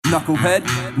knucklehead,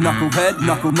 knucklehead.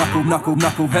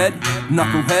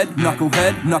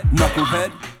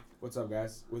 What's up,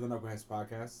 guys? We're the Knuckleheads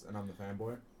Podcast, and I'm the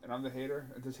fanboy. And I'm the hater.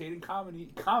 Does hating comedy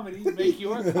make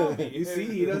you a commie? You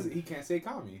see, he can't say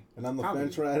commie. And I'm the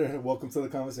French writer. Welcome to the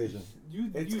conversation.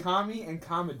 It's commie and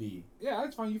comedy. Yeah,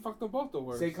 that's fine. You fucked up both the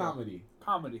words. Say comedy.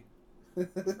 Comedy.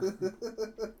 It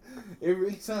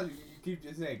really sounds. You keep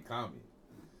just saying commie.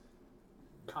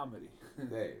 Comedy.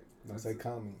 Hey, Now say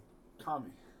commie. Commie.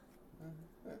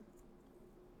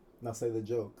 Now say the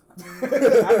joke. I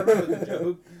remember the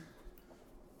joke.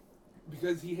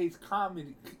 Because he hates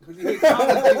comedy. Because he hates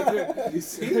comedy. You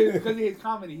see? Because he hates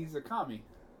comedy, he's a commie.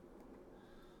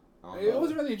 It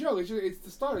wasn't really a joke. It's the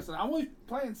starter. So I'm always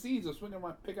planting seeds or swinging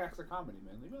my pickaxe at comedy,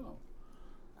 man. Leave it alone.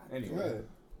 Anyway, Right.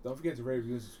 don't forget to rate,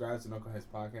 review, and subscribe to Knuckleheads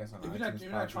Podcast on iTunes. If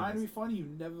you're not trying to be funny, you're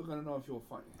never gonna know if you're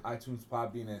funny. iTunes,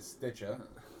 Podbean, and Stitcher.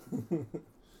 You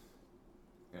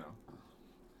know.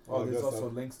 All There's good also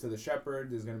stuff. links to the Shepherd.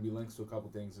 There's going to be links to a couple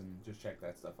things, and just check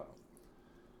that stuff out.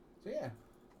 So yeah,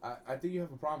 I think you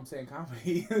have a problem saying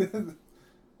comedy.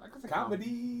 Like I said,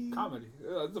 Comedy. Comedy.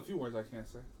 There's a few words I can't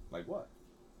say. Like what?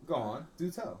 Go on.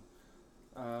 Do tell.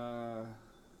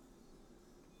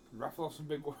 Ruffle off some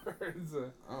big words.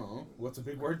 Oh, what's a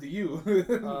big word to you?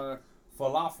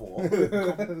 Falafel.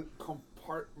 Falafel.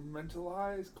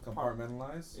 Compartmentalize.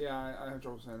 Compartmentalize. Yeah, I have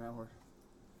trouble saying that word.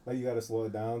 Like you gotta slow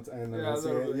it down and Yeah,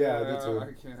 enunciate. Yeah, I do too.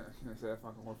 I can't say that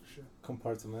fucking word for sure.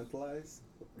 Compartmentalize?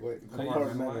 Wait,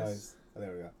 Compartmentalize. compartmentalize. Oh,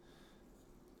 there we go.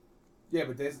 Yeah,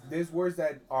 but there's words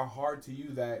that are hard to you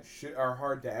that are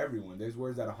hard to everyone. There's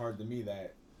words that are hard to me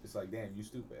that it's like, damn, you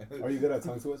stupid. Are you good at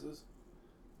tongue twisters?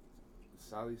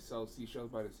 Sally sells seashells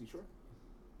by the seashore.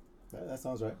 Yeah, that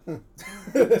sounds right.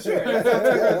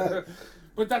 Sure.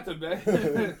 Put that to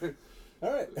bed.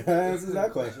 All right, this is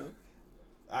that question.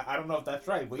 I don't know if that's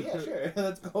right, but yeah, sure.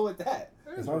 Let's go with that.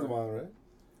 It sounds about right.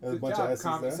 There's a Good bunch job, of S's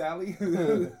Commie there.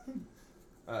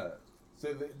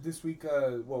 Sally. This week,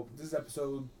 this is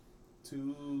episode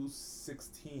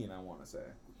 216, I want to say.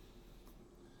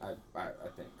 I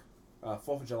think.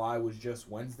 4th of July was just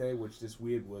Wednesday, which this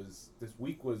week was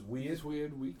weird. This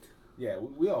weird week. Yeah,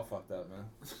 we all fucked up, man.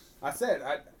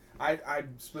 I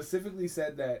specifically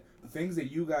said that things that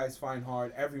you guys find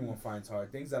hard, everyone finds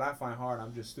hard. Things that I find hard,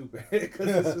 I'm just stupid. Because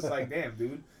it's just like, damn,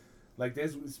 dude. Like,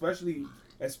 there's, especially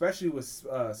with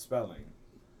spelling.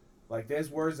 Like, there's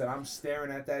words that I'm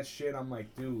staring at that shit. I'm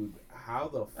like, dude, how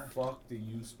the fuck do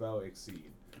you spell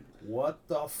exceed? What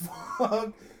the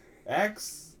fuck?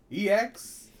 EX?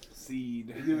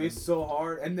 Seed. Dude, it's so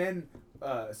hard. And then,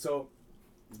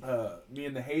 me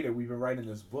and the hater, we've been writing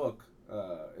this book.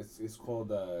 It's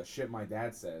called Shit My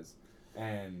Dad Says,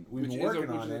 and we've been working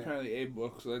on which is it. apparently a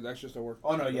book, so that's just a work.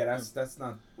 Oh no, yeah, that's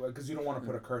not, because you don't want to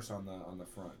put a curse on the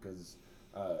front, because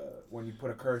when you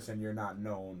put a curse and you're not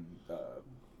known,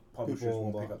 publishers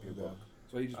People won't pick up your book.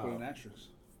 So you just put an asterisk.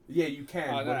 Yeah, you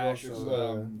can, not but asterisk,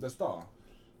 also the star.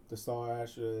 The star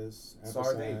ashes,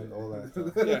 Star ampersand, David. all that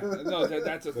stuff. Yeah, no,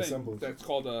 that's a The thing. symbols. That's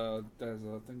called there's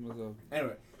a thing with a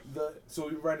Anyway, so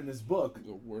we're writing this book,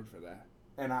 word for that.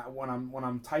 and when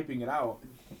I'm typing it out,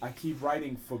 I keep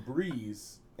writing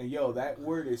Febreze, and yo, that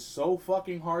word is so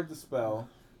fucking hard to spell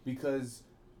because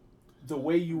the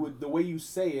way you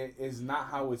say it is not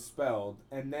how it's spelled,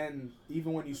 and then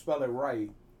even when you spell it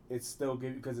right, it's still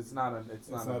because it's not an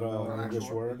English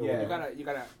word. or Yeah. whatever. You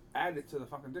gotta add it to the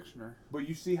fucking dictionary. But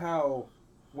you see how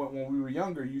when we were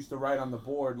younger, you used to write on the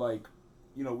board like,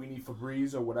 you know, we need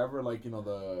Febreze or whatever, like, you know,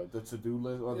 the to-do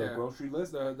list or the Yeah. grocery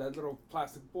list. That little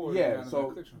plastic board. Yeah, in so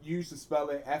the dictionary. you used to spell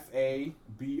it F-A-B-R-E-E-Z-E.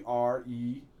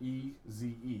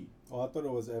 Oh, I thought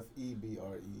it was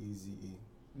F-E-B-R-E-E-Z-E.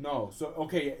 No, so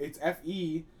okay, it's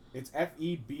F-E-B-R-E-Z-E.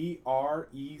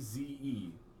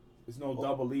 There's no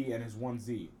double E and it's one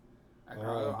Z.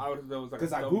 I would there was like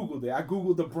Because I googled it. I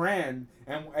googled the brand,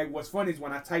 and what's funny is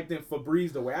when I typed in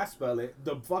Febreze the way I spell it,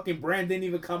 the fucking brand didn't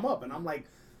even come up, and I'm like,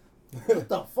 what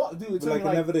the fuck, dude? It But took like me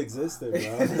it never existed, bro.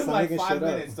 it It's took not like making 5 shit up.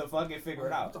 minutes to fucking figure it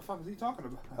What out. the fuck is he talking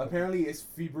about? Apparently, it's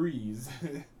Febreze.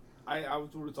 I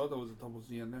would have thought there was a double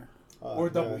Z in there. Or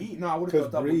double E. No, I would have Because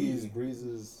thought double breeze, E. breeze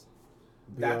is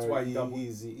That's why double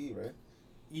B-R-E-E-Z-E, right?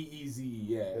 E-E-Z-E,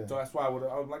 yeah. Yeah. So that's why I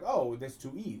was like, oh, there's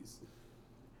 2 E's.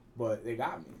 But they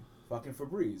got me. Fucking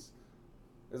Febreze.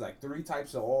 There's like 3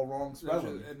 types of all wrong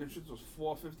spelling. And them shits was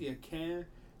 $4.50 a can,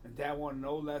 and Dad wanted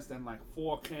no less than like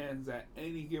 4 cans at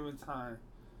any given time.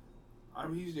 I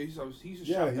mean, he used to Yeah, shop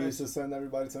he that used to send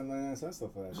everybody 99-cent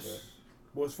stuff for that shit.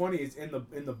 What's funny is in the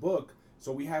book,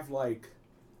 so we have like,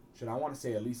 I want to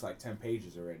say at least like 10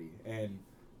 pages already, and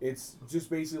it's just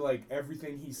basically like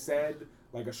everything he said,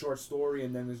 like a short story,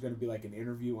 and then there's gonna be like an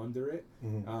interview under it.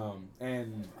 Mhm.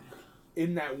 And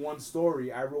in that one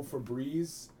story, I wrote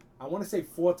Febreze, I want to say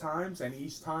 4 times, and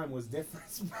each time was different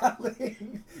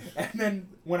spelling. And then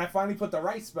when I finally put the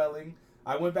right spelling,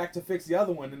 I went back to fix the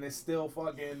other one, and it's still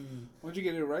fucking. Once you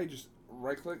get it right, just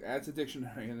right click, add to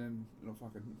dictionary, and then it'll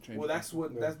fucking change. Well, that's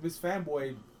Miss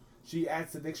Fanboy. She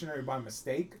adds to dictionary by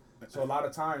mistake. So a lot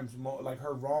of times, like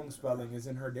her wrong spelling is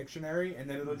in her dictionary, and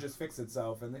then it'll just fix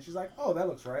itself, and then she's like, "Oh, that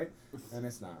looks right," and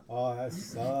it's not. Oh, that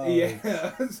sucks.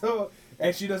 Yeah. So,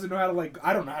 and she doesn't know how to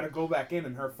I don't know how to go back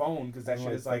in her phone because that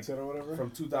shit is fix it or whatever?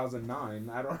 from 2009.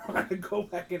 I don't know how to go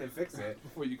back in and fix it.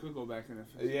 Before you could go back in and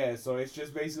fix it. Yeah. So it's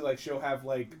just basically like she'll have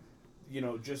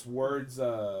just words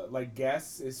like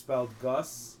guess is spelled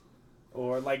Gus.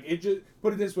 Or it just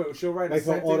put it this way, she'll write a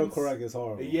sentence. Like autocorrect is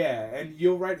horrible. Yeah, and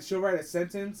she'll write a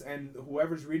sentence, and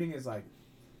whoever's reading is like,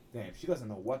 damn, she doesn't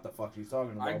know what the fuck she's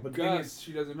talking about. I But guess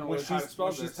she doesn't know when how to spell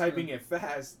when she's typing it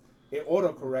fast, it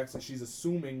autocorrects, and she's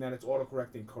assuming that it's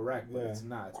autocorrecting correct, but it's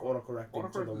not. It's autocorrecting to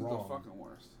Autocorrect the is wrong. the fucking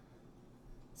worst.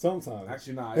 Sometimes.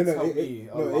 Actually, nah, it's helped me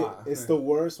a lot. It's the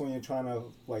worst when you're trying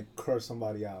to curse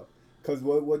somebody out. Because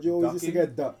what you always used to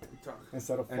get duck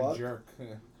instead of and fuck. jerk.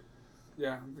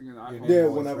 Yeah, I'm thinking iPhone. Yeah,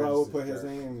 always whenever I would put registered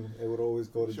his jerk. name, it would always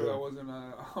go to Sure, that jerk. wasn't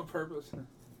on purpose.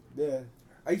 Yeah.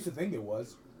 I used to think it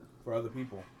was for other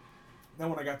people. Then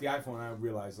when I got the iPhone, I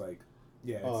realized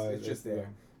it's just there.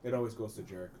 It always goes to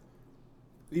jerk.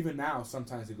 Even now,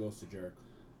 sometimes it goes to jerk.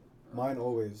 Mine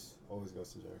always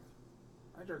goes to jerk.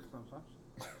 I jerk sometimes.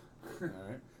 All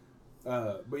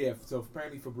right. But yeah, so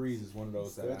apparently Febreze is one of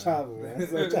those Still that travel, man.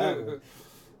 Still travel.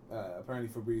 apparently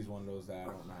Febreze is one of those that I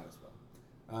don't know how to spell.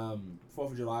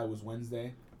 4th of July was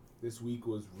Wednesday. This week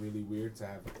was really weird to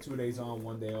have 2 days on,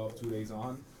 1 day off, 2 days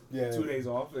on, Yeah. 2 days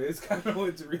off. It's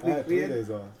it's really I had 3 weird. days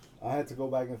off. I had to go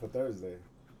back in for Thursday.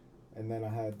 And then I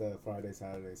had the Friday,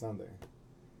 Saturday, Sunday.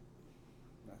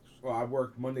 Well, I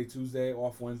worked Monday, Tuesday,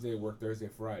 off Wednesday, worked Thursday,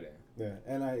 Friday. Yeah.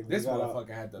 And This motherfucker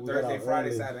had the Thursday,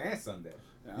 Friday, Saturday, and Sunday.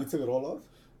 Yeah. You took it all off?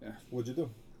 Yeah. What'd you do?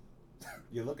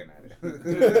 You're looking at it.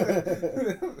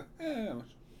 Yeah,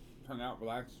 hung out,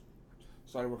 relaxed.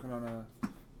 Started working on a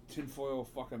tinfoil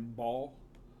fucking ball.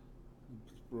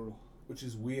 It's brutal. Which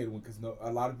is weird because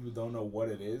a lot of people don't know what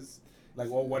it is,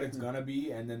 or what it's gonna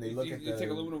be, and then they look you, at you take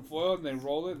aluminum foil and they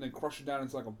roll it and they crush it down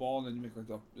into like a ball, and then you make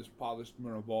this polished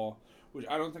mirror ball. Which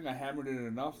I don't think I hammered it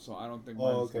enough, so I don't think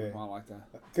mine's gonna come out like that.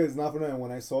 Because not for nothing,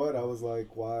 when I saw it, I was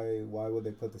like, why would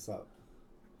they put this up?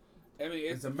 I mean,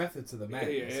 it's a method to the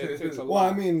madness. Yeah, it takes a lot. Well,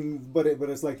 I mean, but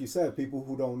it's like you said, people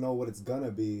who don't know what it's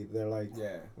gonna be, they're like,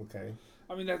 yeah, okay.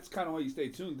 I mean, that's kind of why you stay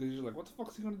tuned, because you're like, what the fuck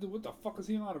is he gonna do? What the fuck is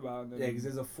he on about? And then, yeah, because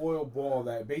there's a foil ball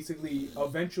that basically,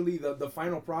 eventually, the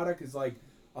final product is like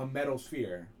a metal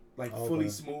sphere, fully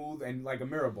smooth and like a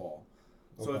mirror ball.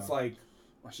 So it's like,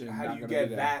 how do you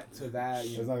get that to that?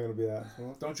 It's not gonna be that.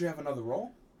 Don't you have another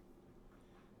roll?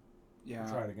 Yeah,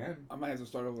 try it again. I might have to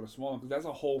start over with a small one because that's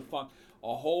a whole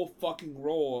fucking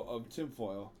roll of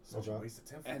tinfoil. Such a waste of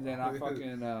tinfoil. And then I fucking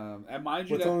and mind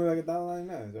you, it's only like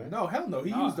 $1.99, right? No, hell no.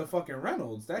 He used the fucking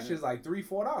Reynolds. That shit's like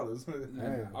 $3-4.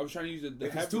 Yeah. I was trying to use the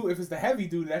if it's the heavy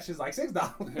dude, that shit's like $6.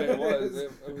 Yeah, it was.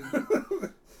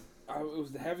 It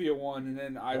was the heavier one, and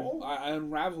then I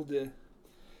unraveled it, and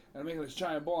I'm making this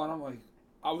giant ball, and I'm like,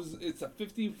 it's a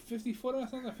 50 footer or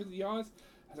something, 50 yards.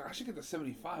 I was like, I should get the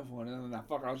 75 one, and then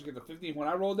I should get the 50. When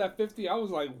I rolled that 50, I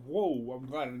was like, whoa, I'm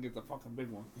glad I didn't get the fucking big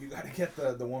one. You gotta get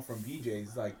the one from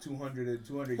BJ's, like 200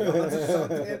 yards or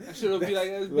something. That shit would be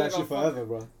like, last you forever,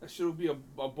 bro. That shit would be a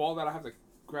ball that I have to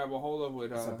grab a hold of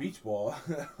with. It's a beach ball,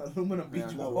 aluminum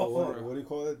beach ball. What do you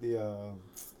call it? The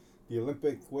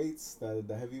Olympic weights, the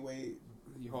heavyweight.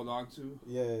 You hold on to.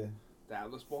 Yeah. The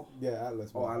Atlas ball. Yeah,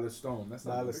 Atlas ball. Oh, Atlas Stone. That's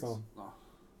not Atlas Olympics. Stone.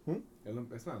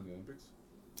 That's not in the Olympics.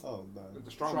 Oh, the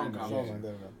strongman competition.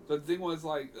 So the thing was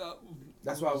like.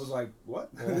 That's why I was like,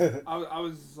 what? I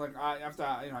was like, after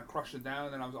I crushed it down,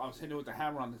 and then I was hitting it with the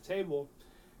hammer on the table,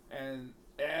 and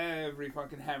every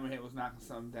fucking hammer hit was knocking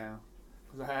something down,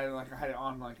 because I had it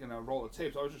on like in a roll of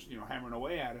tape, so I was just hammering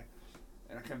away at it,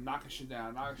 and I kept knocking shit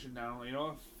down. I'm like, you know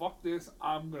what? Fuck this.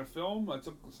 I'm gonna film. I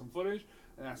took some footage,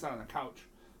 and I sat on the couch.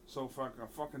 So for like a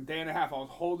fucking day and a half, I was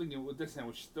holding it with this hand,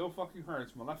 which still fucking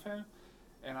hurts, my left hand,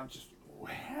 and I'm just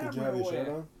hammering away. Did you have your shirt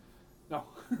on? No.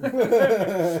 I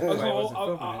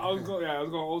was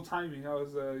going old timey. I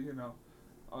was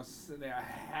sitting there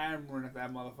hammering at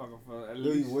that motherfucker for at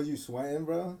least. Was you sweating,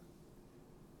 bro?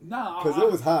 Nah, because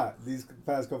it was hot these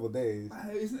past couple of days.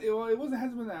 It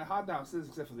hasn't been that hot downstairs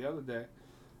except for the other day,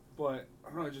 but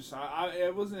I don't know.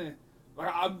 It wasn't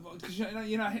like because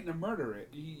you're not hitting to murder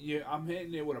it. I'm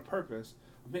hitting it with a purpose.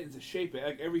 I'm hitting to shape it.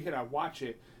 Like every hit I watch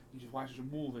it, you just watch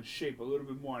it move and shape a little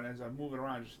bit more, and as I move it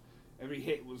around, just every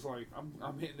hit was like,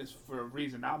 I'm hitting this for a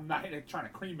reason. I'm not hitting it trying to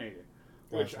cremate it,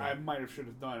 which I might have should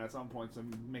have done at some point to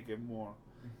make it more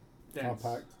dense.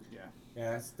 Compact. Yeah.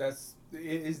 Yeah, it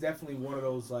is definitely one of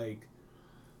those like,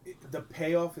 the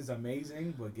payoff is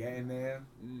amazing, but getting there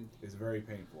is very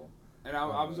painful. And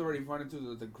I was already running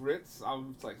through the grits. I was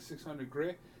like 600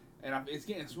 grit, and it's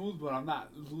getting smooth, but I'm not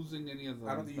losing any of the.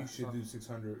 I don't think you should do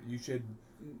 600. You should,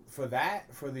 for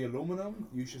the aluminum,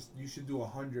 you should do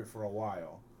 100 for a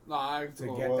while. No, I have to to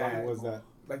go. get that. What was that?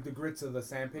 Like the grits of the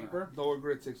sandpaper. Lower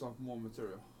grit takes off more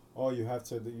material. Oh, you have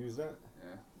to use that?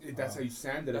 Yeah. That's how you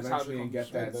sand it That's eventually how it and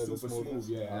get that the super smooth.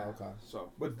 Yeah. Okay.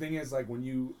 So. But the thing is, like when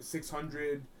you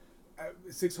 600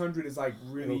 is like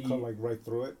really. It'll cut like right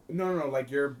through it. No,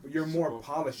 like you're more So,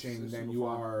 polishing it's than super you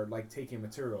fun. are like taking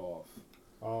material off.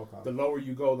 Oh, okay. The lower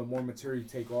you go, the more material you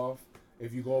take off.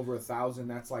 If you go over 1,000,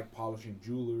 that's like polishing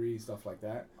jewelry, stuff like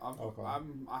that. I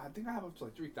think I have up to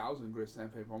like 3,000 grit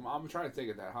sandpaper. I'm trying to take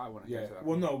it that high when I Yeah. get to that.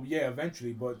 Well, no, yeah,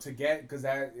 eventually, but to get, because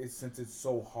that is, since it's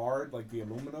so hard, like the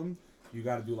aluminum, you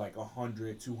got to do like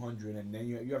 100, 200, and then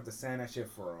you have to sand that shit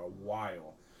for a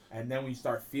while. And then when you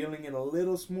start feeling it a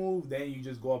little smooth, then you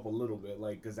just go up a little bit,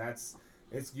 like, because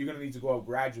you're gonna need to go up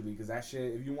gradually, because that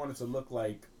shit, if you want it to look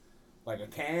like a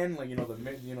can, like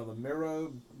the mirror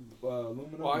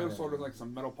aluminum. Well, I also ordered like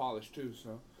some metal polish too,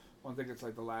 so I think it's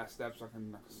like the last step, so I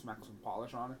can smack some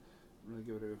polish on it, really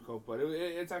give it a good coat. But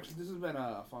it's actually, this has been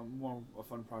a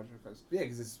fun project, cause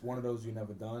because it's one of those you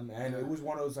never done, and it was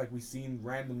one of those like we seen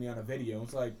randomly on a video.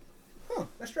 It's like,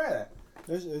 let's try that.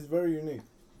 It's very unique.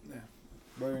 Yeah.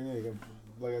 Very unique. And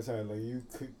like I said, like you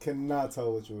cannot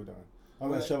tell what you were doing.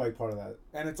 I'm not sure like part of that.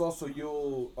 And it's also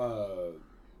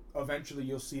eventually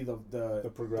you'll see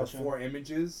the progression, the 4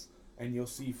 images, and you'll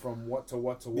see from what to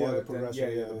what to what. Yeah, the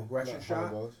progression. The progression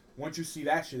shot. Once you see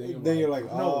that shit, then you're like,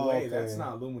 no way, okay. that's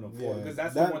not aluminum foil. Yeah. Because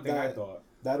that's the one thing I thought.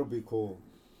 That'll be cool.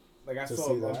 Like I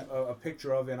saw a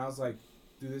picture of it, and I was like,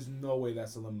 dude, there's no way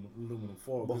that's aluminum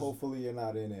foil. But hopefully you're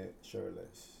not in it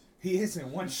shirtless. He is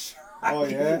in one shot. Oh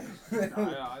yeah.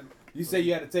 You say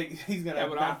you had to take. He's gonna. Yeah,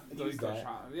 but I use that.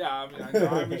 shot. Yeah, I mean,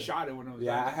 I reshot it when it was.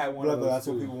 Yeah, done. I had one Brother, of those that's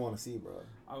too. what people want to see, bro.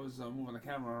 I was moving the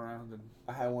camera around, and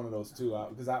I had one of those too,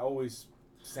 because I always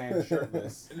sand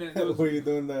shirtless. and then there was, Were you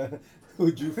doing the?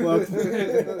 Would you fuck?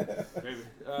 maybe.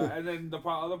 And then the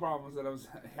other problem was that I was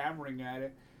hammering at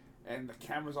it, and the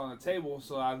camera's on the table,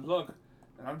 so I look,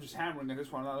 and I'm just hammering at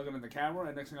this one. I'm not looking at the camera,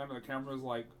 and next thing I know, the camera is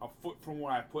like a foot from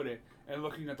where I put it, and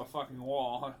looking at the fucking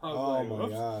wall. I was Oh like, my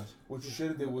whoops. gosh. What you should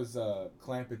have did was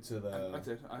clamp it to the. That's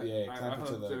it. Clamp it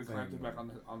to the thing. Clamped it back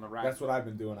on the rack. That's what I've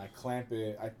been doing. I clamp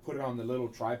it. I put it on the little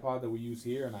tripod that we use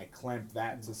here, and I clamp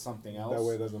that to something else. That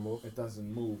way it doesn't move. It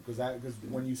doesn't move because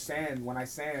when I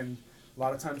sand, a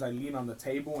lot of times I lean on the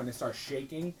table and it starts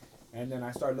shaking, and then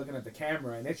I start looking at the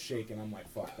camera and it's shaking. I'm like,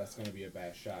 fuck, that's gonna be a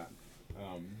bad shot.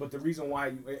 But the reason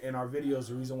why in our videos,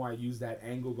 the reason why I use that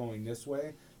angle going this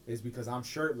way is because I'm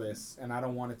shirtless and I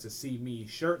don't want it to see me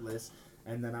shirtless.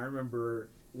 And then I remember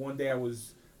one day I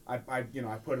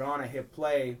put it on, I hit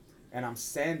play, and I'm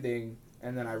sanding,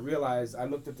 and then I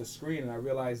looked at the screen and I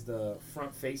realized the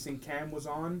front facing cam was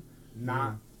on,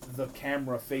 not the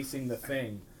camera facing the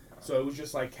thing. So it was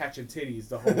just like catching titties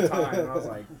the whole time. And I was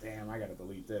like, damn, I gotta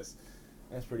delete this.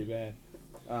 That's pretty bad.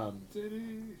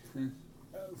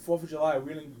 4th of July,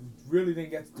 really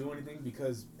didn't get to do anything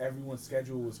because everyone's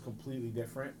schedule was completely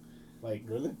different. Like,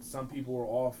 really? Some people were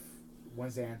off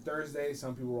Wednesday and Thursday.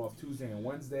 Some people were off Tuesday and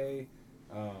Wednesday.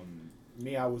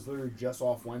 Me, I was literally just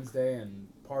off Wednesday, and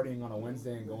partying on a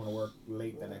Wednesday and going to work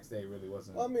late the next day really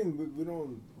wasn't. I mean, we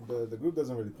don't. The group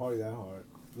doesn't really party that hard.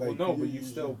 Like, well, no, but you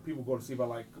still, people go to sleep at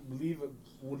like,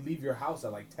 would leave your house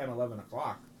at like 10, 11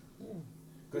 o'clock.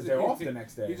 Because they're off the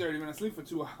next day. He's already been asleep for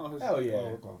 2 hours. Hell yeah.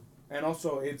 Oh, okay. And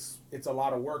also, it's a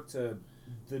lot of work to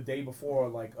the day before,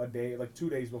 like 2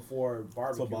 days before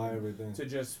barbecue, to buy everything, to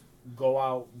just go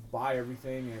out, buy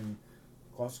everything, and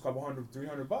cost a couple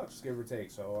 $300, give or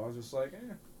take. So I was just like,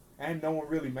 and no one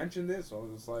really mentioned this, so I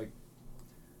was just like,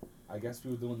 I guess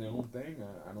people doing their own thing.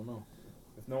 I don't know.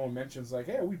 If no one mentions like,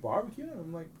 hey, are we barbecuing?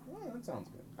 I'm like, well, that sounds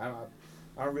good. I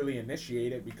don't really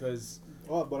initiate it because.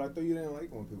 Oh, but I thought you didn't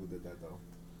like when people did that though.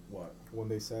 What? When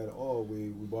they said, "Oh,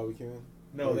 we barbecuing."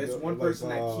 No, there's one person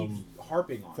that keeps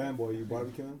harping on. Fanboy, you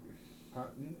barbecuing?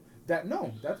 That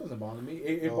doesn't bother me.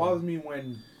 It bothers me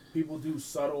when people do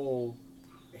subtle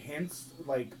hints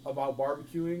like about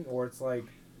barbecuing, or it's like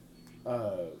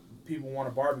people want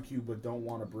to barbecue but don't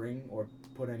want to bring or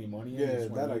put any money in. Yeah, just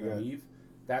that when I they're gonna get. leave.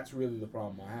 That's really the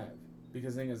problem I have,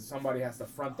 because the thing is somebody has to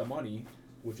front the money,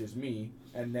 which is me,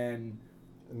 and then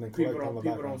and then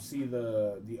people don't see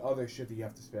the other shit that you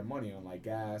have to spend money on, like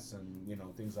gas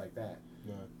and things like that.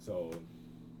 Yeah. So.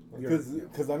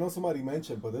 Because I know somebody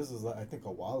mentioned, but this is I think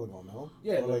a while ago now.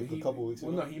 Yeah, or like a couple weeks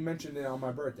ago. Well, no, he mentioned it on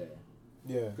my birthday.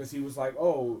 Yeah. Because he was like,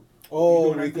 you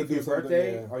we could do your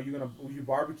birthday? Yeah. Are you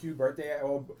barbecue birthday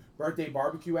or birthday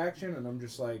barbecue action? And I'm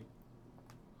just like,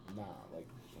 nah, like.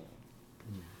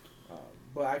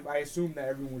 But I assumed that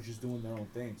everyone was just doing their own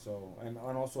thing. So and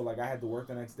also like I had to work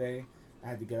the next day. I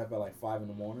had to get up at like 5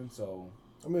 a.m. So.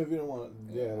 I mean, if you don't want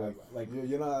to, like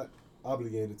you're not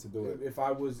obligated to do it. If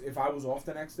I was off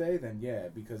the next day, then yeah,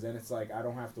 because then it's like I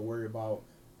don't have to worry about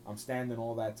I'm standing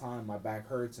all that time, my back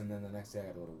hurts, and then the next day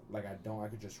I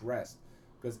could just rest,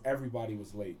 because everybody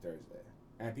was late Thursday,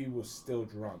 and people were still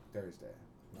drunk Thursday.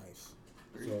 Nice.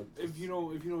 So if you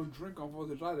don't drink on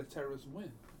 4th of July, the terrorists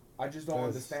win. I just don't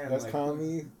understand. That's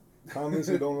commies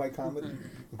who don't like comedy.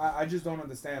 I just don't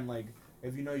understand. Like,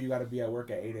 if you know you got to be at work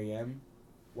at 8 a.m.,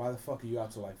 why the fuck are you out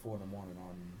till like 4 a.m.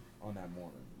 on that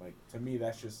morning? Like, to me,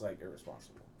 that's just like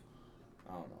irresponsible.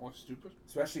 I don't know. What's stupid?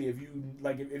 Especially if you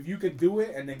if you could do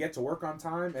it and then get to work on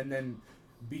time and then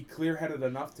be clear-headed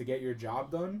enough to get your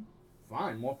job done,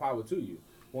 fine, more power to you.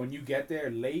 When you get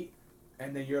there late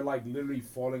and then you're like literally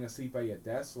falling asleep at your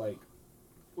desk, like.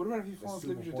 What about if you fall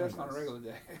asleep at your desk on a regular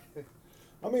day?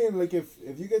 I mean, like if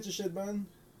you get your shit done.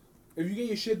 If you get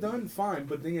your shit done, fine.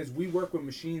 But the thing is, we work with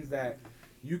machines that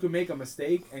you can make a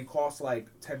mistake and cost like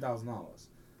 $10,000.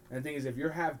 And the thing is, if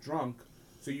you're half drunk,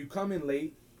 so you come in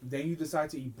late, then you decide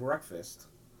to eat breakfast,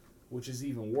 which is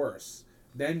even worse.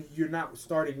 Then you're not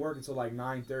starting work until like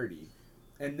 9:30,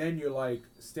 and then you're like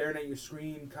staring at your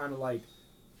screen, kind of like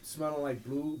smelling like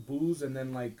booze, and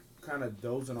then like kind of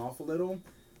dozing off a little.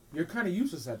 You're kind of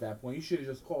useless at that point. You should have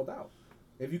just called out.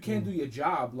 If you can't do your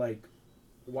job, like,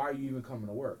 why are you even coming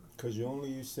to work? Because you only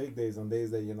use sick days on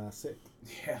days that you're not sick.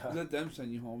 Yeah. Let them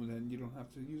send you home, and then you don't have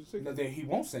to use a sick No, day. he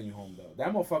won't send you home, though.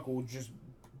 That motherfucker will just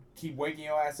keep waking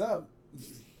your ass up.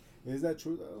 Is that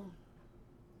true, though?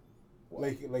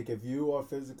 What? Like if you are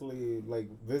physically, like,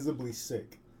 visibly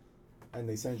sick, and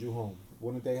they send you home,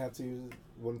 wouldn't they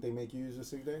make you use a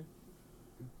sick day?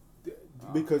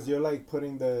 Because you're like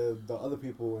putting the other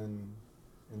people in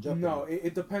jeopardy. No,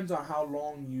 it depends on how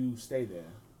long you stay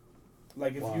there.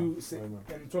 Like if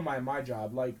and to my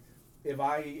job, like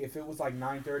if it was like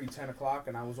 9:30, 10 o'clock,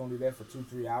 and I was only there for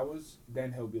 2-3 hours,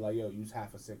 then he'll be like, yo, use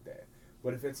half a sick day.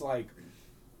 But if it's like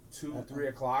 2-3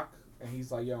 o'clock, and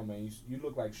he's like, yo, man, you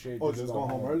look like shit. Oh, just go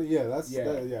home early? Yeah,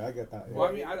 I get that. Yeah. Well,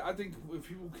 I mean, I think if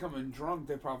people come in drunk,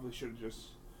 they probably should have just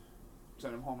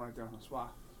sent him home right there on the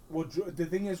spot. Well, the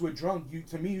thing is, with drunk,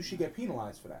 you should get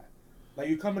penalized for that. Like,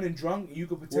 you're coming in drunk, you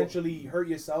could potentially hurt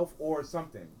yourself or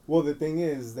something. Well, the thing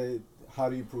is that how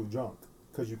do you prove drunk?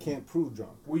 Because you can't prove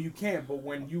drunk. Well, you can't, but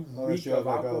when you reek of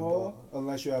alcohol...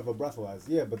 unless you have a breathalyzer.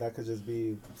 Yeah, but that could just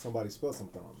be somebody spilled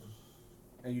something on them.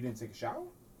 And you didn't take a shower?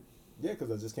 Yeah,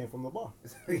 because I just came from the bar.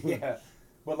 Yeah.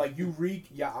 But, like, you reek,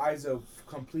 your eyes are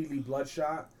completely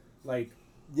bloodshot. Like...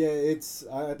 Yeah,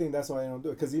 I think that's why I don't do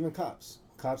it. Because even cops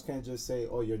can't just say,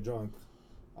 oh, you're drunk,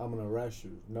 I'm going to arrest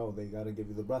you. No, they got to give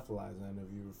you the breathalyzer. And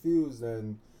if you refuse,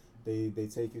 then they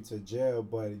take you to jail,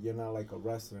 but you're not, like,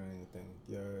 arrested or anything.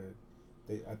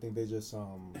 I think they just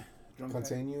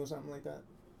contain you or something like that.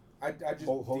 I just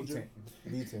hold you.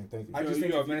 Detain, thank you. I just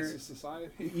think if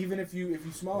society. Even if you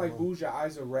smell like booze, your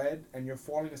eyes are red, and you're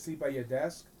falling asleep at your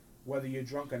desk, whether you're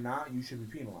drunk or not, you should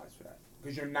be penalized for that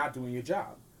because you're not doing your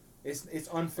job. It's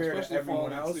unfair to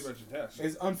everyone else.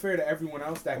 It's unfair to everyone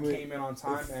else that came in on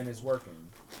time and is working.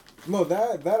 No,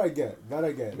 that I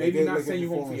get. Maybe not saying you're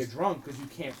home for you're drunk because you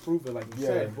can't prove it, like you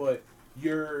said, but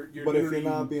you're. But if you're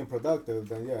not being productive,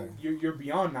 then yeah. You're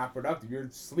beyond not productive. You're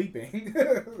sleeping.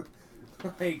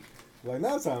 like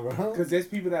that time, bro. Because there's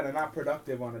people that are not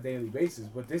productive on a daily basis,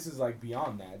 but this is like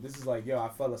beyond that. This is like, yo, I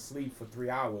fell asleep for 3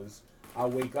 hours. I'll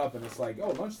wake up and it's like,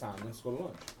 oh, lunchtime. Let's go to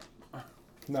lunch.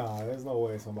 Nah, there's no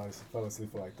way somebody fell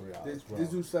asleep for like 3 hours. This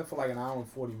dude slept for like an hour and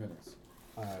 40 minutes.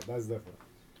 Alright, that's different.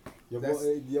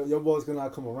 Your boss gonna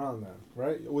come around then,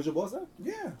 right? Was your boss there?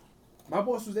 Yeah. My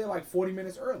boss was there like 40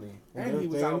 minutes early. And he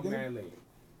was out mad late.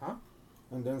 Huh?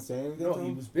 And then say anything? No,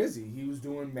 he was busy. He was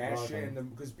doing mad shit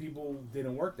because people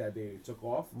didn't work that day. They took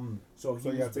off. So he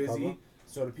was busy.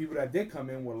 So the people that did come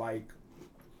in were like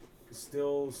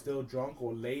still drunk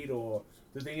or late, or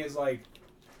the thing is like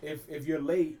if you're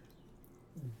late,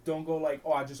 don't go like,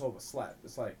 oh, I just overslept.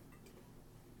 It's like,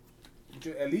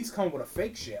 at least come with a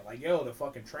fake shit. Like, yo, the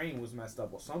fucking train was messed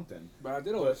up or something. But I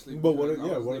did oversleep. But what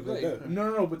if they did?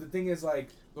 No. But the thing is, like,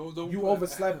 you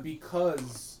overslept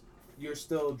because you're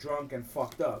still drunk and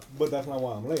fucked up. But that's not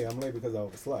why I'm late. I'm late because I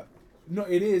overslept. No,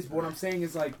 it is. But what I'm saying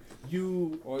is like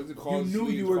you Or is it cause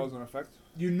and effect?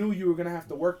 you knew you were gonna have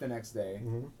to work the next day.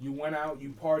 Mhm. You went out,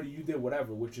 you partied, you did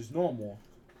whatever, which is normal,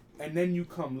 and then you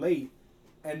come late,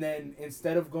 and then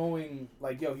instead of going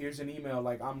like, yo, here's an email,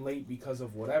 like I'm late because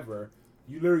of whatever,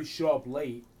 you literally show up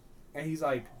late, and he's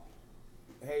like,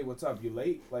 hey, what's up? You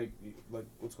late? Like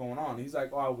what's going on? He's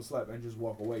like, oh, I overslept, and just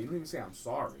walk away. You don't even say I'm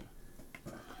sorry.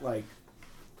 Like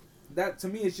that to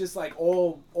me is just like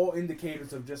all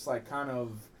indicators of just like kind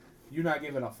of you not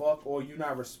giving a fuck or you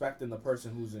not respecting the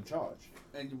person who's in charge.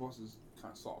 And your boss is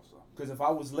kind of soft, so. Because if I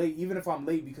was late, even if I'm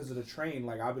late because of the train,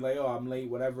 like I'll be like, oh, I'm late,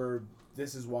 whatever.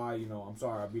 This is why, I'm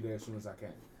sorry. I'll be there as soon as I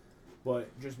can. But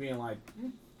just being like,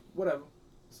 whatever.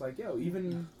 It's like, yo,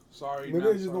 even Sorry. Maybe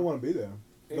they just don't want to be there.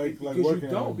 Like because working. you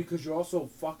don't, because you're also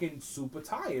fucking super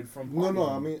tired from. No,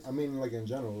 partying. I mean, like in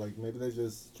general, like maybe they're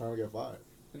just trying to get fired.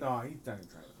 No, he's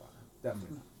definitely trying to fire.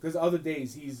 Definitely. Because other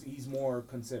days he's more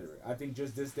considerate. I think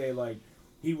just this day, like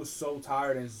he was so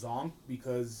tired and zonked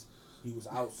because he was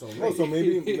out so late. Oh, so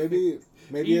maybe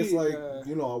it's like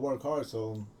I work hard,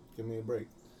 so give me a break.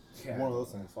 Yeah, one of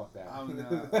those things. Fuck that.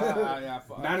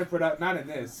 Fuck. Not in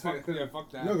this. Fuck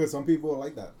that. No, because some people are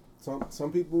like that.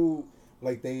 Some people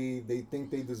like they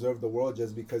think they deserve the world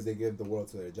just because they give the world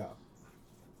to their job.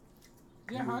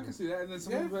 Yeah, I can see that. And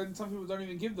then some people don't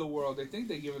even give the world. They think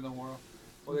they give it the world.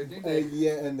 Or they think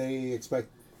and they expect.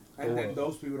 And then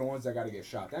those people are the ones that got to get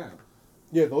shot down.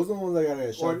 Yeah, those are the ones that got to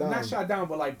get shot down. Not shot down,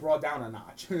 but like brought down a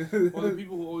notch. Or the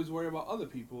people who always worry about other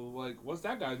people. Like, what's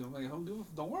that guy doing? Like,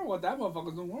 don't worry what that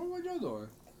motherfucker's doing. Worry what you're doing.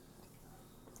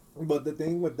 But the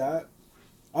thing with that,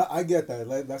 I get that.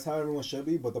 Like, that's how everyone should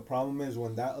be. But the problem is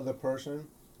when that other person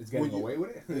is getting away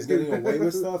with it. Is getting away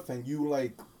with stuff, and you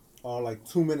like are like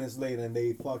 2 minutes late, and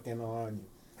they fucking are on you.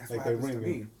 That's like what they happens to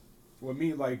me. With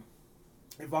me, like,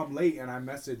 if I'm late and I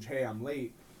message, hey, I'm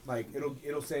late, like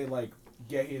it'll say like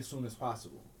get here as soon as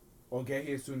possible, or get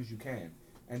here as soon as you can,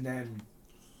 and then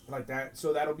like that.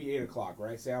 So that'll be 8:00,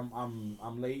 right? Say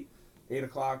I'm late,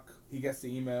 8:00. He gets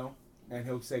the email, and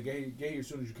he'll say get here as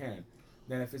soon as you can.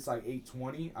 Then if it's like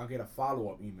 8:20, I'll get a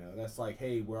follow-up email that's like,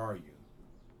 hey, where are you?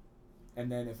 And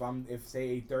then if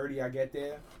say 8:30 I get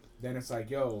there, then it's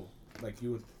like, yo, like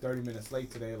you were 30 minutes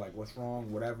late today, like what's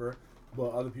wrong, whatever.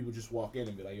 But other people just walk in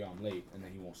and be like, yo, I'm late, and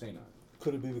then he won't say nothing.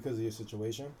 Could it be because of your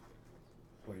situation?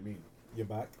 What do you mean? Your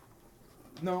back?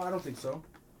 No, I don't think so.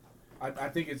 I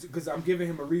think it's because I'm giving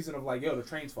him a reason of like, yo, the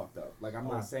train's fucked up. Like I'm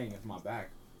not saying it's my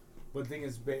back. But the thing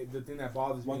is, the thing that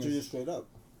bothers me Why don't you just straight up?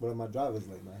 But my driver's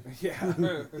late, man.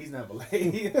 Yeah, he's never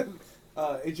late.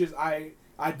 It's just I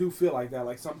do feel like that.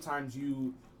 Like sometimes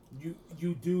you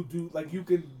do like you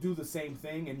can do the same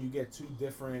thing and you get two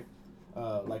different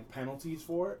like penalties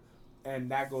for it, and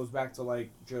that goes back to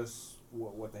like just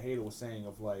what the hater was saying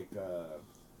of like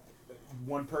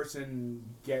one person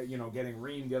getting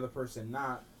reamed, the other person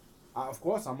not. Of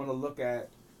course, I'm gonna look at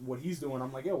what he's doing.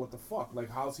 I'm like, yo, what the fuck? Like,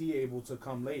 how's he able to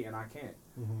come late and I can't?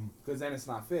 Because then it's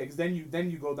not fair. Because then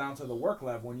you go down to the work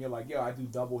level and you're like, yo, I do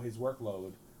double his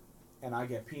workload, and I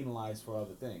get penalized for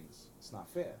other things. It's not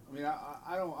fair. I mean,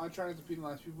 I try not to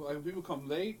penalize people. Like, if people come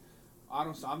late,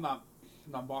 I'm not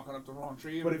barking up the wrong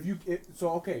tree. But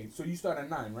so you start at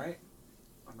 9, right?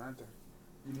 At 9:30.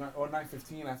 Or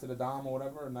 9:15 after the dom or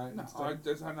whatever. Or 9. No, it's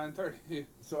at 9:30.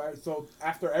 So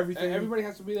after everything, everybody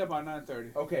has to be there by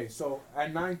 9:30. Okay, so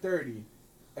at 9:30,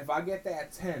 if I get there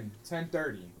at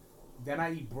 10:30, then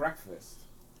I eat breakfast,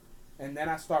 and then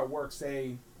I start work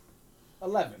say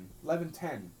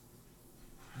 11:10.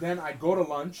 Then I go to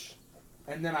lunch,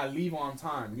 and then I leave on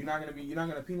time. You're not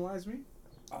gonna penalize me?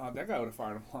 That guy would have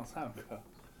fired him a long time ago. But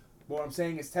what I'm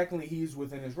saying is technically he's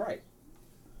within his right,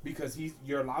 because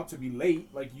you're allowed to be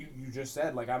late, like you just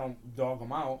said. Like I don't dog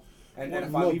him out, and then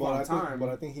if I leave on time. But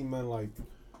I think he meant like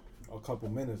a couple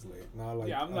minutes late, not like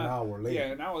an hour late.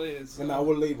 Yeah, an hour late is an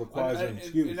hour late requires an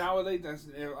excuse. An hour late, and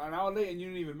you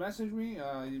didn't even message me.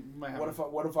 You might have.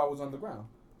 What if I was on the ground?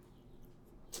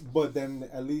 But then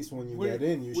at least when you get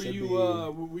in, you should be.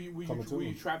 Were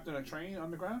you trapped in a train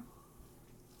on the ground?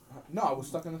 No, I was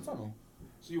stuck in the tunnel.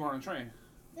 So you were on a train?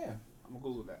 Yeah. I'm gonna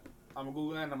Google that. And I'm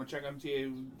gonna check the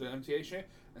MTA shit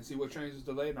and see what trains is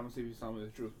delayed, and I'm gonna see if he's telling me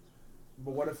the truth.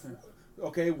 But what if he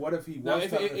was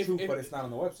telling the truth, but it's not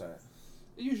on the website?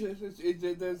 Usually,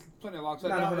 there's plenty of logs.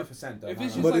 Not 100% though. If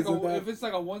it's just if it's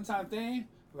like a one-time thing,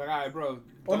 like, all right, bro.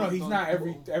 Oh no, he's not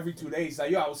every 2 days.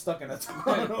 Like, yo, I was stuck in a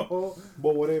tunnel.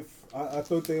 But what if I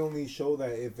thought they only show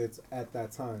that if it's at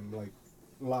that time, like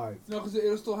live? No, because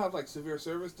it'll still have like severe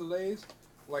service delays,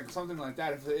 like something like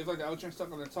that. If like the L train's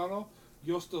stuck in the tunnel,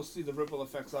 you'll still see the ripple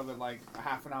effects of it like a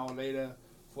half an hour later.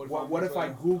 45 what if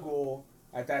later. I Google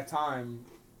at that time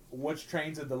which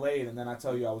trains are delayed, and then I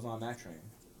tell you I was on that train.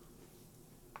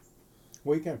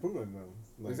 Well, you can't prove it though.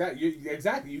 Like,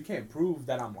 Exactly. You can't prove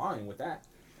that I'm lying with that.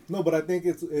 no, but I think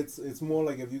it's more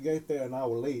like if you get there an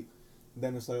hour late,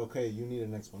 then it's like, okay, you need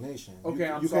an explanation. Okay,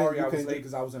 I'm you sorry I can't was late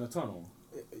because I was in a tunnel.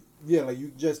 Yeah, like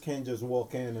you just can't just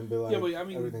walk in and be like, Yeah, but I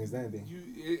mean, everything's dandy.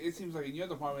 It seems like in your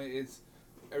department, it's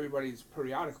everybody's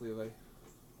periodically late.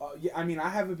 Yeah, I mean, I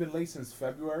haven't been late since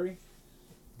February,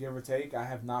 give or take. I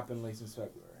have not been late since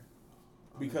February.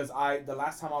 Because the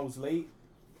last time I was late,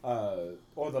 I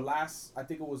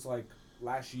think it was like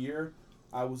last year,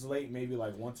 I was late maybe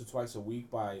like once or twice a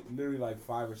week by literally like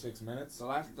 5 or 6 minutes. The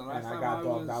last and time I got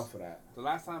dogged out for that. The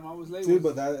last time I was late. See,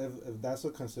 but that if that's a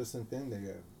consistent thing, they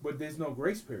get. But there's no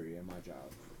grace period in my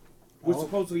job. We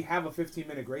supposedly have a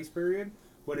 15-minute grace period,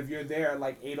 but if you're there at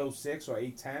like 8:06 or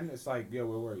 8:10, it's like, yo,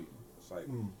 where were you? It's like,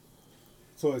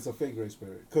 so it's a fake grace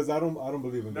period. Because I don't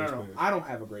believe in grace period. I don't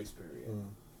have a grace period.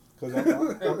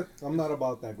 Because I'm not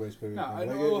about that grace period. No, thing. I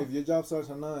Like know. if your job starts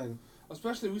at 9.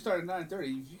 Especially we start at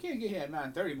 9:30. If you can't get here at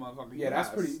 9:30, motherfucker. Yeah, that's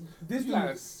pretty. This you got a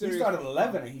dude, he serious started at problem.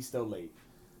 11 and he's still late.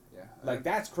 Yeah. Like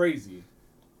that's crazy.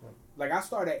 Like I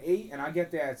start at 8 and I get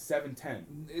there at 7:10.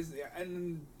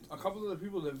 And a couple of the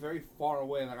people live very far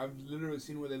away. Like I've literally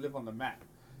seen where they live on the map,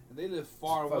 and they live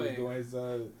far away. Doing his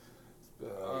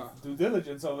due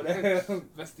diligence over there.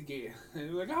 Investigating.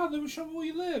 And you're like, oh, let me show me where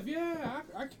you live. Yeah,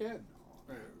 I can.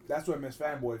 That's where Miss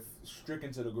Fanboy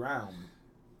stricken to the ground.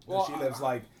 Well, She lives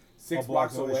like 6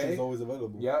 blocks blocks away. She's always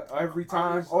available. Yeah, every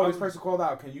time. This person called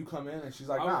out. Can you come in? And she's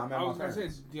like, Nah, I'm at I my was gonna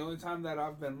parents. say the only time that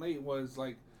I've been late was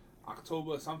like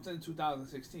October something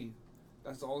 2016.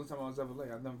 That's the only time I was ever late.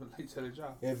 I've never been late to the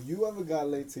job. If you ever got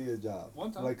late to your job,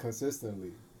 One time. like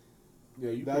consistently,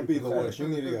 Yeah, you that'd pretty be the pathetic. worst. You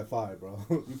need to get fired, bro.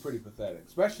 You pretty pathetic.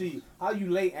 Especially how you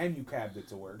late and you cabbed it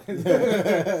to work.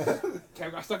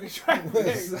 Cab got stuck in traffic.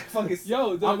 It's like fucking,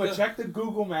 Yo, I'm gonna check the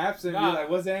Google Maps and be like,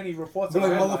 was there any reports But of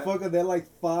like, red light? motherfucker, they're like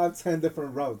 5-10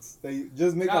 different routes. They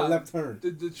just make a left turn.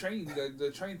 The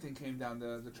train thing came down.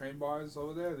 The train bars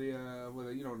over there. Where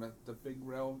the big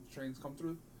rail trains come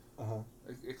through.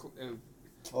 It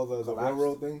Oh, the collapsed.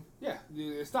 railroad thing. Yeah,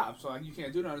 it stopped. So you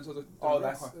can't do that until the.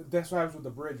 That's what happens with the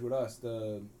bridge with us.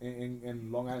 In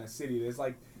Long Island City, there's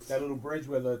like that little bridge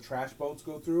where the trash boats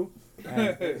go through.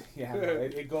 And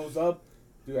it goes up.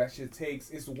 Dude, that shit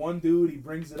takes. It's one dude. He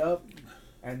brings it up,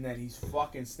 and then he's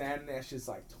fucking standing there. That shit's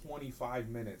like 25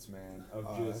 minutes, man.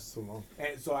 That's too long.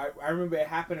 And so I remember it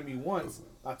happened to me once.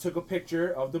 I took a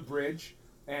picture of the bridge,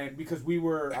 and because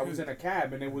I was in a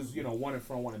cab, and it was one in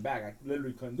front, one in back. I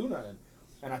literally couldn't do nothing.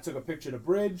 And I took a picture of the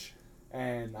bridge,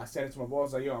 and I said it to my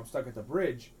boss, like, yo, I'm stuck at the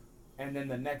bridge. And then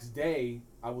the next day,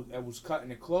 I was cutting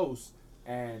it close,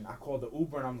 and I called the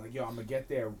Uber, and I'm like, yo, I'm going to get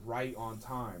there right on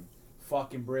time.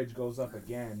 Fucking bridge goes up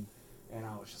again. And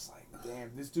I was just like, damn,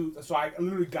 this dude. So I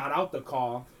literally got out the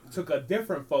car, took a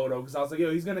different photo, because I was like,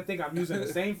 yo, he's going to think I'm using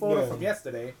the same photo from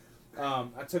yesterday. I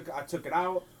took it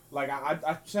out. Like,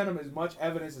 I sent him as much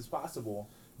evidence as possible.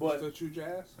 But Still chewed your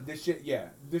ass? this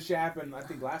shit happened, I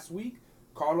think, last week.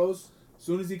 Carlos, as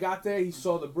soon as he got there, he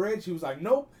saw the bridge. He was like,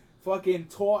 nope. Fucking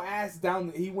tore ass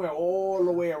down. He went all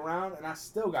the way around, and I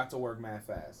still got to work mad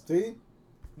fast. See?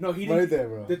 No, he didn't. Right there,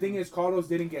 bro. The thing is, Carlos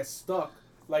didn't get stuck.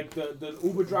 Like, the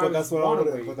Uber driver. But that's what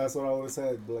I would have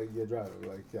said, like, your driver.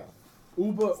 Like, yeah.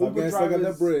 Uber stuck at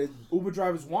the bridge. Uber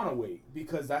drivers want to wait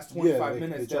because that's 25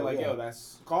 minutes. They're like, yo,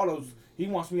 that's Carlos. He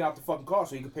wants me out the fucking car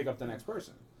so he can pick up the next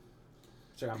person.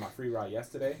 Check out my free ride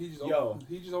yesterday. He just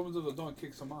opens up the door and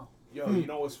kicks him out. Yo, you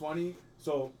know what's funny?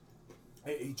 So,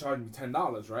 he charged me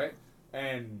 $10, right?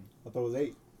 And I thought it was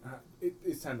 8.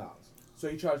 It's $10. So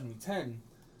he charged me 10.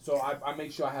 So I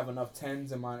make sure I have enough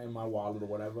 10s in my wallet or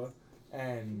whatever.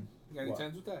 And you got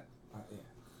any 10s with that? Yeah,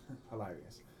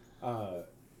 hilarious.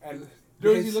 And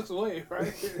Jersey looks away,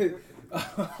 right?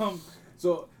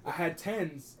 So I had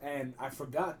 10s, and I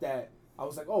forgot that I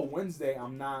was like, oh, Wednesday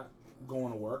I'm not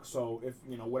going to work. So if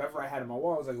whatever I had in my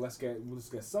wallet, I was like, let's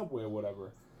get Subway or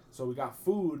whatever. So we got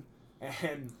food,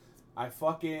 and I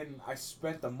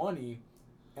spent the money,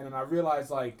 and then I realized,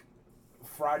 like,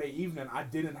 Friday evening, I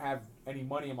didn't have any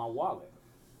money in my wallet.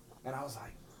 And I was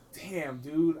like, damn,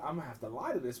 dude, I'm going to have to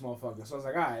lie to this motherfucker. So I was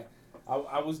like, all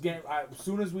right. As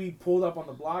soon as we pulled up on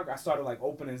the block, I started, like,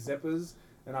 opening zippers,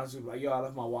 and I was just like, yo, I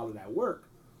left my wallet at work.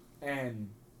 And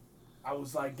I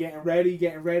was, like, getting ready,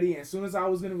 and as soon as I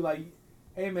was going to be like,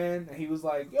 hey, man, and he was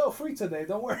like, yo, free today,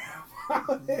 don't worry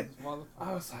about it.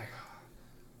 I was like,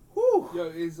 whew. Yo,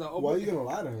 why are you gonna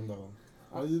lie to him though?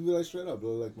 I'll just be like straight up,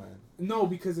 bro. Like, man. No,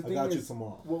 because the thing I got is, you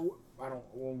tomorrow. Well, I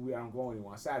don't go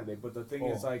anywhere on Saturday. But the thing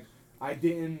is, like, I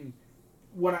didn't.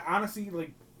 What I honestly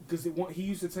like, because he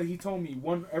used to say, he told me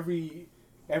every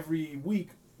every week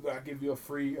I give you a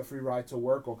free ride to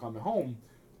work or coming home.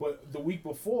 But the week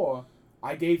before,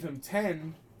 I gave him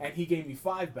 10 and he gave me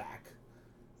 5 back.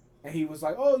 And he was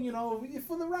like, "Oh, you know,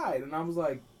 for the ride." And I was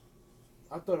like,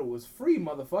 "I thought it was free,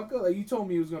 motherfucker. Like, you told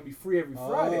me it was going to be free every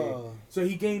Friday." So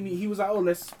he was like, "Oh,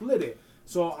 let's split it."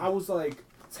 So I was like,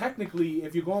 technically,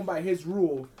 if you're going by his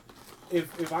rule, if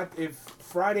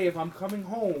Friday, if I'm coming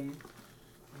home,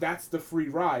 that's the free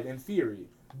ride in theory.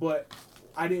 But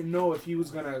I didn't know if he was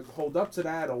going to hold up to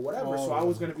that or whatever. So I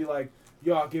was going to be like,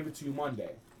 "Yo, I'll give it to you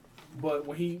Monday." But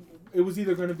when it was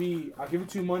either going to be, "I'll give it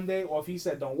to you Monday," or if he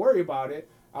said, "Don't worry about it,"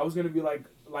 I was going to be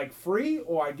like free,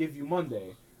 or I give you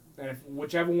Monday. And if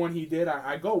whichever one he did,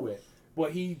 I go with.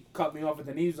 But he cut me off at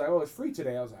the knees. He was like, "Oh, it's free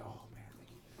today." I was like, "Oh,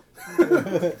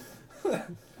 man."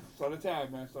 Start a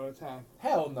tab, man. Start a tab.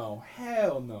 Hell no.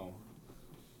 Hell no.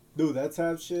 Dude, that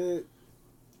type shit.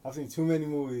 I've seen too many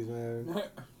movies, man.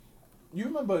 You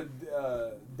remember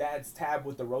Dad's tab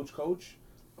with the Roach Coach?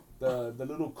 The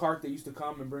little cart that used to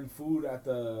come and bring food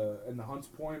in the Hunts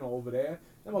Point or over there?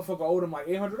 That motherfucker owed him like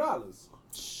 $800.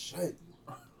 Shit.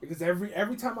 Because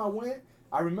every time I went,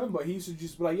 I remember he used to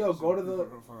just be like, "Yo, go to the..."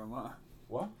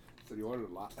 What? So you ordered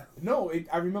a lot. No,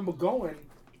 I remember going,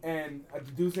 and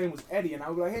the dude's name was Eddie, and I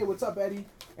would be like, "Hey, what's up, Eddie?"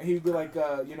 And he'd be like,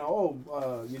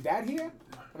 "Your dad here?"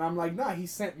 And I'm like, "Nah, he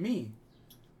sent me."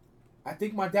 I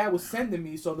think my dad was sending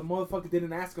me, so the motherfucker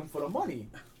didn't ask him for the money.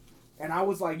 And I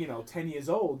was like, 10 years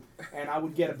old, and I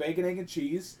would get a bacon, egg, and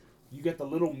cheese. You get the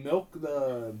little milk,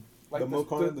 the milk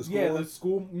carton, the school yeah, one? the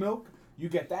school milk. You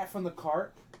get that from the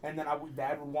cart, and then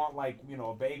Dad would want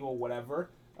a bagel or whatever,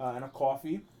 and a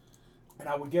coffee, and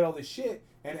I would get all this shit,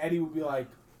 and Eddie would be like,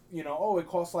 "Oh, it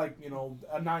costs like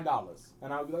 $9,"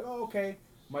 and I would be like, "Oh, okay."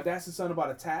 My dad said something about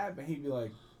a tab, and he'd be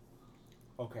like,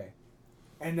 "Okay,"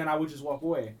 and then I would just walk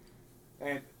away,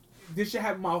 and this shit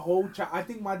happened my whole I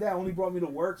think my dad only brought me to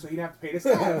work so he didn't have to pay this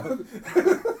tab.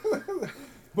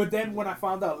 But then when I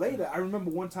found out later, I remember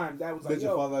one time Dad was like, Did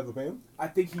your father ever pay him? I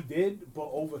think he did, but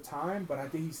over time. But I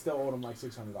think he still owed him like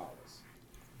 $600.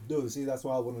 Dude, see, that's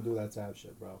why I wouldn't do that tab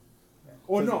shit, bro.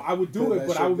 Or no, I would do it,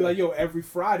 but I would be shit like, "Yo, every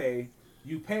Friday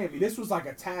you pay me." This was like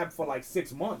a tab for like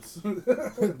 6 months.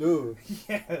 Dude,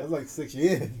 Yeah. that's like 6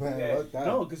 years, man. Yeah. Fuck that.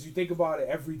 No, because you think about it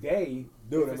every day.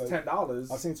 Dude, if it's like,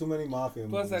 $10. I've seen too many mafia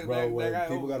Plus, movies, that bro, where guy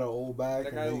people got an old bag that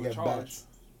and guy then you get overcharged. bets.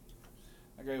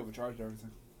 That guy overcharged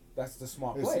everything. That's the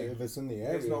smart If play. it's in the area,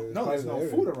 There's no, it's no, part there's of the no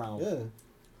area. food around. Yeah.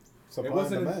 Supply It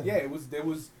wasn't. and demand. Yeah, it was. There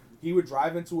was. He would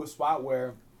drive into a spot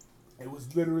where it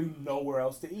was literally nowhere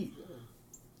else to eat.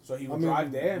 So he would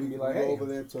drive there and be like, we "Hey." go over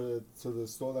there to the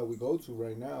store that we go to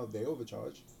right now. They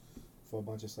overcharge for a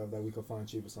bunch of stuff that we could find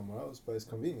cheaper somewhere else, but it's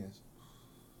convenience.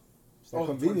 It's that Oh,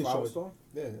 the convenience 24-hour charge. store?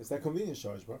 Yeah, it's that convenience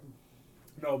charge, bro.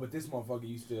 No, but this motherfucker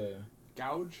used to.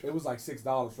 Gouge? It was like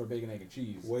 $6 for bacon, egg, and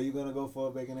cheese. Where you gonna go for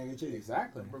a bacon, egg, and cheese?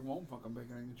 Exactly. Bring my own fucking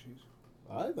bacon, egg, and cheese.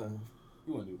 Alright then.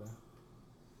 You wouldn't do that.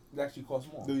 It actually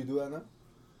costs more. Do you do that now?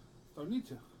 Don't need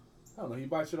to. I don't know. He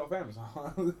buys shit off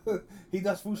Amazon. He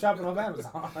does food shopping off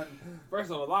Amazon. First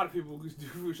of all, a lot of people do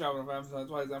food shopping on Amazon. That's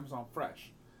why it's Amazon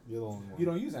Fresh. You're the only one. You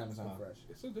don't use Amazon No. Fresh.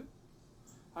 Yes, I do.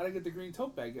 How'd I get the green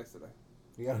tote bag yesterday?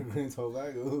 You got a green tote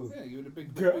bag? Ooh. Yeah, give it a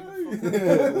big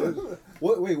Good.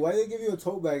 What? Wait, why do they give you a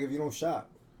tote bag if you don't shop?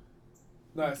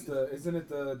 No, isn't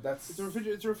it that's. It's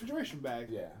a refrigeration bag.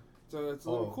 Yeah. So it's a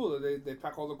little Oh. cooler. They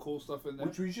pack all the cool stuff in there.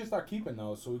 Which we should start keeping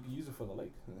those so we can use it for the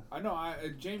lake. I know.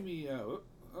 Jamie,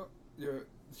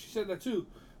 she said that too,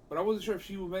 but I wasn't sure if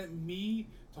she meant me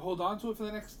to hold on to it for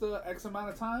the next X amount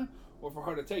of time, or for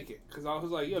her to take it. Because I was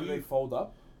like, Do they fold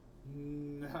up?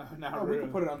 not No, we really.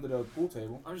 can put it under the pool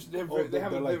table. I'm just They're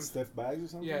have like stiff bags or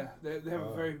something? yeah, they have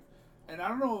a very, and I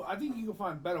don't know. I think you can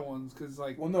find better ones because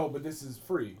like Well, no, but this is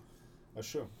free.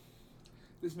 Sure.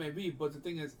 this may be, but the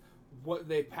thing is, what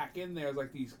they pack in there is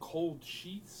like these cold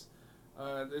sheets.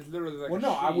 It's literally like Well, a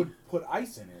no, I sheet. would put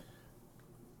ice in it.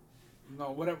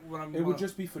 No, whatever. What I'm. It would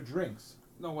just be for drinks.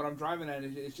 No, what I'm driving at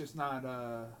is it's just not.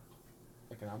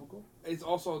 Economical? It's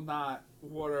also not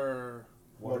water.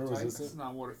 Water Watertight? resistant? It's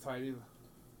not watertight either.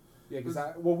 Yeah,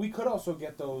 because we could also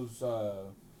get those.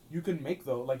 You can make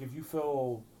those, like if you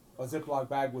fill a Ziploc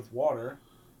bag with water,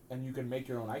 and you can make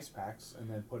your own ice packs and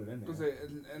then put it in there. Because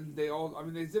they all, I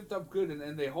mean, they zipped up good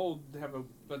and they hold. They have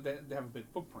a big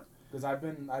footprint. Because I've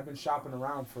been shopping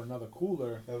around for another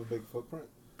cooler. Have a big footprint?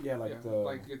 Yeah, like Yeah, the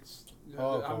like it's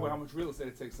Oh, how okay. much real estate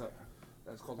it takes up.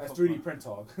 That's called. that's the 3D footprint.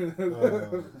 print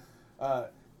talk.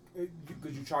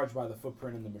 Because you charge by the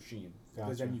footprint in the machine.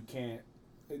 Because Gotcha. then you can't.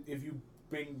 If you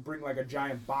bring like a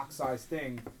giant box size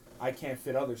thing, I can't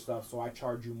fit other stuff, so I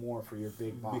charge you more for your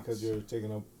big box. Because you're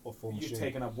taking up a full You're machine.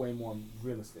 taking up way more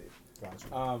real estate.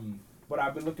 Gotcha. But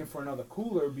I've been looking for another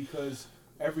cooler because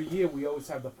every year we always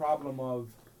have the problem of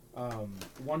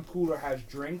one cooler has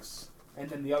drinks and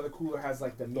then the other cooler has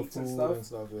like the meats and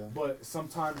stuff. Yeah. But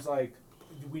sometimes like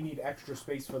we need extra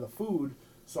space for the food,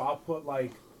 so I'll put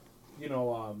like, you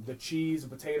know, the cheese,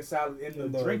 and potato salad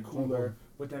in the drink cooler,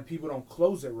 but then people don't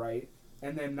close it right.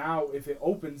 And then now if it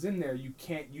opens in there, you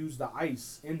can't use the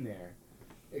ice in there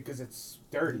because it's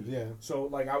dirty. Yeah. So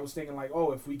like I was thinking like,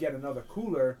 oh, if we get another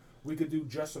cooler, we could do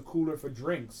just a cooler for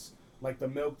drinks, like the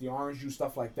milk, the orange juice,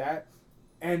 stuff like that,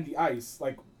 and the ice.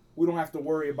 Like we don't have to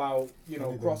worry about, you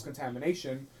know, cross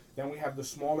contamination. Then we have the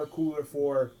smaller cooler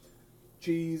for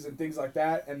cheese and things like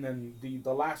that, and then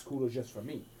the last cooler is just for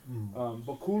meat.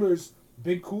 But coolers,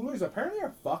 big coolers, apparently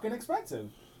are fucking expensive.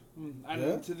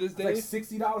 And to this day, it's like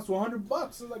 $60 to $100.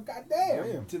 It's like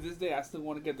goddamn. To this day, I still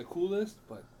want to get the coolest,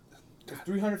 but it's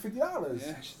 $350.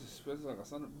 yeah, it's expensive like a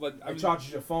son. But it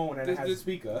charges your phone and it has a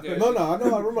speaker. Yeah. No, I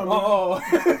remember.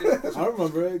 I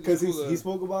remember it because Cooler. he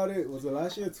spoke about it. Was it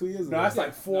last year, 2 years ago? No, that's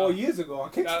like 4 years ago on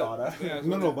Kickstarter.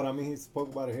 No, but I mean he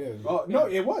spoke about it here. Oh no,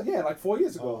 it was like 4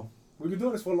 years ago. We've been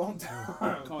doing this for a long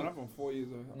time. Coming up on 4 years.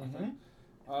 I think.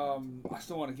 I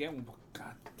still want to get one, but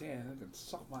god damn, that can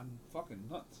suck my fucking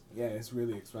nuts. Yeah, it's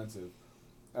really expensive.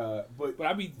 But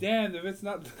I'd be damned if it's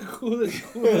not the coolest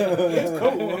cooler. it's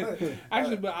cool.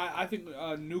 Actually, but I think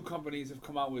new companies have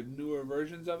come out with newer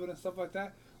versions of it and stuff like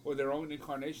that, or their own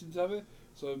incarnations of it.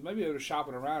 So maybe able to shop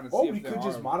it around and see if we there could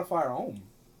just are. modify our own.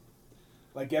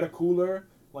 Like get a cooler,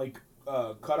 like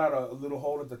cut out a little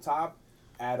hole at the top,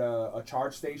 add a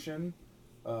charge station,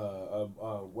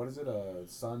 what is it, a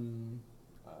sun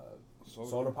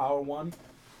solar power one.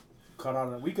 Cut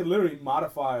out. We could literally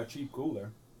modify a cheap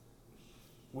cooler.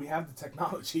 We have the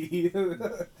technology.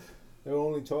 It will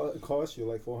only cost you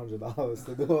like $400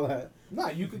 to do all that. Nah,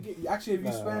 you could get actually if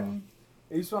you spend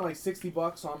like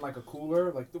 $60 on like a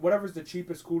cooler, like whatever's the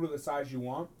cheapest cooler the size you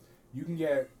want, you can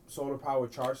get solar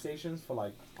powered charge stations for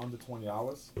like under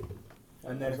 $20.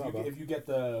 And then if you get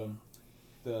the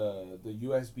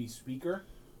USB speaker,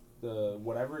 the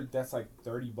whatever, that's like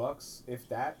 $30 if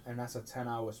that, and that's a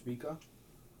 10-hour speaker.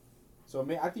 So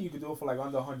I think you could do it for like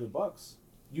under $100.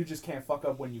 You just can't fuck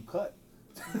up when you cut,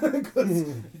 because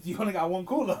you only got one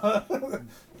cooler.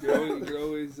 You could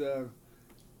always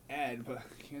add, but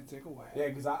can't take away. Yeah,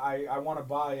 because I want to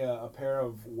buy a pair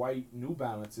of white New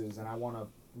Balances, and I want to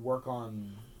work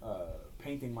on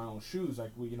painting my own shoes,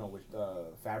 like with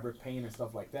fabric paint and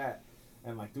stuff like that,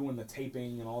 and like doing the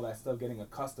taping and all that stuff, getting a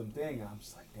custom thing. And I'm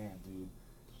just like, damn, dude,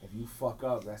 if you fuck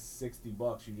up, that's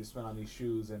 $60 you just spent on these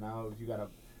shoes, and now you gotta.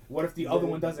 What if the other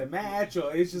one doesn't match,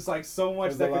 or it's just like so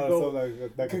much that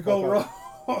could go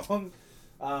wrong.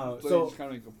 So you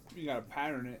kind of you gotta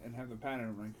pattern it and have the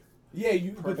pattern like. Yeah,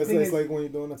 it's like when you're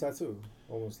doing a tattoo,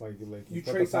 almost like you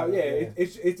trace out. Yeah,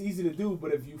 it's easy to do,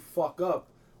 but if you fuck up,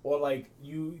 or like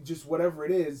you just whatever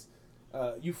it is,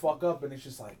 you fuck up, and it's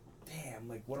just like, damn,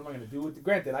 like what am I gonna do with it?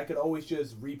 Granted, I could always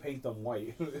just repaint them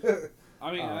white.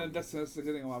 I mean, that's the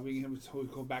good thing about being able to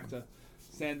go back to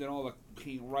sanding all the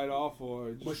paint right off,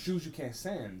 or just, but shoes you can't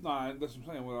sand. Nah, that's what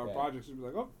I'm saying. With our projects, you'd be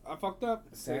like, oh, I fucked up.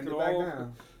 Sand it back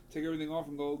down. Take everything off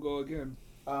and go again.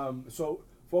 So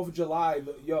 4th of July,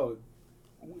 yo,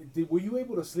 were you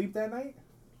able to sleep that night?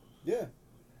 Yeah.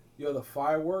 Yo, the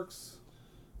fireworks.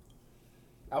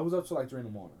 I was up till like 3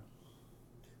 a.m.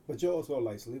 But you're also a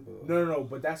light sleeper. No,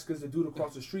 but that's because the dude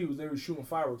across the street was literally shooting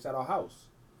fireworks at our house.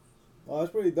 Oh,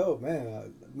 that's pretty dope,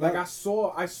 man. I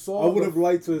saw. I would have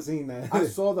liked to have seen that. I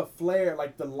saw the flare,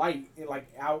 like the light, like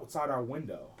outside our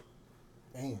window.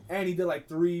 Damn. And he did like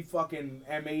 3 fucking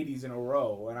M80s in a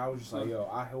row, and I was just like, yo,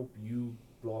 I hope you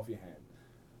blow off your hand,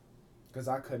 because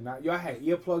I could not. Yo, I had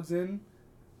earplugs in,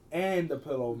 and the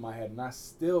pillow over my head, and I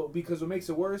still, because what makes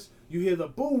it worse, you hear the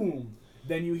boom,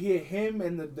 then you hear him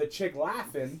and the chick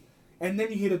laughing, and then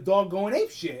you hear the dog going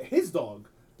apeshit. His dog.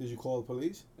 Did you call the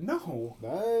police? No.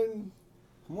 Man,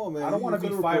 come on, man. I don't want to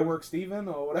be Fireworks Steven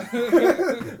or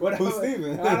whatever. Who's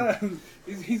Steven?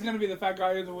 He's going to be the fat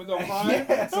guy in the window crying. Yeah,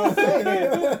 that's what I'm saying.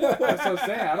 That's what I'm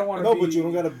saying. I don't want to be... No, but you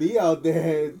don't got to be out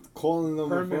there calling them.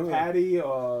 Kermit Patty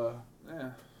or... Yeah.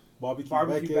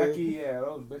 Barbecue Becky. Yeah,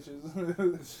 those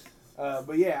bitches.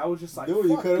 But yeah, I was just like, dude, fuck,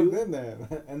 you could have been there.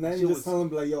 And then you just tell them,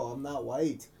 like, yo, I'm not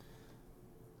white.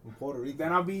 In Puerto Rico.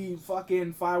 Then I'll be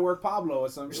fucking Firework Pablo or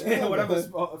some shit. Yeah, whatever.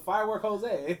 Firework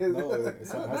Jose. No, it has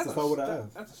to start with an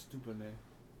F. That's a stupid name.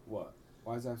 What?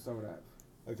 Why does that start with F?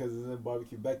 Because it's in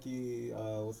Barbecue Becky.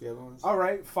 What's the other ones? All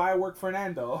right, Firework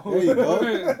Fernando. There you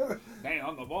go. Dang,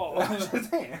 on the ball.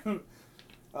 Damn.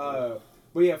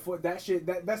 But yeah, for that shit,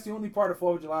 that's the only part of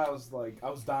 4th of July I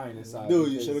was dying inside. Dude,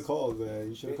 you because should have called, man.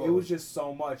 You should have It called. was just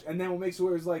so much. And then what makes it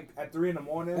worse is like at 3 in the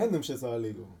morning. And them shits are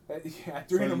illegal. At 3 in the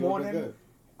So you would've been morning, good.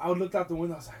 I would look out the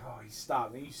window. I was like, oh, he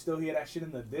stopped. And you still hear that shit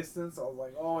in the distance. I was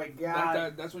like, oh my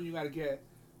god. That's when you gotta get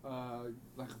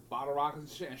like bottle rockets and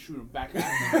shit and shoot them back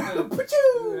at them.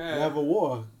 Pachoo! Yeah. They have a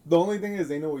war. The only thing is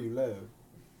they know where you live.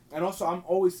 And also, I'm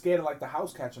always scared of like the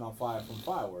house catching on fire from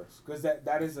fireworks, because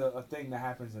that is a thing that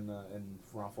happens in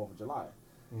around 4th of July.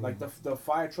 Like the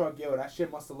fire truck, yo, that shit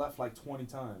must have left like 20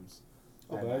 times.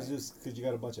 Oh, but that's just because you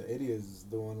got a bunch of idiots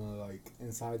doing like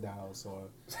inside the house or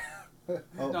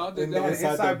No, they had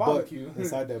inside their barbecue. butt,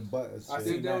 inside their butt. And I shit.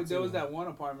 see there that was too. that one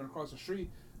apartment across the street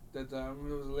that there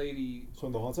was a lady.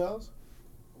 From the haunted house.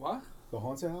 What? The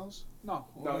haunted house. No.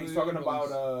 No, one he's of the talking other about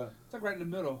buildings. It's like right in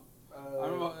the middle. I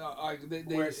remember, like they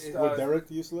where's, Where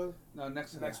Derek used to live. no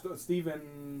next to next that. door, Steven,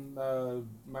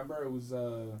 remember it was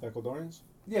The Ecuadorians.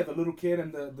 yeah, the little kid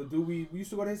and the dude we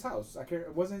used to go to his house. I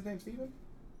can't, wasn't his name Steven?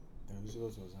 Yeah, we used to go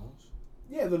to his house.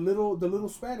 Yeah, the little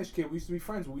Spanish kid we used to be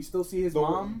friends with. We still see his The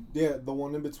mom. one, yeah, the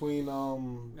one in between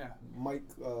Yeah.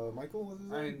 Michael was his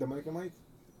name? I mean- Dominican Mike.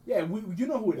 Yeah, you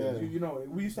know who it is. Yeah. You know,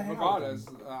 we used to hang out. Regardless,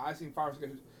 With him. I seen fireworks.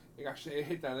 It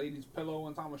hit that lady's pillow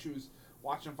one time when she was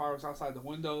watching fireworks outside the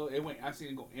window. I seen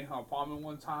it go in her apartment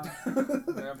one time. And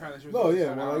apparently she was No, getting yeah,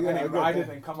 shut well, out. yeah, And I he get ride it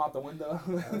that. and come out the window.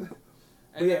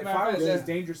 And yeah, matter of fact, fireworks that- is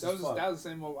dangerous that as was, fuck. that was the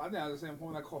same. I think that was the same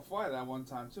woman that caught fire that one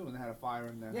time too, and they had a fire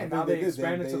in there. Yeah, think now they they did.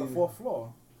 expanded to the They- 4th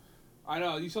floor. I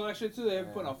know. You saw that shit too. They Yeah.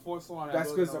 put a 4th floor on that. That's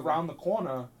building. because around the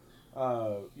corner,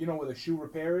 you know where the shoe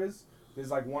repair is. There's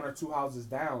like 1 or 2 houses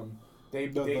down. They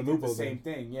The did new the building. same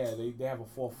thing. Yeah, they have a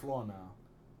 4th floor now.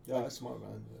 Yeah, that's smart,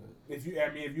 man. Yeah. If you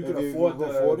If could you afford can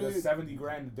afford the it. 70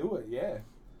 grand to do it, yeah.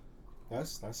 That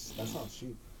sounds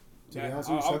cheap. To Yeah, be honest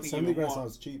I with would you, think 70 even grand more.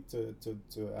 sounds cheap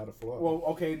to add a floor. Well,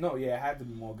 okay, no, yeah, it had to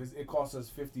be more because it cost us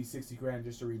 50, 60 grand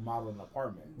just to remodel an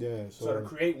apartment. yeah, So to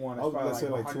create one, it's I would probably say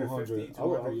like like 150, 200.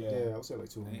 200, yeah. I would say like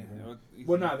 200. Yeah, Yeah.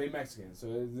 Well, no, they Mexican, so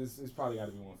it's probably got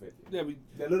to be 150. Yeah, we,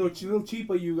 The little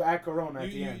cheaper you add Corona at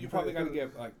the you, end. you probably got to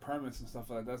get like permits and stuff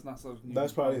like that. That's not something. you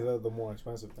That's can probably the more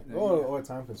expensive thing. Yeah, Or a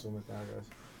time consuming thing, I guess.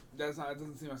 That's not. It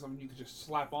doesn't seem like something you could just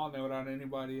slap on there without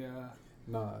anybody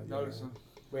Nah, yeah. noticing.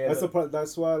 But yeah,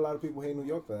 That's why a lot of people hate New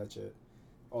York for that shit.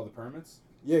 all the permits.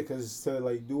 Yeah, because to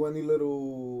like do any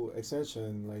little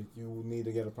extension, like you need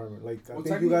to get a permit. Like I Well,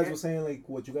 think you guys technically- were saying, like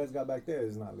what you guys got back there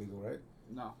is not legal, right?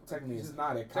 No, Technically, it's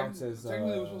not. It counts as.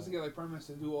 Technically, we're supposed to get like permits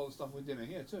to do all the stuff we did in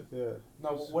here too, Yeah.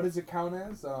 No, what does it count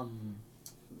as?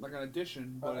 like an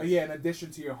addition. But it's- Yeah, in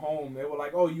addition to your home, they were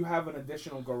like, oh, you have an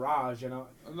additional garage, you know.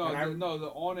 No, and the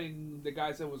awning. The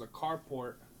guy said was a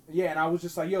carport. Yeah, and I was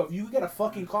just like, yo, if you get a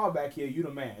fucking car back here, you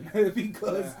the man.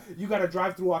 Because Yeah. you got to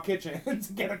drive through our kitchen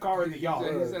to get a car in the He yard.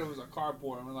 said it was a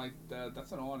carport. I'm like,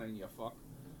 that's an awning, you fuck.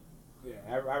 Yeah,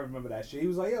 I remember that shit. He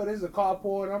was like, yo, this is a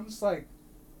carport. And I'm just like,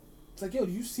 it's like, yo,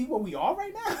 do you see where we are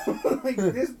right now? Like,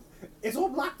 this, it's all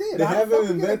blocked in. They How the fuck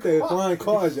haven't we get a invented car? flying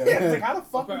cars yet. Yeah, it's like, how the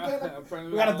fuck we get a...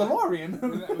 Apparently We got a we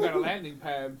DeLorean. got a landing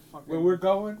pad. Fucking, Where we're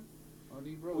going, don't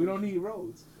need roads. we don't need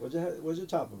roads. Where's your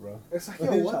chopper, bro? It's like,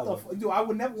 Where's yo, your what the chopper? fuck? Dude, I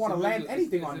would never want to It's land invisible.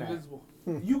 anything It's on that. invisible.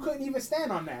 You couldn't even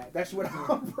stand on that. That shit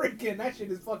without breaking. That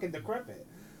shit is fucking decrepit.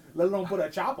 Let alone put a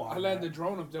chopper on I landed the that.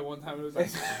 drone up there one time. It was like,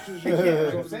 Yeah,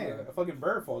 that's what I'm saying. A fucking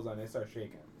bird falls on it, start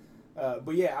shaking.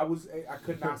 But yeah, I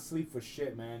could not sleep for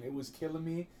shit, man. It was killing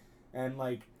me, and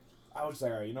like, I was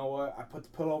like, all right, you know what? I put the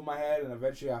pillow over my head, and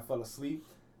eventually I fell asleep.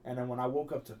 And then when I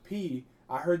woke up to pee,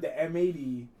 I heard the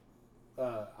M80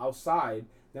 outside.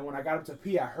 Then when I got up to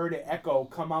pee, I heard it echo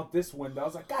come out this window. I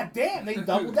was like, God damn, they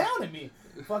doubled down at me.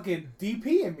 Fucking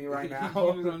DPing me right he now.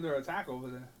 was under attack over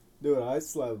there. Dude, I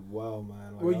slept well,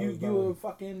 man. Like, Well, I you was down. were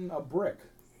fucking a brick.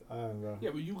 Bro. Yeah,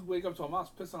 but you wake up to a mouse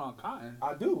pissing on cotton.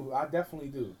 I do. I definitely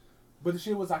do. But the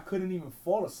shit was I couldn't even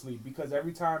fall asleep because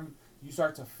every time you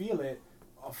start to feel it,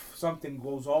 something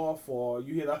goes off or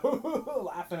you hear the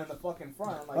laughing in the fucking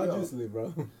front. I'm like, How'd yo, you sleep,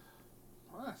 bro?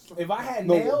 if I had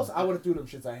No. nails, I would have threw them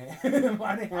shits I had. I didn't have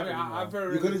I mean, any I nails.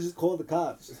 very You could have rarely, just called the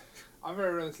cops. I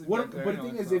very rarely sleep What, back there but the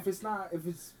anyway, thing is, so if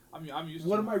it's, I'm used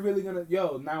what to am I really gonna?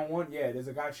 Yo, 911. Yeah, there's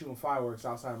a guy shooting fireworks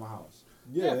outside my house.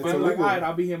 Yeah, Yeah, it's And I'm like, illegal. all right,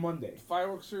 I'll be here Monday.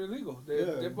 Fireworks are illegal. Yeah.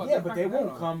 They're Yeah, but they're they cracking won't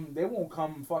down on come. They won't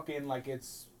come fucking like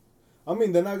it's. I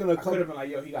mean, they're not gonna I could come. have been like,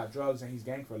 yo, he got drugs and he's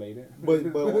gang related.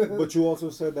 But you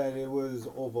also said that it was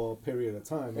over a period of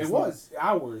time. it It's not- was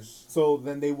hours. So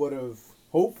then they would have.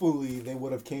 Hopefully, they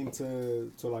would have came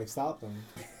to like stop them.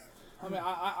 it. I mean,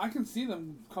 I can see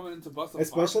them coming into bust.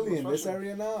 Especially in this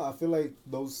area now, I feel like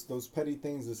those petty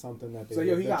things is something that So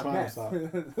yo, he they're got trying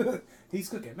to meth. stop. He's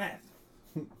cooking meth.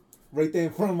 right there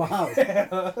in front of my house.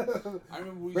 I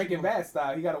remember we used to Breaking go, Bad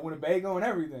style. He got a Winnebago and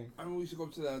everything. I remember we used to go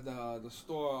to the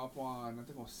store up on, I think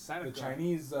it was Seneca. The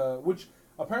Chinese, which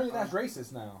apparently that's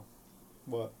racist now.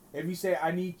 What? If you say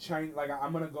I need China, like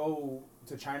I'm gonna go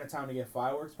to Chinatown to get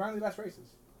fireworks, apparently that's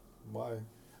racist. Why?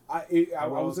 I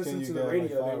Where was else can listening you to the get, like,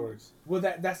 radio. fireworks? Well,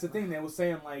 that's the thing. They were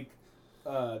saying like,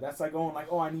 that's like going like,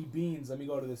 oh, I need beans. Let me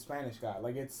go to the Spanish guy.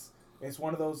 Like it's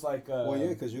one of those like. Well, yeah,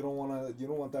 because you don't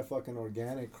want that fucking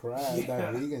organic crap, Yeah.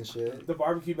 that vegan shit. The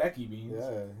barbecue Becky beans.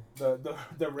 Yeah.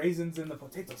 The raisins in the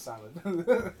potato salad.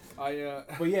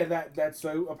 But yeah, that's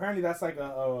so apparently that's like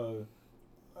a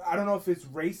I don't know if it's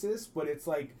racist, but it's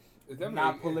like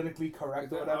not politically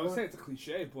correct or whatever. I would say it's a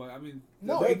cliche, but I mean,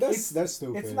 no, that's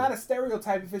stupid. It's not a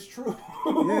stereotype if it's true.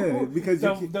 Yeah, because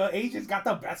the Asians got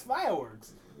the best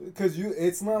fireworks. Because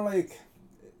it's not like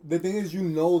the thing is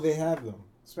they have them.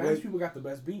 Spanish Like, people got the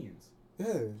best beans.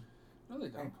 Yeah. no, they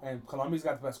don't. And Colombia's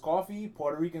got the best coffee.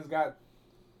 Puerto Ricans got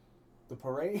the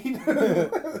parade.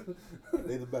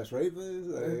 They the best rapists.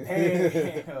 Like.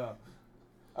 Hey,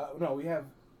 no, we have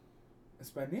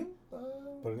Espanol. Yeah.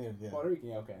 Puerto Rican,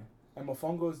 yeah, okay. And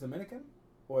Mofongo is Dominican,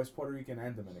 or is Puerto Rican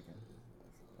and Dominican?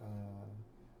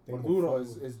 Morduro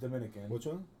is Dominican. Which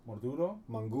one? Morduro.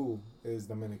 Mangu is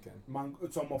Dominican.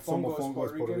 So Mofongo is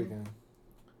Puerto Rican.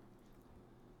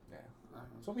 Yeah. I don't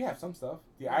know. So we have some stuff.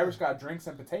 The Irish got drinks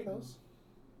and potatoes.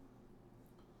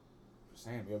 Just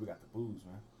saying, we got the booze,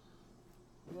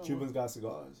 man. Cubans got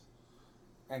cigars.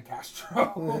 And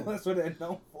Castro. That's what they're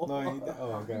known for. No, he dead.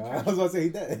 Oh, okay. I was about to say he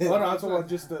dead. Oh, no, I'm talking about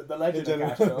just the legend of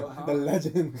Castro. The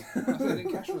legend. I said,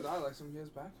 didn't Castro die like some years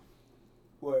back?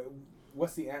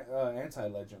 What's the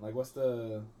anti-legend? Like, what's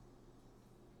the...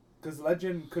 Because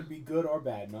legend could be good or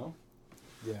bad, no?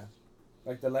 Yeah.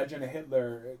 Like, the legend of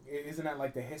Hitler, isn't that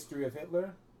like the history of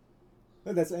Hitler?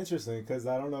 That's interesting, because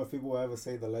I don't know if people will ever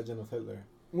say the legend of Hitler.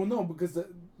 Well, no, because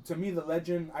to me, the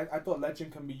legend... I thought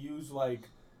legend can be used, like,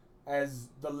 as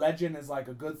the legend is, like,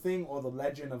 a good thing, or the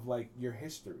legend of, like, your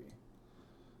history.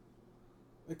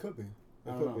 It could be. I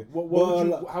don't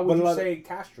know. How would you say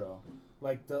Castro?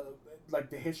 Like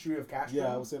the history of Castro?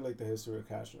 Yeah, I would say like the history of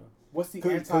Castro. What's the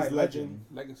 'Cause anti-legend?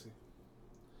 Legacy.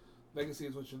 Legacy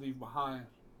is what you leave behind.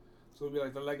 So it'd be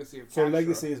like the legacy of So Castro.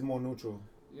 legacy is more neutral.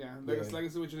 Yeah, legacy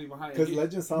is what you leave behind. Because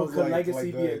legend sounds Could like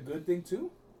legacy like be a good thing too?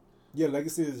 Yeah,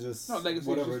 legacy is just No, legacy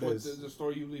whatever is it just is. the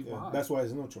story you leave Yeah, behind. that's why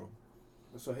it's neutral.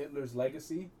 So Hitler's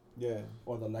legacy, Yeah.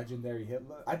 or the legendary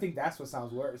Hitler? I think that's what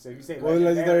sounds worse. If you say Well,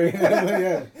 legendary Hitler,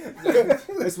 yeah.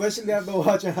 Especially after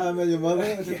watching How I Met Your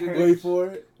Mother. Wait for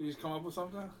it. You just come up with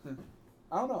something?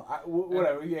 I don't know.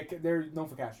 Whatever. Yeah, they're known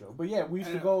for Castro. But yeah, we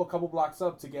used to go a couple blocks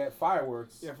up to get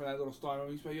fireworks. Yeah, for that little story.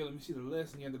 We used to be, let me see the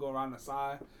list, and you had to go around the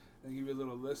side and give you a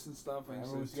little list and stuff. And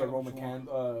I used to get Roman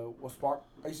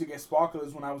I used to get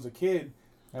sparklers when I was a kid.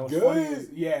 And what's Good. funny is,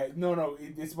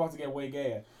 it's about to get way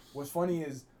gayer. What's funny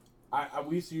is,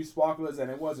 we used to use sparklers and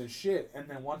it wasn't shit. And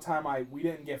then one time we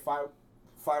didn't get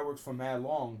fireworks for mad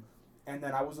long, and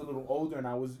then I was a little older and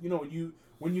I was,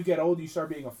 when you get older you start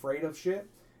being afraid of shit.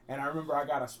 And I remember I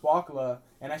got a sparkler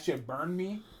and that shit burned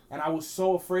me, and I was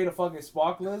so afraid of fucking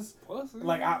sparklers.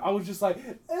 Like I was just like,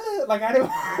 like I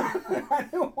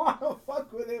didn't want to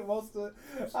fuck with it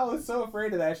I was so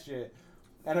afraid of that shit.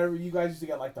 And I remember you guys used to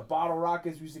get like the bottle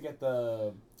rockets. We used to get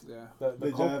the Did Coke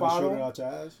you ever bottle. shoot it out your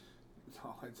ass?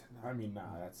 No, I did not. I mean, nah,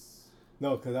 that's.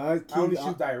 No, because I only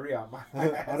shoot diarrhea out my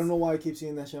ass. I don't know why I keep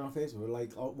seeing that shit on Facebook.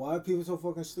 Like, why are people so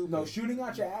fucking stupid? No, shooting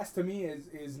out your ass to me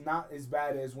is not as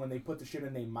bad as when they put the shit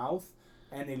in their mouth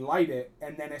and they light it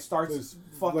and then it starts It's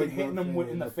fucking like hitting them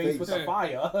in the face with Yeah. the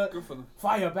fire. Good for them.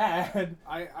 Fire bad.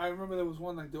 I remember there was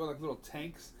one, like, there were like little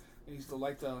tanks. They used to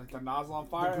light the nozzle on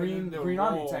fire. green- and then they would green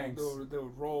army roll, tanks. They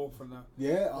would roll from the.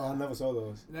 Yeah, I never saw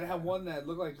those. And then I had one that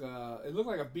looked like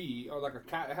a bee or like a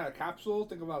cat. It had a capsule.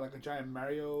 Think about like a giant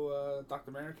Mario,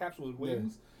 Dr. Mario capsule with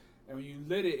wings. And when you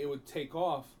lit it, it would take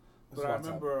off. But I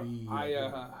remember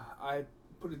I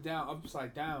put it down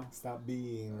upside down. Stop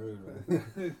being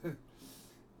rude.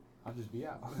 I'll just be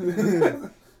out.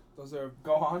 Those are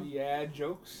Go on. bad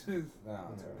jokes. No,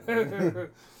 it's alright.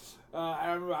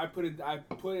 I remember I put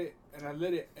it and I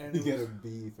lit it and You it get a was,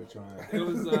 B for trying. it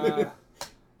was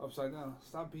upside down.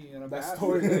 Stop being a That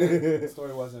bastard.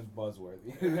 story wasn't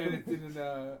buzzworthy. And it didn't.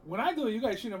 When I do it, you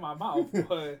guys shoot in my mouth.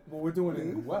 But Well, we're doing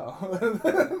it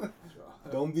well.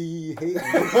 Don't be hating.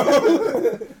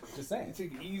 Just saying. It's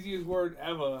the easiest word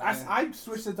ever. I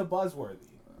switched it to buzzworthy.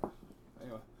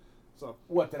 Anyway, so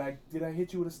What did I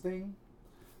hit you with a sting?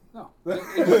 no,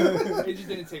 it just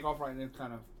didn't take off right, and it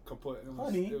kind of kaput. It was,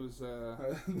 Honey. it was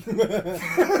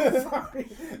Sorry.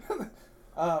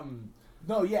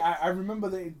 No, yeah, I remember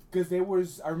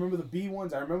because I remember the B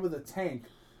ones. I remember the tank.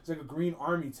 It's like a green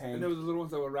army tank. And there was the little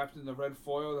ones that were wrapped in the red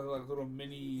foil. That were like little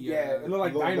mini. Yeah, it looked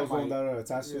like Those dynamite. ones that are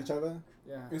attached to each other.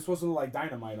 Yeah. It's supposed to look like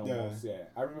dynamite almost. Yeah,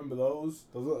 I remember those.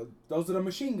 Those are the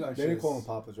machine gun. They didn't call them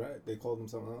poppers, right? They called them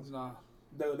something else. Nah.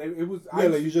 It was. Yeah,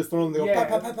 like you just throw them. They go yeah, pop,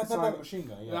 pop, pop, it's pop, like a pop. machine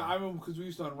gun. Yeah. Yeah, I remember because we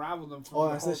used to unravel them. From Oh,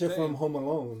 the that's whole that shit thing. from Home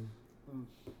Alone.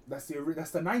 That's the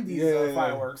 90s Yeah.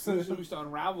 fireworks. So we used to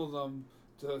unravel them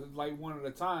to light one at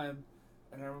a time.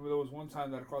 And I remember there was one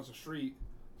time that across the street,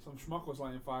 some schmuck was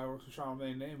lighting fireworks, which I don't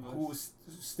remain nameless. Who was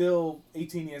still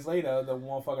 18 years later the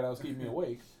motherfucker that was keeping me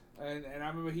awake. And I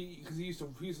remember he used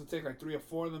to take like 3 or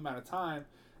 4 of them at a time,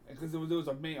 and because there was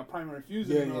a primary fuse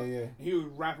in the middle, Yeah. and he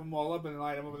would wrap them all up and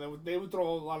light them up, and they would throw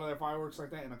a lot of their fireworks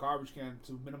like that in a garbage can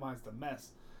to minimize the mess.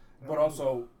 And But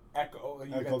also echo.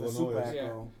 You Echo got the the super noise.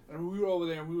 echo. Yeah. And we were over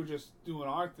there and we were just doing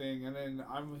our thing, and then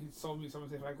he told me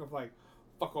something like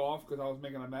fuck off because I was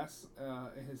making a mess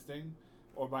in his thing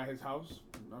or by his house.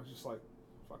 And I was just like,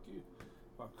 fuck you.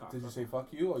 Fuck Did you say fuck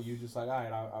you, or you just like,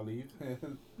 alright, I'll leave?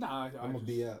 Nah, I'm gonna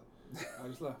be out. I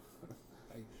just left.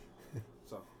 Like,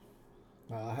 so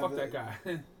Nah, fuck that guy.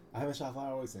 I haven't shot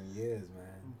fireworks in years,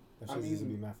 man. That shit used to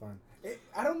be mad fun.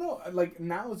 I don't know. Like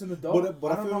now as an adult, But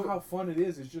I I don't feel- know how fun it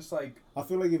is. It's just like I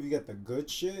feel like if you get the good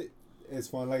shit, it's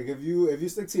fun. Like if you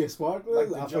stick to your sparklers, Like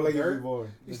the I Joe feel like you'll Dirt? be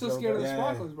bored. He's still scared of the Yeah.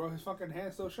 sparklers, bro. His fucking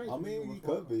hand's still shaking. I mean, you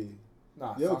could be.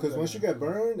 nah. Yo, fuck because that. once you get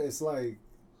burned, it's like,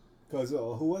 cause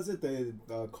who was it?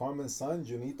 The Carmen's son,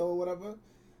 Junito or whatever.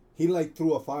 He like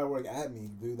threw a firework at me,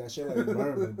 dude. That shit like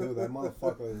burned me, dude. That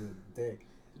motherfucker was a dick.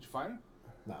 Did you fight him?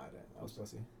 Nah, I didn't. I was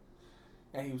pussy.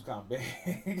 and he was kind of big.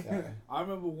 Yeah. I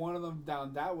remember one of them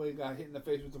down that way got hit in the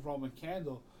face with the Roman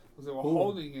candle because they were Who?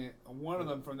 holding it. One of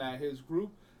them from his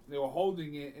group, they were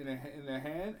holding it in their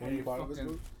hand. Were and you it part of this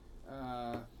fucking,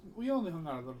 group? we only hung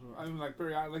out a little bit. I mean, like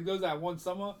periodic. Like there was that one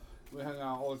summer we hung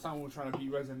out all the time. We were trying to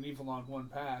beat Resident Evil on one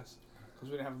pass because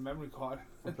we didn't have a memory card.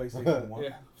 For PlayStation 1.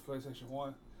 Yeah, PlayStation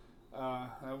 1.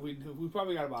 And we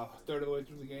probably got about a third of the way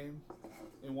through the game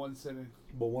in one sitting.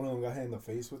 But one of them got hit in the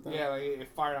face with that. Yeah, like it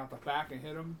fired out the back and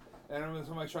hit him. And I remember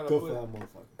somebody tried to Good put for that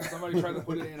motherfucker. somebody tried to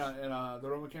put it in the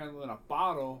Roman candle in a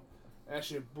bottle. And that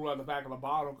shit blew out the back of the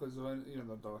bottle because of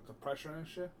the pressure and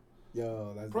shit.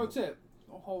 Yo, that's Pro dope. tip: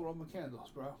 don't hold Roman candles,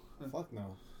 bro. Fuck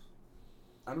no.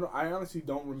 I don't know. I honestly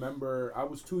don't remember. I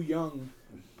was too young,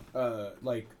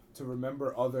 like to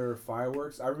remember other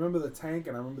fireworks. I remember the tank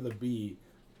and I remember the bee,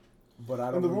 but I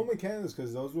don't. And the rem- Roman candles,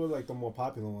 because those were like the more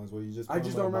popular ones where you just. I put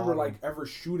just them don't in a remember bottle. like ever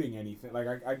shooting anything. Like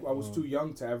I was Oh. too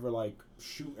young to ever like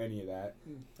shoot any of that.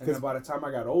 And 'Cause then by the time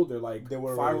I got older, like they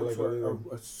were fireworks already, like,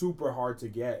 were super hard to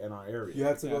get in our area. You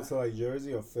had to Yeah. go to like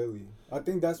Jersey or Philly. I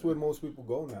think that's where most people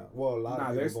go now. Well, a lot Nah,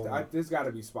 of there's people go now. there's got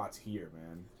to be spots here,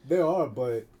 man. There are,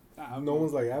 but Nah, no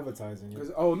one's like advertising it. Because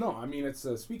no, I mean it's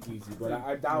a speakeasy, but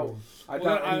I doubt I Well,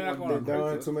 doubt I'm not anyone. going There, on there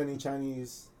aren't Craigslist. too many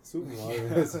Chinese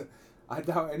supermarkets. I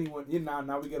doubt anyone.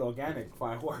 Now we get organic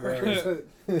fireworks.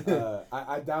 Right.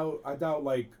 I doubt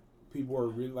like people are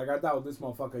really like I doubt this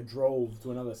motherfucker drove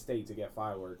to another state to get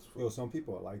fireworks. Yo, some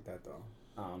people are like that though.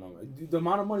 I don't know. The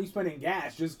amount of money you spend in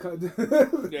gas just Yeah, and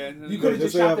then- you could have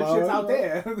just Just shot have them shits out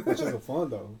fireworks, there. That's just fun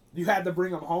though. You had to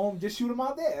bring them home. Just shoot them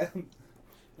out there.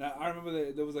 Now, I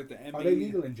remember there was like the M80. Are they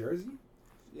legal in Jersey?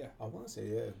 I want to say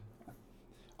yeah.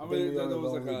 I remember there They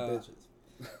was are like the only a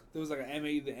bitches. there was like an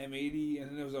M80, the M80,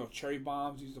 and then there was cherry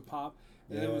bombs used to pop.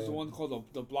 And then there was the Yeah. one called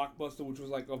the Blockbuster, which was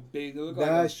like a big. It looked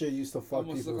That like a, shit used to fuck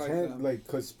almost people's look like, hands, like,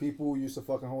 cause people used to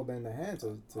fucking hold that in their hand to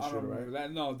I shoot don't it, right? remember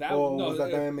that. No, that Or no. was that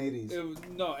the it, M80s? it was,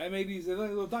 no, M80s. They're like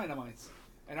little dynamites.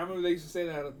 And I remember they used to say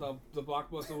that the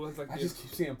Blockbuster was like I this. just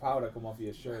keep seeing powder come off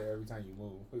your shirt every time you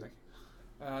move.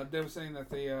 They were saying that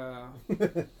they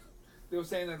were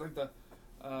saying that like the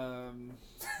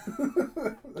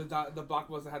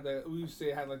Blockbuster had we used to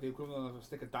say it had like the equivalent of a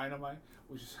stick of dynamite,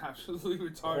 which is absolutely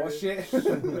retarded. Horse shit.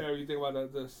 Yeah, you think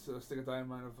about the stick of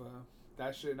dynamite of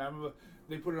that shit. And I remember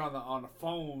they put it on the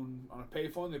phone, on a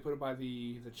payphone. They put it by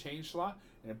the change slot,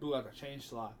 and it blew out the change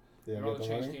slot. Yeah, and all get the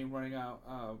the change money? came running out.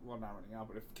 Well, not running out,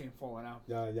 but it came falling out.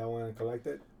 Y'all want to collect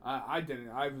it? I didn't.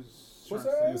 I was. What's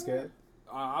trying to that? You scared?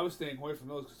 I was staying away from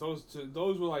those because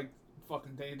those were like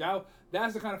fucking things.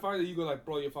 That's the kind of fire that you go like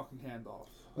blow your fucking hand off.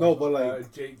 No, but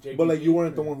like, JPP? but like you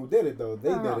weren't the one who did it though. They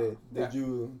No, did it. yeah.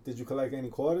 Did you collect any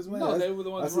quarters, man? No, That's- they were the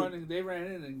ones that's a- running. They ran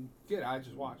in and get it. I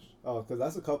just watched. Oh, because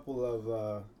that's a couple of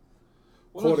Well,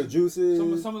 quarter no,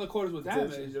 juices. Some of the quarters were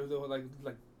damaged. Juices. They were like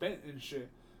bent and shit.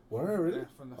 Were really? Yeah,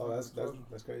 from the Oh, that's explosion.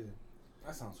 crazy.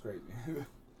 That sounds great.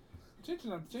 Change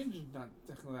is not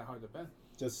technically that hard to bend.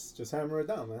 Just hammer it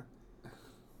down, man.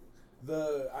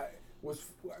 was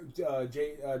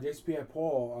JCP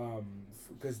Paul,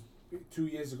 because 2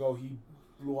 years ago he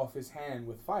blew off his hand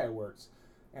with fireworks,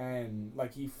 and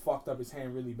like he fucked up his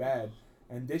hand really bad.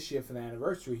 And this year for the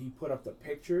anniversary, he put up the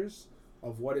pictures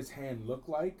of what his hand looked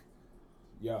like.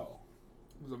 Yo,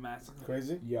 It was a massacre.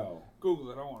 Crazy. yo,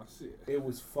 Google it. I want to see it. it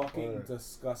was fucking Word.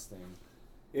 disgusting.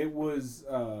 It was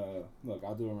look,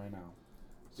 I'll do it right now.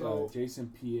 So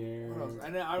Jason Pierre. what else?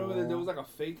 And then I remember that there was like a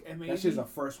fake M80. That shit's the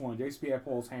first one. Jason Pierre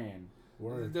Paul's hand.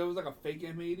 Word. There was like a fake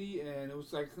M80, and it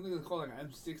was like, I think it was called like an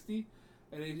M60,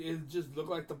 and it just looked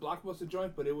like the Blockbuster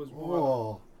joint, but it was more.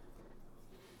 Oh,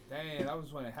 Dang, that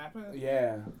was when it happened.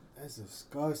 Yeah, that's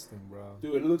disgusting, bro.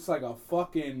 dude, it looks like a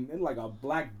fucking like a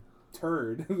black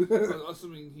turd.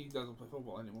 Assuming he doesn't play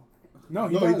football anymore. No,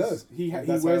 he No, does. he does. He That's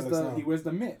how it wears looks the now. he wears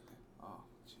the mitt. Oh,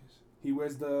 jeez. He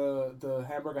wears the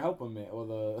hamburger helper mitt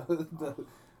or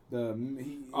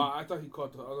he. I thought he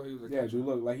caught the other. He was like, Yeah, dude,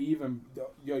 look, like he even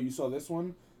you saw this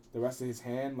one. The rest of his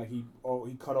hand, like he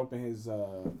cut open his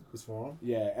His forearm.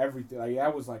 yeah, everything. Like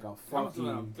that was like a That must have been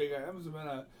a fucking big. That must have been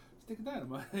a stick of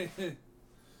dynamite.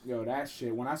 yo, that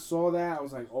shit. When I saw that, I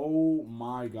was like, oh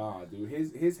my god, dude.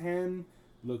 His hand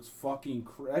looks fucking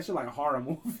that shit like a horror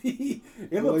movie.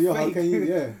 It Well, looks yo, fake. how can you?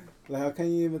 Yeah, like how can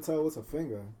you even tell what's a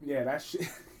finger? Yeah, that shit.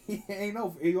 He ain't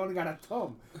no. He only got a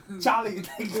thumb. Charlie,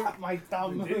 they got my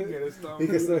thumb. He did get his thumb. He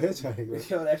can still hitchhike.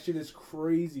 Yo, that shit is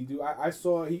crazy, dude. I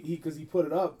saw he because he put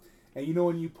it up, and you know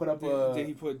when you put up a. Did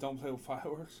he put "Don't play with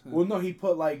fireworks"? Well, no, he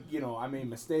put like I made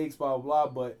mistakes, blah blah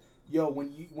blah. But yo,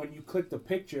 when you click the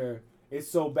picture, it's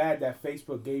so bad that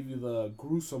Facebook gave you the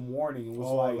gruesome warning. It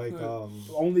was like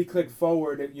only click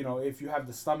forward. If you have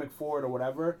the stomach for it or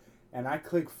whatever. And I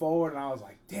clicked forward, and I was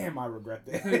like, "Damn, I regret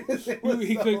this."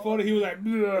 he clicked forward. He was like,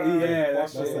 "Bleh." Yeah,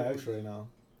 that's shit. the X-ray now.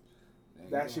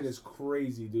 That shit is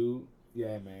crazy, dude.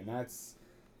 Yeah, man, that's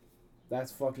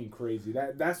fucking crazy.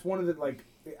 That's one of the like.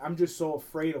 I'm just so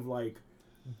afraid of like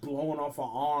blowing off an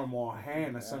arm or a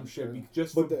hand or some shit,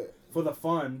 just for the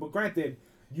fun. But granted,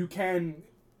 you can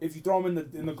if you throw them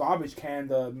in the garbage can,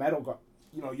 the metal,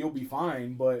 you'll be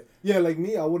fine. But yeah, like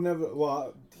me, I would never.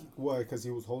 Well, why? Because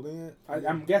he was holding it.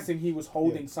 I'm guessing he was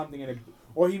holding something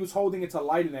or he was holding it to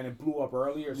light it and it blew up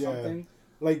early or something.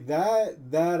 Like that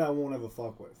I won't ever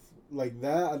fuck with. Like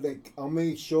that, like I'll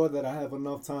make sure that I have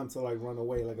enough time to like run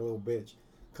away like a little bitch,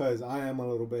 cause I am a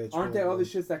little bitch. Aren't there other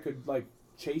shits that could like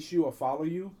chase you or follow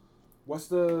you? What's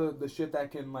the shit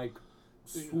that can like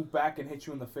swoop back and hit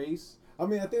you in the face? I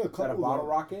mean, I think a couple. Is that a bottle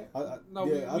rocket? I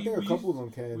We think a couple used, of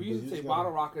them can. We used to take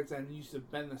bottle rockets and used to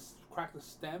crack the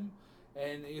stem,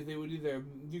 and they would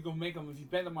you can make them if you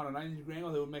bend them on a 90-degree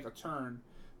angle, they would make a turn.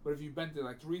 But if you bent it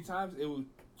like 3 times, it would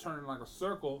turn in like a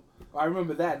circle. I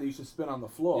remember that they used to spin on the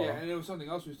floor. Yeah, and there was something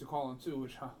else we used to call them too,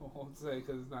 which I won't say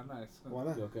because it's not nice. Why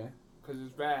not? Okay. Because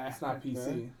it's bad. It's not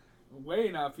PC. Way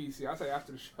not PC. I'll say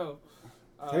after the show.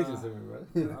 Take this to me,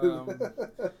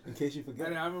 bro. In case you forget.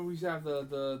 And I remember we used to have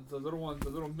the little ones, the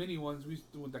little mini ones we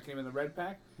used to, that came in the red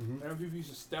pack. Mm-hmm. And people used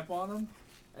to step on them,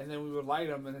 and then we would light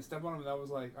them and then step on them. And that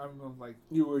was like, I remember like.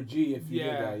 You were a G if you did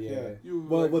Yeah. that. Yeah. You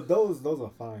Well, like, but those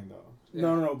are fine though. yeah.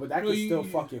 No, but that Well, could you- still you-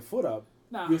 fuck your foot up.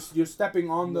 Nah. You're stepping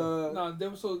on the. No, they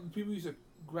were so people used to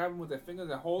grab them with their fingers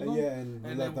and hold them. Yeah, and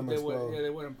let then them they explode. would, they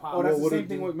wouldn't pop. Oh, that's Well, the what same did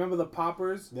thing you- with. Remember the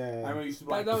poppers? Yeah. I remember you used to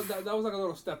be like. that was like a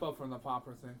little step up from the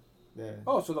popper thing. Yeah.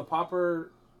 Oh, so the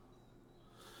popper.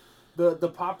 The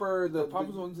popper The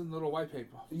popper's ones in little white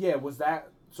paper. Yeah, was that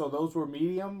so? Those were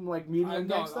medium No,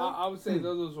 gangsta. I would say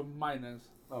those were minors.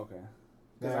 Okay.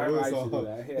 Yeah, I it was used to all- do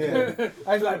that. Yeah.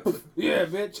 I was like, yeah,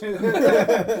 bitch.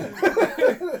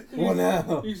 Well,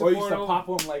 now. He used Or to you used pour it to over. pop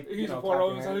them like He used to clap pour it your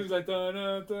over, so he hands. was like,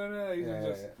 da-na. He Yeah,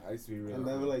 just. I used to be really. And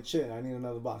they were like, shit, I need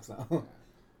another box now.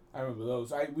 I remember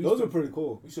those. Those are pretty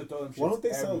cool. We should throw them. Why don't they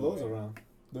shits sell those everywhere. around?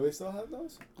 Do they still have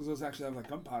those? Because those actually have like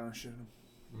gunpowder and shit.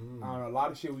 Mm. I don't know. A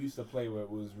lot of shit we used to play with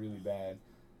was really bad.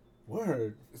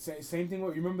 Word. Same thing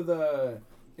with. You remember the?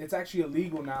 It's actually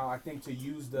illegal now. I think to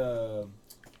use the.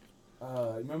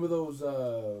 Remember those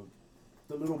the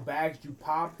little bags you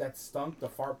pop that stunk, the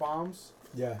fart bombs.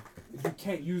 Yeah, You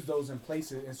can't use those in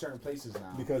certain places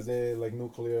now. because they're like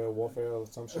nuclear warfare or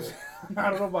some shit. I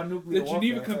don't know about nuclear The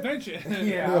Geneva warfare. Convention.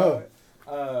 Yeah. No.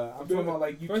 I'm talking about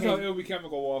like you First of all, can't. it would be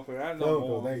chemical warfare. I No, know no,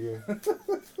 more. thank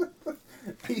you.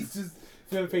 He's just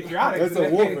feeling patriotic. That's a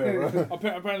today. warfare, bro.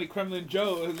 Apparently, Kremlin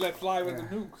Joe has let fly with Yeah.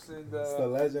 the nukes, and It's the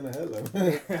legend of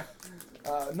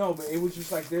Hitler. No, but it was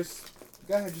just like there's.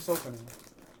 Go ahead, just open it.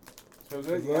 Feel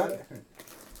good? You got it?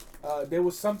 There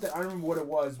was something, I don't remember what it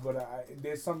was, but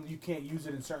there's something you can't use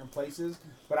it in certain places,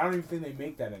 but I don't even think they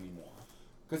make that anymore.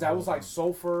 Because that was like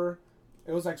sulfur,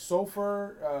 it was like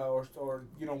sulfur, or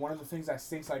one of the things that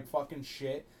stinks like fucking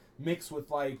shit, mixed with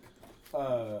like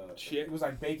Shit. it was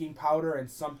like baking powder and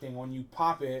something. When you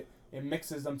pop it, it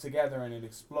mixes them together and it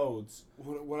explodes.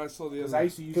 What I saw the Because other I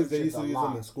used to use Because them they used shits to a use lot.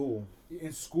 them in school.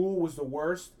 In school was the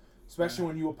worst, especially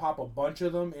when you would pop a bunch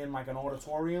of them in like an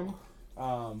auditorium.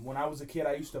 When I was a kid,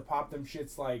 I used to pop them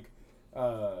shits like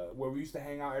where we used to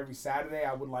hang out every Saturday.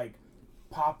 I would like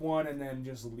pop one and then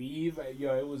just leave.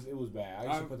 Yo, it was bad.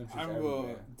 I used to put them shits I remember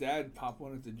everywhere. Dad popped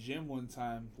one at the gym one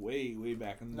time, way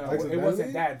back in the No, day. it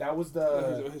wasn't that. That was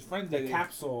His friend the did it.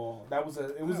 capsule. That was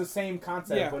it was the same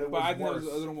concept, Yeah, but it was I think worse. it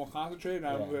was a little more concentrated. I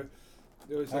Yeah. remember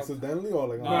there was Accidentally or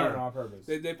like No, no, on purpose.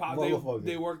 They popped. Motherfucker.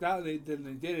 They worked out. They did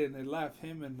it, and they left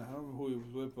him and I don't remember who he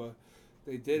was with, but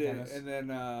they did Dennis. it. And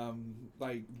then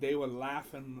like they were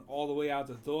laughing all the way out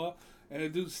the door, and the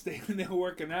dude stayed in there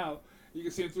working out. You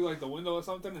could see him through like the window or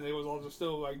something, and they was all just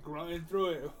still like grunting through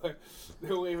it. They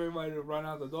were waiting for everybody to run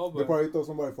out the door. They But probably thought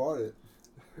somebody farted.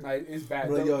 Like, it's bad.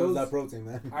 But yo, Those- it's that protein,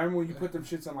 man. I remember when you put them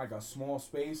shits in like a small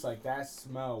space, like that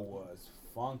smell was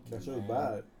funky. That shit was man.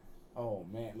 bad. Oh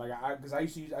man, like I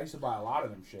used to buy a lot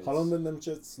of them shits. How long did them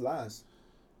shits last?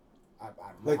 I don't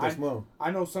know. Like the smell.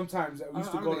 I know sometimes we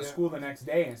used to I go don't to know, school the next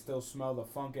day and still smell the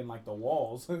funk in like the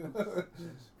walls.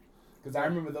 Because I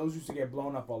remember those used to get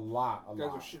blown up a lot.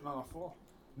 guys were shitting on the floor.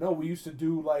 No, we used to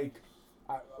do I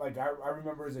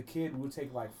remember as a kid we would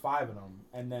take like 5 of them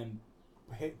and then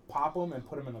pop them and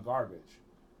put them in the garbage.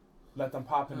 Let them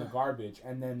pop in the garbage,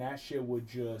 and then that shit would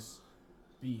just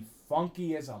be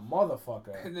funky as a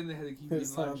motherfucker. And then they had to keep It eating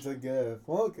sounds lunch. like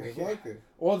fuck it.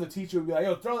 Or the teacher would be like,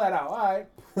 "Yo, throw that out." All right,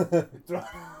 throw it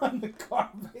on the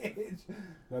garbage.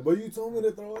 But you told me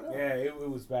to throw it out. Yeah, it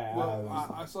was bad.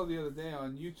 Well, I saw the other day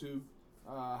on YouTube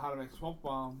how to make smoke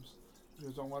bombs. He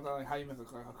was talking about that, like how you make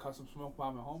a custom smoke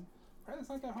bomb at home. Right, it's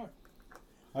not that hard.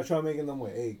 I tried making them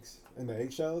with eggs and the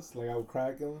eggshells. Like I would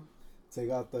crack them, take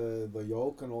out the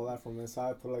yolk and all that from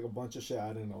inside, put like a bunch of shit. I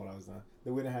didn't know what I was doing.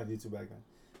 We didn't have YouTube back then.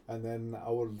 And then I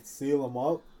would seal them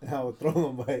up and I would throw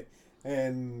them away.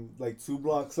 And like 2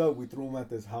 blocks up, we threw them at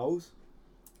this house,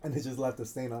 and they just left a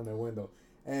stain on their window.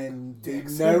 And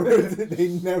Dicks. they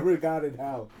never got it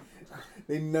out.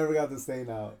 They never got the stain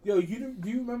out. Yo, do you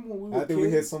remember when we were I think kids? we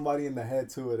hit somebody in the head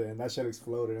too with it, and that shit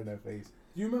exploded in their face.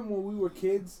 Do you remember when we were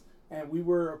kids and we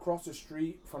were across the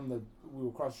street at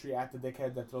the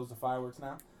dickhead that throws the fireworks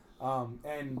now,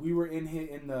 and we were in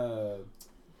the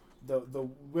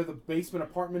where the basement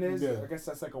apartment is. Yeah. I guess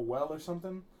that's like a well or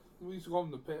something. We used to call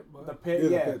them the pit, but The pit, Yeah,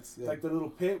 the yeah, pits, yeah. like the little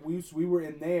pit. We were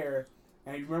in there,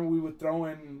 and you remember we were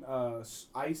throwing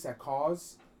ice at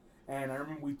cars, and I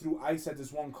remember we threw ice at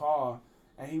this one car.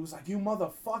 And he was like, "You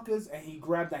motherfuckers!" And he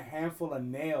grabbed a handful of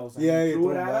nails and Yeah, he he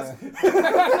threw it threw at us. 'em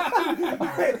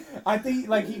I think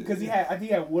like I think he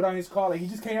had wood on his car. Like he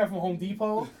just came out from Home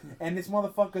Depot, and this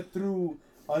motherfucker threw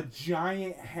a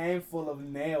giant handful of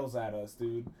nails at us,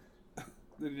 dude.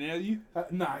 did he nail you?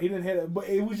 Nah, he didn't hit it, but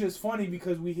it was just funny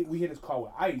because we hit his car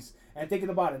with ice. And thinking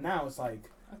about it now, it's like,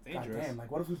 That's God dangerous. damn,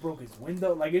 like what if we broke his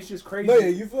window? Like it's just crazy. No, yeah,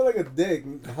 you feel like a dick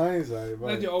in hindsight, but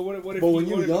Imagine, oh, what if But you, when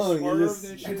you're what if young, you swerved just-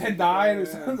 and and shit? then died or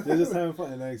Yeah. something. you're just having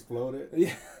fun and then exploded.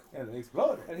 Yeah, and it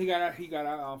exploded. And he got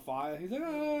out on fire. He's like,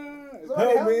 ah.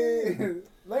 Somebody Help me.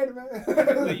 Later, man.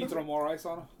 Then you throw more ice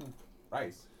on him.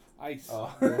 Rice. Ice.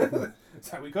 Oh.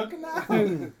 So we cooking now?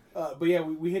 But yeah,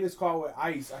 we hit his car with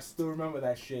ice. I still remember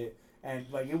that shit. And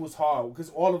like it was hard because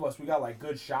all of us, we got like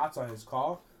good shots on his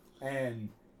car. And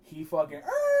he fucking,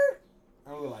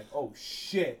 and we were like, oh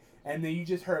shit. And then you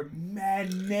just heard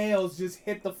mad nails just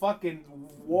hit the fucking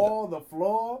wall, the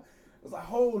floor. It was like,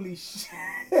 holy shit.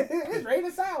 It's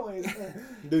raining sideways.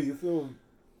 Dude, you feel...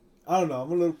 I don't know,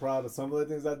 I'm a little proud of some of the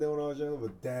things I did when I was young,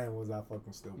 but damn, was I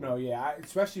fucking stupid. No, yeah.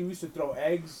 Especially we used to throw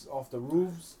eggs off the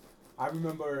roofs. I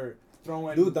remember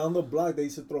throwing... Dude, down the block, they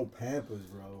used to throw Pampers,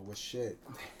 bro, with shit.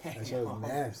 That shit was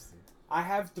nasty. I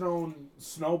have thrown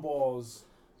snowballs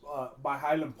by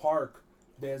Highland Park.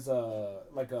 There's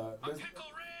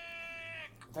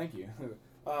thank you.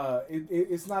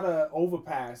 It's not a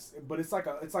overpass, but it's like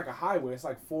a highway. It's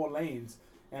like 4 lanes,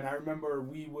 and I remember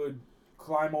we would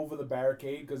climb over the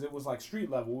barricade because it was like street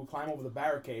level. We'd climb over the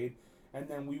barricade, and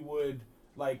then we would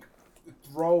like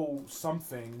throw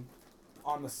something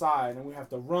on the side, and we have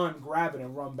to run, grab it,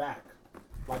 and run back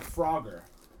like Frogger.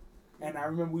 And I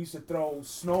remember we used to throw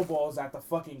snowballs at the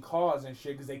fucking cars and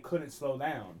shit because they couldn't slow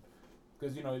down.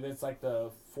 Because, you know, it's like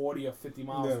the 40 or 50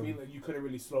 mile Yeah. speed limit. You couldn't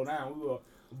really slow down. We would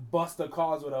bust the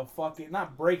cars with a fucking...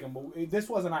 Not break them, but this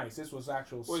wasn't ice. This was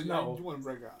actual Well, snow. you wouldn't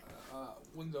break a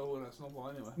window with a snowball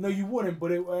anyway. No, you wouldn't.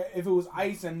 But if it was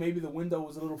ice and maybe the window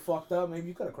was a little fucked up, maybe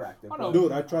you could have cracked it. I but- know.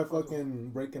 Dude, I tried fucking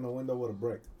breaking a window with a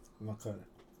brick. I'm not cutting.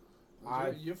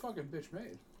 I- You're fucking bitch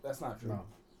made. That's not true. No.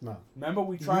 No. Remember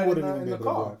we You tried in wouldn't the, even in be the able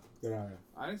to car. walk. Get out of here.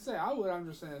 I didn't say I would. I'm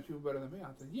just saying that people better than me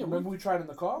out there. Yeah, Remember we tried in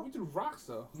the car? we threw rocks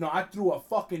though. No, I threw a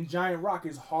fucking giant rock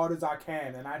as hard as I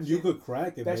can, and You could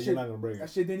crack it, that but shit- you're not gonna break that it.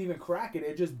 shit didn't even crack it.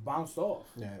 It just bounced off.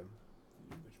 Yeah.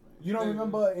 You don't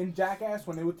remember in Jackass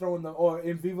when they were throwing or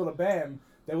in Viva La Bam,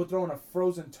 they were throwing a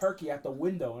frozen turkey at the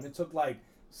window, and it took like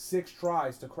 6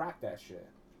 tries to crack that shit.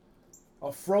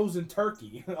 A frozen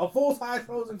turkey, a full-size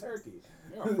frozen turkey.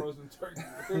 Yeah, frozen turkey.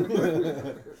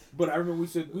 But I remember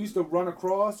we used to run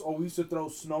across, or we used to throw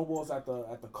snowballs at the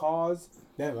cars.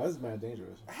 Damn, that's mad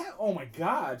dangerous. Oh my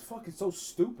god, fucking so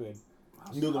stupid.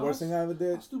 You know the worst thing I ever How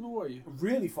did? stupid were you?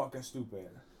 Really fucking stupid.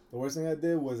 The worst thing I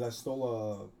did was I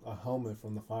stole a helmet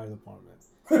from the fire department.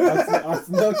 I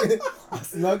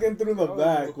snuck in through the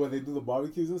back where they do the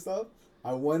barbecues and stuff.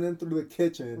 I went in through the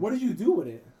kitchen. What did you do with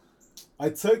it? I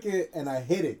took it and I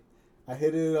hit it. I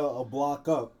hit it a block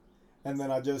up, and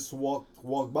then I just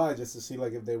walked by just to see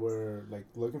like if they were like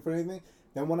looking for anything.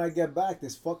 Then when I get back,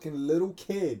 this fucking little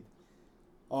kid,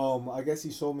 I guess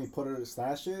he saw me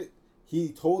stash it. He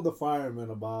told the fireman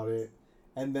about it,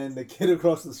 and then the kid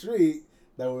across the street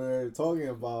that we were talking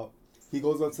about, he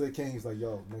goes up to the kid. He's like,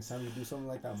 "Yo, next time you do something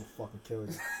like that, I'm gonna fucking kill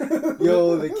you."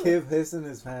 Yo, the kid pissing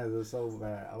his pants. It was so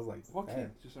bad. I was like, What "Damn."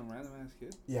 kid? Just some random ass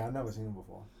kid? Yeah, I've never seen him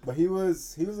before. But he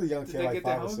was a young Did kid, they like get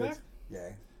their 5 or helmet 6. back? Yeah.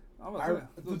 I'm about to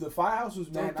say, Dude, the firehouse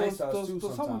was mad nice to us too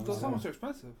sometimes. Those helmets are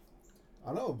expensive.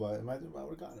 I know, but imagine if I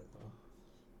would have got it,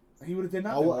 bro. He would have did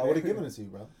I nothing. would have given it to you,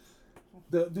 bro.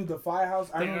 The firehouse.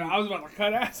 I remember was about to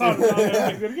cut ass on it.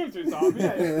 I was gonna give it to you, Tom.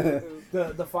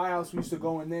 Yeah. the firehouse we used to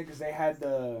go in there because they had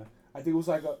I think it was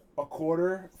like a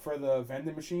quarter for the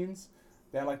vending machines.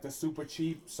 They had like the super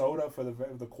cheap soda for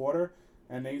the quarter,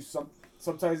 and they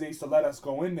sometimes they used to let us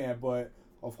go in there, but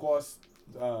of course,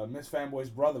 Miss Fanboy's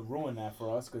brother ruined that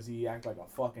for us because he acted like a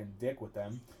fucking dick with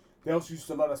them. They also used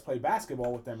to let us play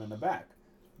basketball with them in the back.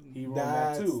 He ruined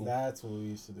that too. That's what we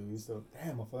used to do. We used to,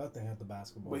 damn, I forgot they had the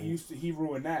basketball. But he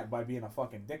ruined that by being a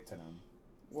fucking dick to them.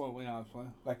 Well, when I was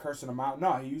playing. Like cursing them out.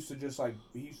 No, he used to just like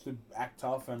he used to act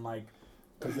tough and like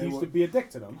Cause he used to be a dick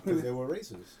to them. Because they were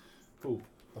racist. Who?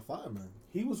 The fireman.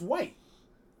 He was white.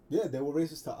 Yeah, they were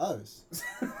racist to us.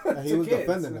 And he To was kids.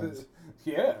 defending us.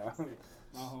 Yeah.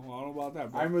 I don't know about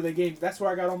that, bro. I remember they gave. That's where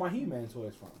I got all my He-Man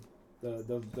toys from.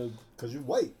 The Because you're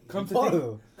white. come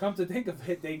to think of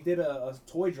it, they did a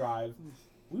toy drive.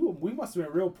 We must have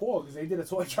been real poor because they did a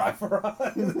toy drive for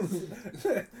us.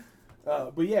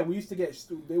 But yeah, we used to get.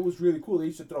 It was really cool. They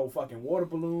used to throw fucking water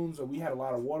balloons, or we had a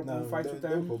lot of water balloon fights with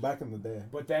them. Cool. Back in the day.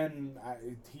 But then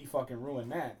he fucking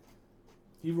ruined that.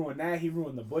 He ruined that. He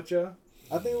ruined the butcher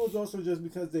I think it was also just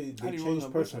because they How do you changed run the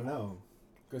butcher? personnel.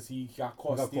 because he got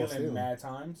caught He got caught stealing stealing. mad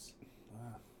times.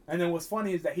 And then what's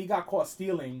funny is that he got caught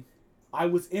stealing. I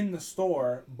was in the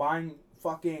store buying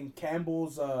fucking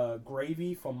Campbell's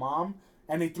gravy for Mom,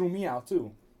 and they threw me out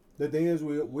too. The thing is,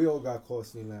 we all got caught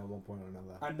stealing at one point or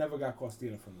another. I never got caught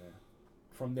stealing from there.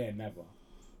 From there, never.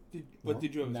 Did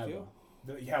you ever Never. steal?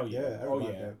 Hell yeah. Yeah, Oh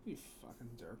everybody yeah. did. You fucking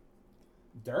jerk.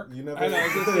 Dirk? You never. I know,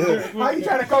 it's just- How you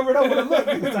trying to cover it up with a look?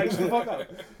 It's like, shut the fuck up.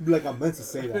 Like I meant to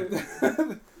say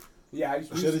that. Yeah, You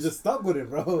should have just stuck with it,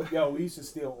 bro. Yo, we used to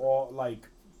steal all, like...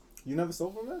 You never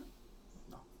stole from there?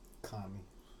 No. Commie.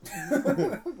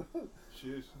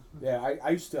 Jeez. Yeah, I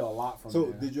used to steal a lot from So,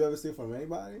 there. did you ever steal from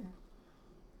anybody?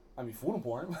 I mean, food and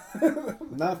porn.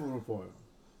 Not from report.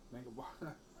 Make a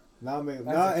bar. Not As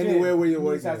not a kid, anywhere where you're at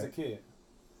least working. as a at. kid.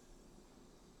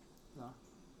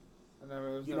 I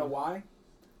never. You know why?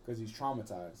 Because he's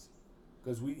traumatized.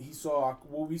 Because we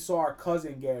saw our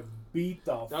cousin get beat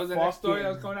the That was the next story that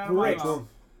was going out of my bricks. mouth.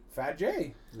 Fat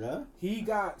J. Yeah. He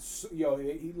got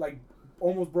he like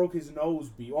almost broke his nose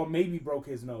beat, or maybe broke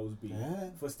his nose beat Yeah.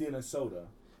 for stealing soda.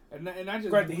 And I just.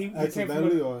 Granted, he came from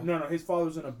Accidentally or- no. His father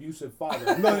was an abusive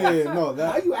father. No, How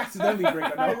that. you accidentally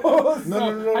break a nose?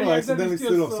 No. I I accidentally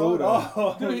steal soda.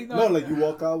 Oh. Dude, No, like you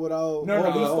walk out without. No,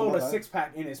 he oh, stole my a God.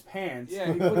 6-pack in his pants.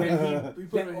 Yeah, he put it. He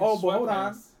put it in his But hold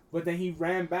on. sweatpants. But then he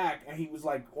ran back and he was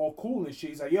like all cool and shit.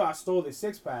 He's like, "Yo, I stole this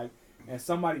 6-pack," and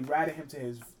somebody ratted him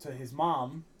to his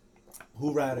mom.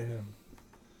 Who ratted him?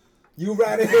 You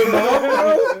ratted him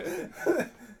out, bro?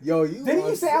 Yo, you. Didn't are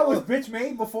you say I was bitch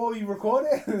made before you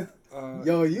recorded?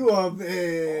 Yo, you up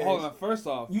there? Hold on. First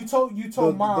off. you told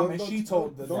mom and don't- she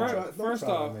told the don't dad. try- First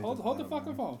try to off, make hold it the bad, fucking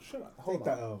man. phone. Shut up. Hold Take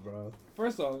that on. out, bro.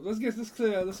 First off, let's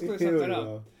clear Here something we up.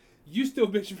 go. You still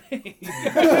bitch me.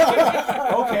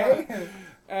 Okay.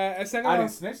 And second I off,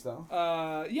 didn't snitch though.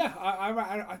 yeah, I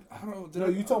don't know. No,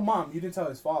 you told mom. You didn't tell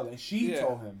his father, and she Yeah.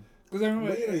 told him. Because I remember.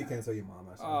 But you know you can't tell your mom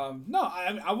that. No,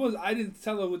 I didn't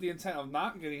tell her with the intent of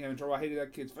not getting him in trouble. I hated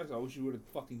that kid's face. I wish he would have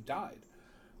fucking died.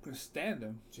 Couldn't stand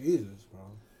him. Jesus, bro.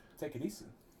 Take it easy.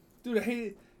 Dude, I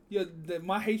hated.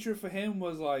 My hatred for him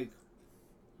was like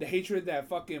the hatred that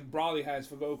fucking Broly has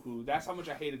for Goku. That's how much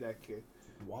I hated that kid.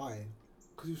 Why?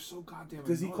 Because he was so goddamn.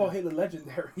 Because he annoying. called Hitler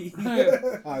legendary.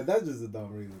 That's just a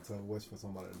dumb reason to wish for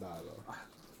somebody to die, though.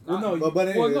 Well, no, But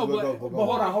anyways, no, we'll but- go But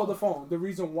hold on, hold the phone. The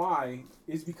reason why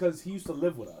is because he used to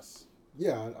live with us,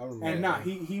 Yeah, I remember. and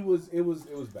he was it was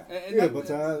bad. And Yeah, that- but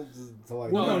to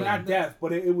like. Well, no, no, not no. death,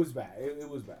 but it was bad. It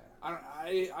was bad.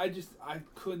 I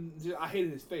couldn't. I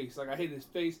hated his face. Like I hated his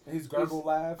face. His gurgle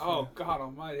laugh. Oh God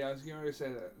Almighty! I was getting ready to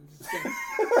say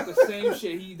that. The same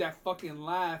shit. That fucking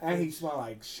laugh. And he smelled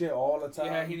like shit all the time.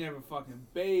 Yeah, he never fucking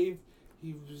bathed.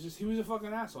 He was a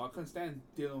fucking asshole. I couldn't stand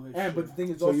dealing with his And shit. but the thing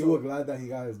is So also you were glad that he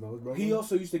got his nose broken? he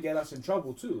also used to get us in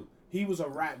trouble too. He was a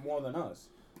rat more than us.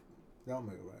 Y'all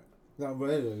make it right. No, but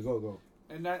anyway, go.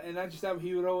 And not just that, but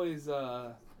he would always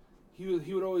he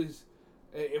would always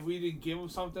if we didn't give him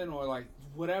something or like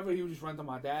whatever, he would just run to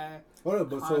my dad Hold up,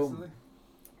 but constantly.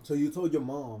 so you told your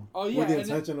mom Oh, yeah, with the and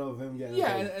then- intention of him getting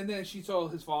Yeah, his and then she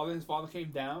told his father. His father came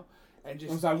down and I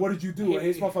just was like, "What did you do?" And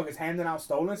his motherfuckers handing out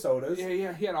stolen sodas.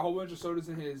 yeah, he had a whole bunch of sodas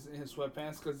in his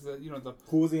sweatpants because the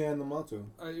Who was he handing them out to?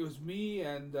 it was me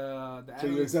and the So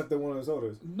you analyst. accepted one of the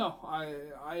sodas? No, I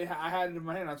had it in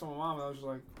my hand. I told my mom, and I was just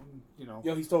like,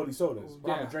 Yo, he stole these sodas. But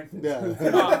I'm Yeah. gonna drink this. Yeah.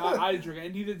 no, I didn't drink it,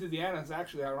 and neither did the analyst.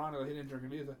 Actually, ironically, he didn't drink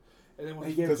it either. And then when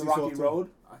And he gave it to Because he Rocky saw Road.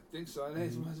 I think so. And then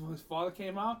when his father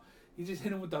came out, he just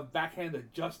hit him with the backhand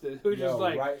of justice. It was just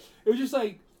like right? it was just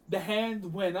like the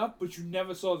hand went up, but you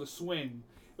never saw the swing.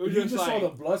 It was You just just like saw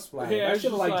the blood splatter. Yeah, that it's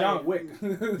shit was just like John like- Wick.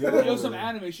 Yeah. it was some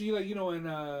anime shit, like in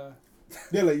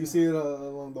Yeah, like you see it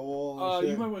along the wall. And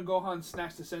you shit. remember when Gohan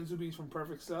snatched the senzu beans from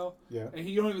Perfect Cell, Yeah. and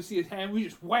you don't even see his hand. We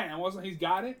just wham. Wasn't he's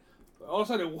got it? All of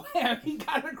a sudden, wham! He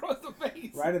got it across the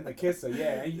face. Right in the kisser,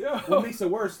 yeah. And Yo. what makes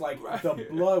it worse, like Right. the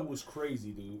blood was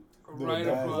crazy, dude. Right the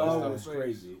The across blood the was face.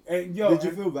 crazy. And yo, Did you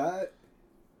and feel bad?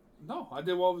 No, I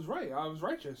did what was right. I was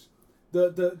righteous.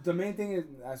 the main thing is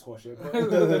that's horseshit. But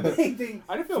the main thing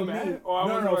I didn't feel for bad. me, Or I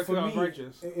wasn't right 'cause for I was me,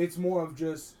 righteous. it's more of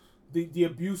just the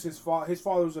abuse. His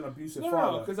father was an abusive No,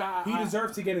 father. because He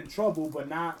deserved to get in trouble, but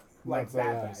not like Not so that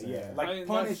bad, bad. yeah. Yeah, like I mean,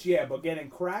 punished, yeah, but getting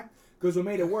cracked. Because what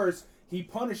made it worse, he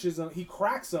punishes him, he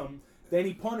cracks him, then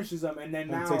he punishes him, and then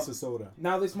And now takes a soda.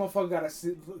 now this motherfucker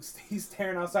got he's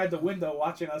staring outside the window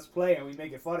watching us play, and we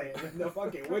make it funny in the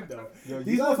fucking window. Yo, you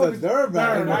These guys are motherfuckers- dirtbag.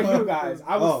 No, not bro. you guys.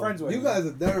 I was friends with you him. guys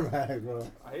are dirtbag, bro.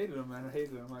 I hated him, man. I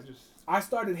hated him. I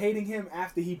started hating him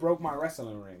after he broke my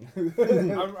wrestling ring.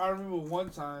 I remember one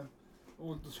time.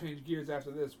 We'll change gears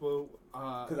after this, but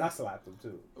Because I slapped him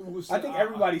too. was- I think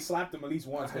everybody slapped him at least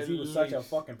once because he was At such a least.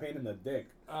 fucking pain in the dick.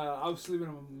 I was sleeping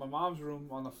in my mom's room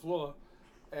on the floor,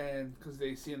 and because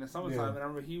they see in the summertime, Yeah. and I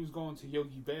remember he was going to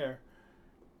Yogi Bear,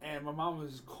 and my mom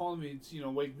was calling me to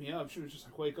wake me up. She was just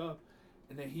like, "Wake up,"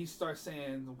 and then he starts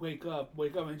saying, "Wake up,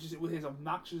 wake up," and just with his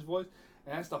obnoxious voice,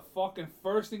 and that's the fucking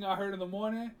first thing I heard in the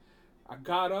morning. I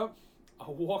got up, I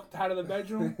walked out of the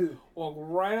bedroom, walked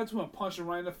right up to him, and punched him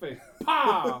right in the face.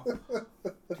 Pow!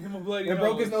 Give him a bloody And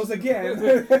broke his nose and again.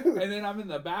 then I'm in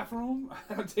the bathroom,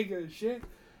 I'm taking a shit,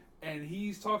 and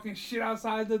he's talking shit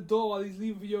outside the door while he's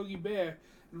leaving for Yogi Bear.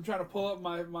 And I'm trying to pull up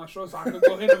my shorts so I could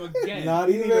go hit him again. Not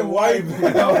He didn't even white,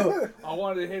 wipe, bro. I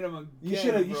wanted to hit him again. You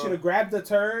should bro. have grabbed the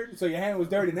turd so your hand was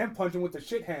dirty and then punch him with the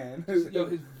shit hand. Yo,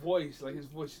 his voice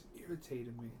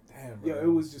irritated me. Damn, bro. Yo, it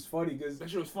was just funny because That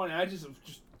shit was funny. I just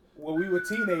when we were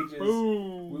teenagers,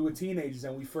 boom. we were teenagers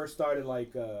and we first started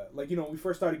we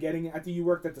first started getting. I think you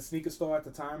worked at the sneaker store at the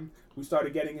time. We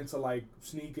started getting into like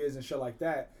sneakers and shit like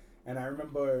that. And I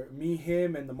remember me,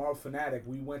 him, and the Marvel Fanatic.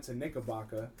 We went to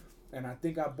Knickerbocker, and I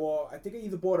think I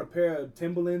either bought a pair of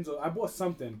Timberlands or I bought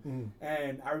something.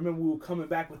 And I remember we were coming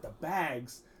back with the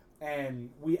bags, and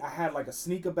I had like a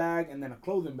sneaker bag and then a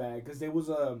clothing bag because there was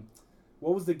a.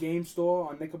 What was the game store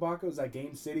on Knickerbocker? It was like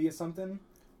Game City or something.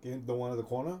 The one in the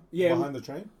corner? Yeah, Behind the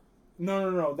train?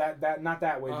 No. That not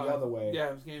that way. The other way. Yeah,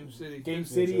 it was Game City. Game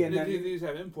City, and they, then they used to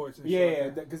have imports and yeah,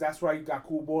 shit. because that's where you got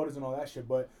cool borders and all that shit.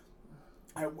 But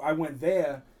I went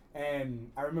there,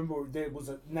 and I remember there was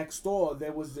next door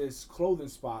there was this clothing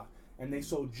spot, and they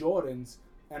sold Jordans.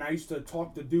 And I used to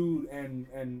talk to dude,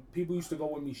 and people used to go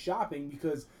with me shopping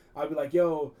because I'd be like,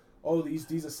 yo, these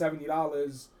are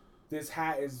 $70. This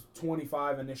hat is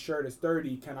 $25 and this shirt is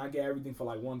 $30. Can I get everything for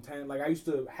like $110? Like I used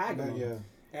to haggle them. Yeah.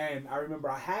 And I remember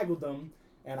I haggled them,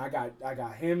 and I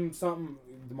got him something.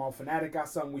 The Mall Fanatic got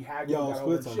something. We haggled. Y'all got all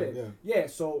this split shit. on it, Yeah.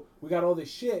 So we got all this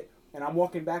shit, and I'm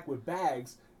walking back with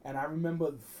bags, and I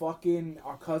remember fucking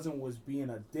our cousin was being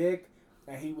a dick,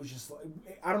 and he was just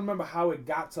like, I don't remember how it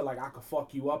got to like I could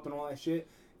fuck you up and all that shit.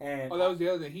 And Oh, that was the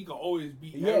other thing. He could always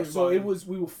beat. yeah, so everybody. it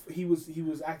was he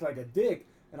was acting like a dick.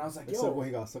 And I was like, Except yo. when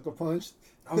he got sucker punched.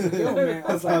 I was like, yo, man.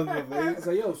 I was Sounds like,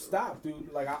 amazing. yo, stop,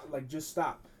 dude. Like, just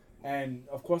stop. And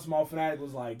of course, my old fanatic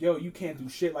was like, yo, you can't do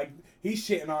shit. Like, he's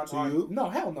shitting on. To you? No,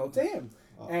 hell no, to him.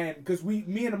 Oh. And because me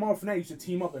and the Marvel fanatic used to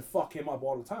team up and fuck him up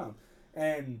all the time.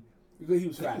 And he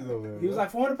was fat. He was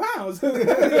like 400 pounds.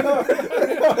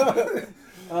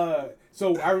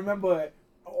 So I remember,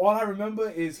 all I remember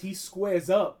is he squares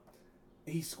up.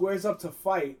 He squares up to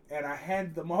fight, and I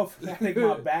hand the Marvel fanatic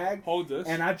my bag. Hold this.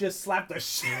 And I just slapped the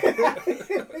shit out of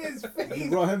his face. You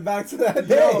brought him back to that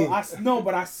day. Yo,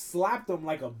 but I slapped him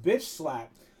like a bitch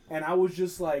slap. And I was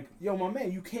just like, yo, my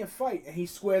man, you can't fight. And he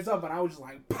squares up, and I was just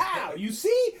like, pow, you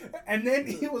see? And then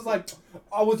he was like,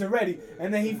 I wasn't ready.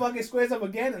 And then he fucking squares up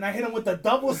again, and I hit him with the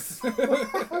double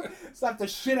slap. Slapped the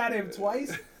shit out of him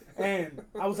twice. And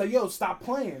I was like, yo, stop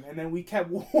playing. And then we kept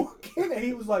walking, and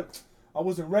he was like, I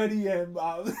wasn't ready, and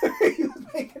he was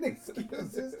making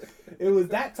excuses. It was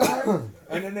that time,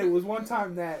 and then there was one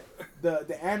time that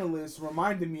the analyst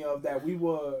reminded me of that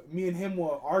me and him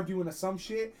were arguing or some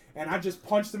shit, and I just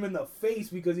punched him in the face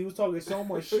because he was talking so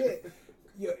much shit.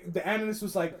 The analyst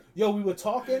was like, yo, we were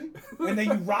talking, and then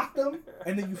you rocked him,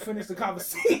 and then you finished the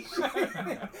conversation.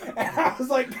 And I was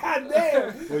like, God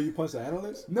damn. Well, you punched the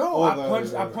analyst? No,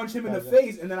 I punched him in the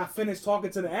face, and then I finished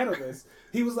talking to the analyst.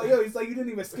 He was like, yo, he's like, you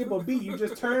didn't even skip a beat. You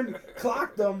just turned,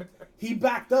 clocked him, he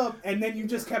backed up, and then you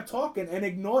just kept talking and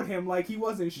ignored him like he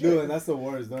wasn't shit. Dude, and that's the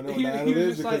worst. Don't know He- the he was analyst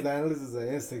just because like- the analyst is an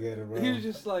instigator, bro. He was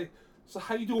just like, so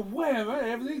how you doing? Wham, man,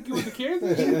 everything good with the kids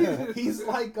and shit? He's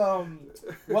like,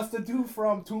 what's the dude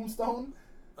from Tombstone?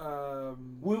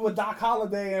 We were Doc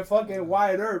Holliday and fucking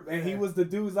Wyatt Earp, and he was the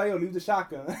dude who's like, yo, leave the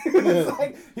shotgun. It's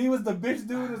like, he was the bitch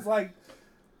dude who's like,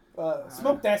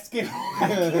 smoke that skin.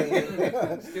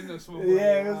 Skin the smoke.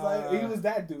 Yeah, it was like, he was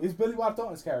that dude. It's Billy Bob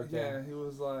Thornton's character. Yeah, he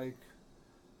was like,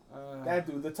 That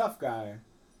dude, the tough guy.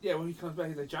 yeah, when he comes back,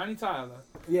 he's like, Johnny Tyler.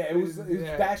 Yeah, it was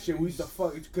Yeah. that shit. We used to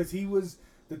fuck because he was.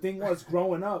 The thing was,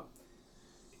 growing up,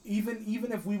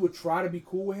 even if we would try to be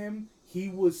cool with him, he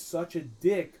was such a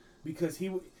dick because he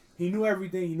knew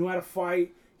everything. He knew how to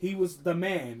fight. He was the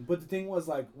man. But the thing was,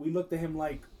 like, we looked at him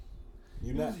like,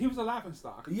 He was a laughing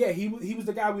stock. yeah, he was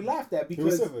the guy we laughed at He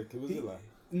because was civic. He was civic.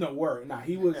 no word, nah,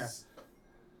 he was.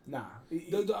 Yeah. Nah,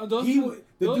 Those he two-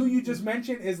 the those- dude you just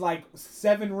mentioned is like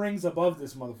 7 rings above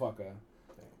this motherfucker.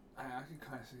 I can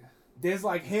kind of see it. There's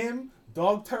like him,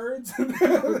 dog turds.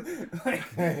 Like,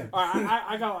 All right,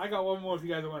 I got one more if you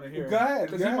guys want to hear. Go ahead,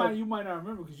 Because go ahead. you might not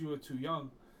remember because you were too young.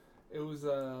 It was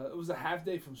a half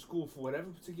day from school for whatever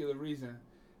particular reason.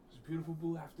 It was a beautiful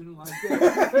blue afternoon like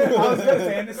that. I was gonna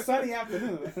say, and it's sunny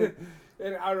afternoon.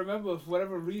 And I remember for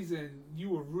whatever reason you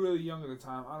were really young at the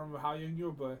time. I don't remember how young you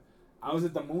were, but Was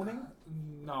it the mooning?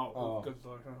 No, Oh. good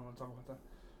lord, I don't want to talk about that.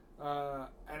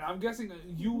 And I'm guessing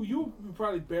you were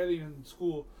probably barely in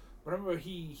school. But I remember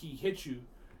he hit you,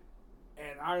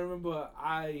 and I remember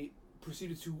I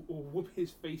proceeded to whoop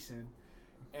his face in,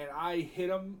 and I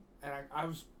hit him, and I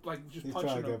was like just He's punching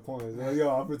trying to him. get points. Like, yo,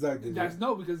 I'll protect you. That's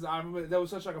no, because I remember that was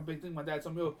such like a big thing. My dad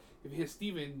told me, "Oh, if you hit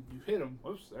Steven, you hit him."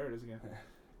 Whoops, there it is again.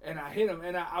 And I hit him,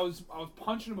 and I was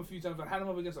punching him a few times. I had him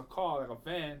up against a car, like a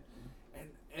van,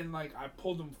 and like I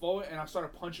pulled him forward, and I started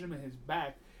punching him in his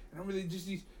back. And I really just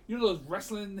these, those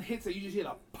wrestling hits that you just hear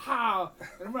a pow. And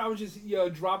I remember I was just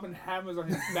dropping hammers on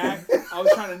his back. I was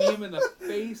trying to knee him in the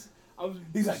face.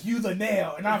 He's like, you the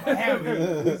nail, and I'm a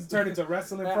hammer. He's turned into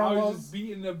wrestling I was promos. just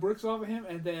beating the bricks off of him,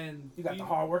 and then You got the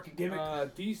hard working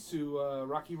gimmick. these two,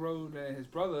 Rocky Road and his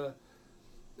brother,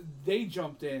 they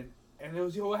jumped in. And it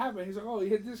was, what happened? He's like, oh, he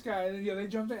hit this guy. And then, they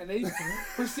jumped in. And they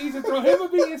proceeded to throw him a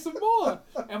beating some more.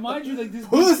 And mind you, like, this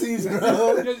Pussies,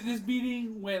 bro. this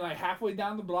beating went, like, halfway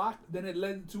down the block. Then it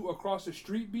led to across the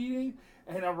street beating.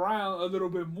 And around a little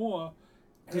bit more.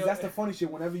 Because that's the funny shit.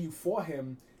 Whenever you fought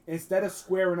him, instead of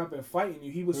squaring up and fighting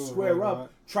you, he would He was square right, up, right.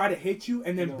 try to hit you,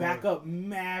 and then No, back right. up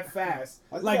mad fast.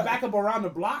 I just Like, got- back up around the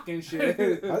block and shit.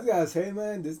 I just gotta say,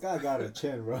 man, this guy got a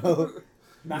chin, bro.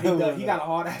 Nah, he does. He got a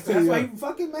hard ass. That's why he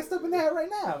fucking messed up in the head right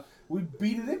now. We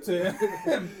beat it into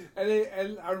him.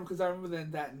 And I remember then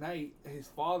that night, his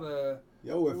father,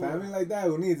 Yo, with family like that,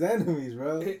 who needs enemies,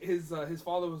 bro? his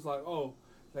father was like, oh,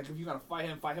 like if you're gonna fight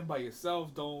him by yourself.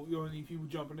 You don't need people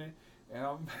jumping in. And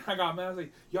I got mad. I was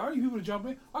like, y'all need people to jump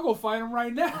in? I'll go fight him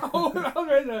right now. I was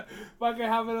ready to fucking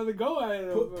have another go at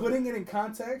him. Putting it in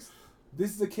context,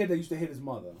 this is a kid that used to hit his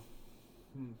mother.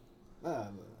 Nah,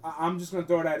 I'm just gonna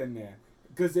throw that in there.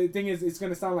 Because the thing is, it's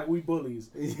gonna sound like we bullies.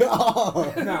 Yo.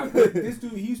 Nah, this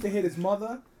dude, he used to hit his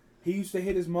mother. He used to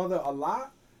hit his mother a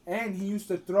lot, and he used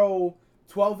to throw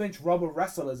 12-inch rubber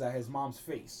wrestlers at his mom's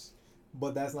face.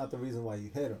 But that's not the reason why you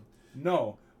hit him.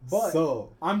 No, but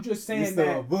So, I'm just you're saying still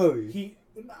a that bully. he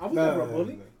I was No, never a no,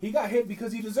 bully. no. He got hit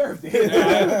because he deserved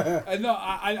it. No,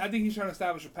 I think he's trying to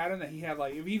establish a pattern that he had.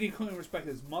 Like, if he couldn't respect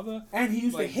his mother, And he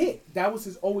used like, to hit. That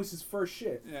was always his first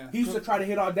shit. Yeah. He used to try to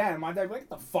hit our dad. And my dad was like, get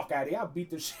the fuck out of here. I'll beat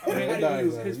the shit I mean, out of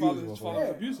you. his father's Yeah.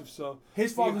 abusive, so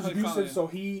His father's He- abusive, he- so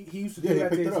he used to Yeah, do he that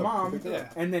to picked his it up. mom. He picked it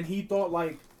up. And then he thought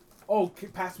like, oh,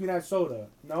 pass me that soda.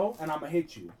 No, and I'm going to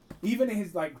hit you. Even in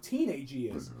his like teenage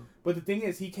years. But the thing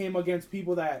is, he came against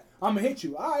people that, I'm going to hit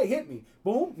you. All right, hit me.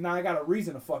 Boom. Now I got a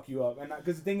reason to fuck you up. And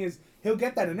because the thing is, he'll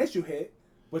get that initial hit,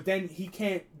 but then he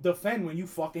can't defend when you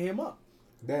fucking him up.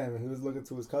 Damn, he was looking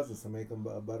to his cousins to make him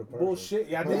a better person. Bullshit.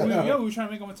 Yeah, I we, did. we were trying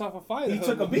to make him a tougher fighter. He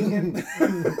took a beating.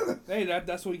 Hey,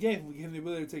 that's what we gave him. We gave him the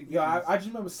ability to take. Yo, beatings. I just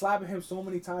remember slapping him so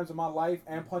many times in my life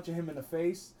and punching him in the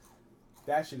face.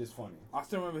 That shit is funny. I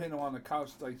still remember hitting him on the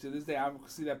couch. Like, to this day, I can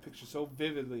see that picture so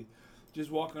vividly. Just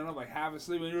walking up, like, half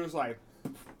asleep, and you're just like,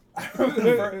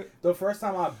 The first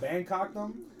time I Bangkoked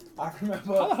him, I how the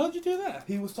remember hell did you do that?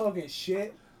 he was talking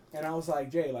shit, and I was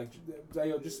like, Jay, like,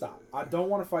 yo, just stop. I don't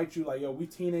want to fight you. Like, yo, we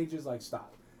teenagers, like,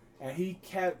 stop. And he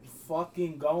kept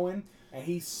fucking going, and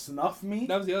he snuffed me.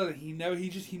 That was the other thing.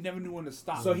 He never knew when to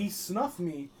stop. So he snuffed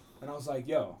me, and I was like,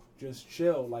 yo, just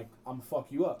chill. Like, I'm gonna fuck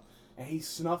you up. And he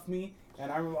snuffed me,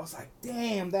 and I remember I was like,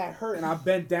 damn, that hurt. And I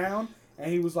bent down,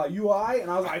 and he was like, you all right? And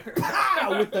I was like,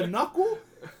 pow, with the knuckle.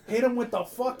 Hit him with the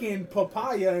fucking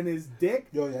papaya in his dick.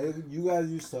 Yo, yeah, you guys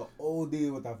used to OD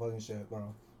with that fucking shit,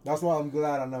 bro. That's why I'm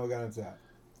glad I never got into that.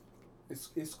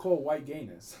 It's called white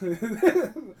gayness. I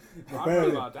don't know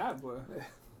about that, but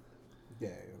Yeah,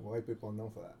 white people are known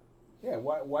for that. Yeah,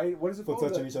 white. What is it For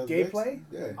called? touching each other's Gay dicks? play?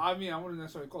 Yeah. I mean, I wouldn't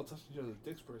necessarily call touching each other's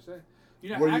dicks per se.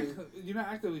 You're Were not you- you're not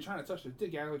actively trying to touch their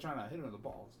dick. You're actually trying to hit them in the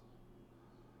balls.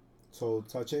 So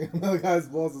touching another guy's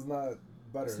balls is not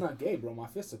better. It's not gay, bro. My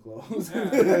fists are closed.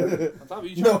 Yeah. On top of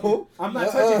you, trying No. I'm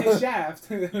not touching his shaft.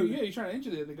 yeah, you're trying to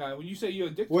injure the other guy. When you say you're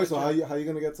a dick Wait, so toucher, how you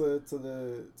gonna get to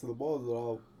the balls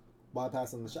without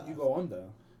bypassing the shot? You go under.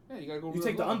 yeah, you gotta go. You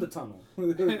take the under tunnel.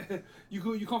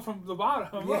 you come from the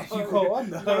bottom. Yeah, you go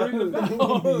under. You gotta ring the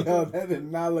bell. Yo, that did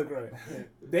not look right.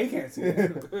 They can't see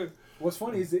it. What's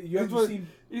funny is that you That's ever what- seen.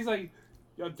 He's like,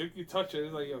 yo, dick, you touch it.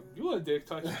 He's like, yo, you a dick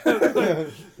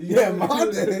toucher. Yeah, my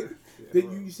dick. Did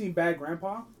you seen Bad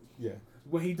Grandpa? Yeah.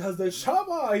 When he does the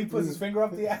shaba, he puts his finger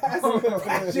up the ass.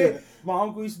 That shit. My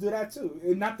uncle used to do that too.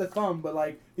 And not the thumb, but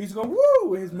like he used to go woo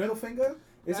with his middle finger.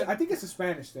 I think it's a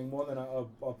Spanish thing more than a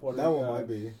Puerto That one Rican. might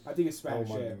be. I think it's That Spanish,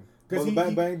 one might yeah. be.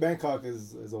 Because Well, Bangkok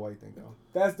is a white thing though.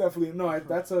 that's definitely no.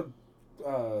 That's a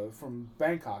from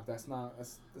Bangkok. That's not.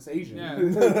 That's Asian. Yeah.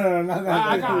 Not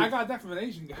I that got that from an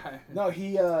Asian guy. No,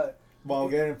 he While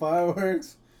getting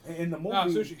fireworks. in the movie. Nah,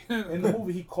 sushi. In the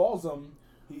movie, he calls him.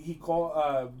 He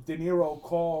De Niro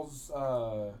calls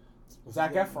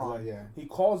Zac Efron. Yeah. He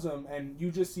calls him, and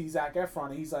you just see Zac Efron,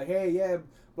 and he's like, "Hey, yeah,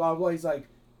 blah blah." He's like,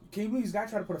 "Can you believe this guy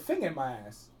tried to put a finger in my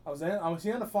ass?" I was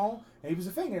here on the phone, and he was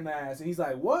a finger in the ass, and he's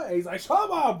like, "What?" And he's like, "Shut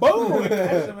up, boom!" And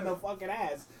catch him in the fucking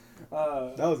ass.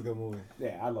 That was a good movie.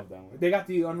 Yeah, I love that one. They got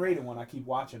the unrated one. I keep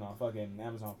watching on fucking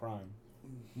Amazon Prime.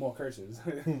 More curses.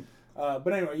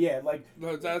 But anyway, yeah, like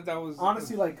No, that was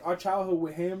honestly, like our childhood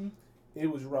with him, it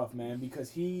was rough, man,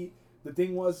 because the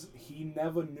thing was, he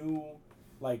never knew,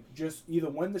 like, just either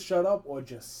when to shut up or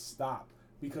just stop,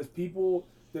 because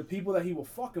the people that he was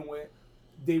fucking with,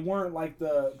 they weren't like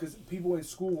because people in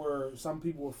school some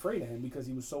people were afraid of him because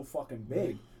he was so fucking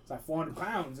big. It's like 400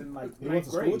 pounds in like You went ninth to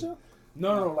school grade. with you?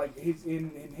 No, like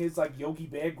in his like Yogi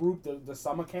Bear group, the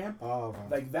summer camp, Oh, okay.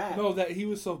 like that. no, that he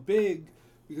was so big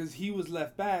because he was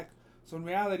left back. So in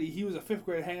reality, he was a fifth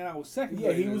grader hanging out with second Yeah,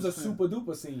 graders. he was a super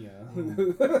duper senior.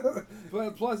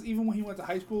 But plus, even when he went to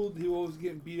high school, he was always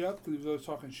getting beat up because he was always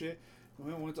talking shit.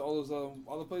 When he went to all those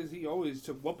other places, he always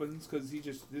took whoopings because he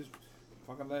just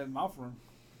fucking let his mouth run.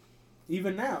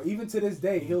 Even now, even to this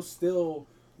day, he'll still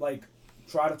like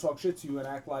try to talk shit to you and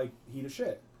act like he the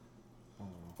shit.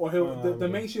 Or the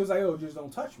main shit was like, "Oh, just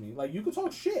don't touch me." Like you can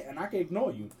talk shit and I can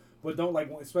ignore you, but don't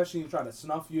like especially try to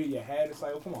snuff you in your head. It's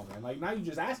like, oh come on, man. Like now you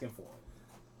just asking for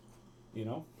it, you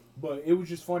know. But it was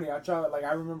just funny.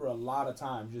 I remember a lot of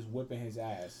times just whipping his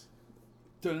ass.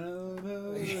 I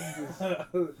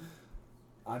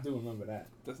do remember that.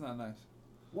 That's not nice.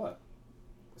 What?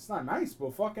 It's not nice,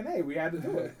 but fucking hey, we had to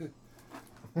do it.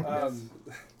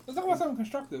 Let's talk about something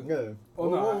constructive. Yeah. Oh,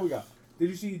 no, What we got? Did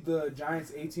you see the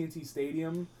Giants AT&T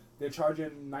Stadium? They're charging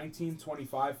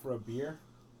 $19.25 for a beer.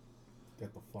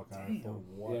 Get the fuck out of here. For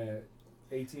what?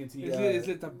 Yeah, AT&T. Is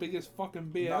it the biggest fucking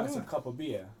beer No, ever? it's a cup of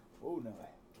beer. Oh no.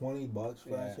 $20 for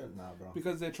Yeah. that shit? Nah, bro.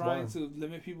 Because they're trying Why? to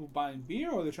limit people buying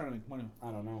beer, or they're trying to make money.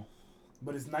 I don't know,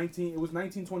 but it's 19. It was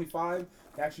 $19.25.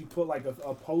 They actually put like a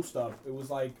post up. It was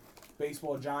like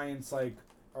baseball giants like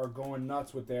are going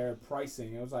nuts with their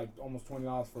pricing. It was like almost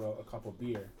 $20 for a cup of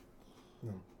beer.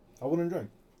 No, I wouldn't drink.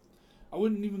 I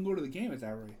wouldn't even go to the game at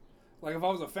that rate. Like if I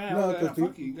was a fan, No, I'd be like, because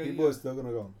fuck you. people are still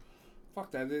gonna go.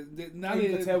 Fuck that. Now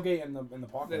You can tailgate in the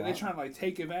parking lot. they're trying to like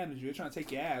take advantage of you. They're trying to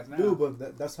take your ass now. Dude,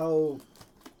 but that's how.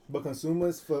 But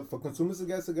consumers for consumers to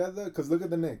get together, because look at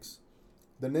the Knicks.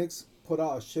 The Knicks put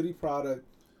out a shitty product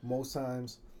most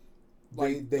times.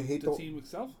 They hate the team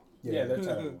itself. Yeah, they're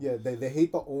terrible. Yeah, they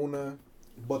hate the owner,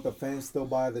 but the fans still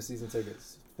buy the season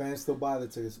tickets. Fans still buy the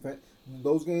tickets.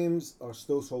 Those games are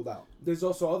still sold out. There's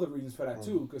also other reasons for that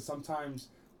too, because sometimes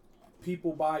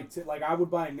people buy like I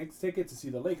would buy a Knicks ticket to see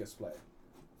the Lakers play.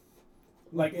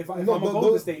 Like if I'm a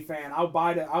Golden State fan, I'll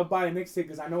buy a Knicks ticket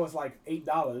because I know it's like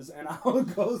 $8, and I'll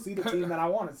go see the team that I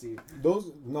want to see.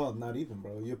 Those not even,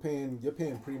 bro. You're paying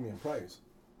premium price.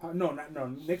 No,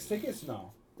 Knicks tickets,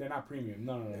 no, they're not premium.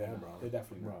 No, Yeah, they're, bro. they're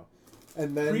definitely not.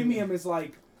 And then Premium is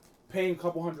like paying a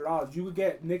couple $100. You could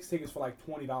get Knicks tickets for like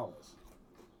 $20.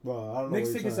 Well, I don't know.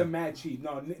 Knicks tickets are mad cheap.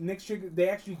 No, Knicks tickets, they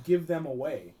actually give them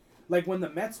away. Like when the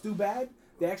Mets do bad,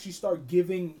 they actually start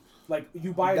giving. Like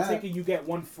you buy a ticket, you get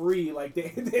one free. Like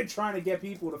they're trying to get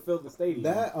people to fill the stadium.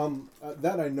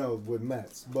 That I know with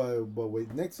Mets, but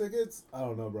with Knicks tickets, I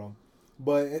don't know, bro.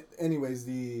 But anyways,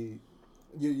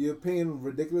 you're paying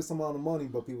ridiculous amount of money,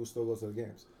 but people still go to the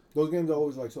games. Those games are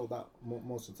always like sold out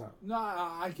most of the time. No,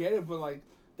 I get it, but like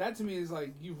that to me is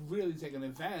like you really taking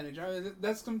advantage. I mean,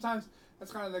 that's kind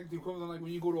of like the equivalent like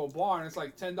when you go to a bar and it's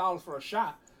like $10 for a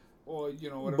shot, or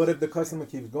whatever. But if the customer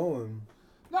keeps going.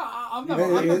 No, I'm not.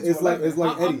 It's like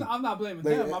Eddie. I'm not blaming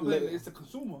them. I'm blaming it's the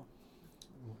consumer.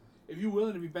 If you're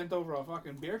willing to be bent over a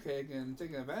fucking beer keg and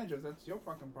taken advantage of, that's your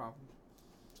fucking problem.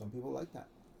 Some people like that.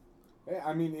 Yeah,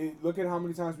 I mean, look at how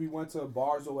many times we went to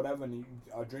bars or whatever, and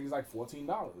a drink is like $14.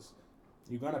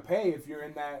 You're gonna pay if you're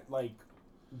in that like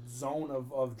zone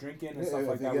of drinking and stuff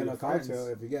like that. If you're getting a cocktail,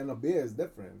 if you're getting a beer, it's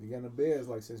different. If you're getting a beer, it's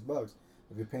like $6.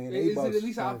 If you're paying $8, is it at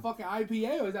least a fucking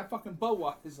IPA or is that fucking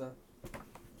Budweiser?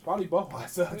 Probably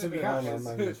Budweiser, to be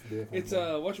honest. It's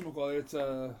whatchamacallit, it's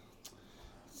a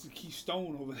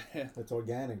Keystone over there. It's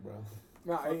organic, bro.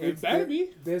 No, it better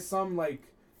be. There's some like,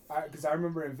 because I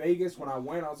remember in Vegas when I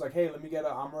went, I was like, hey, let me get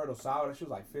an amaretto sour. That shit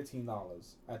was like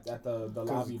 $15 at the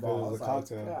lobby bar. I was like,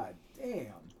 cocktail. God damn.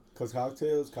 Because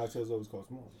cocktails always cost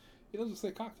more. He doesn't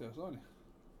say cocktails, don't he?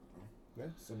 Yeah,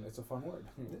 it's a fun word.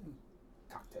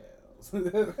 Cocktails.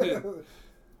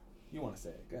 You want to say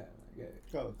it? Go ahead. Get it.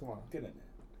 Go, come on. Get in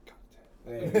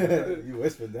there. You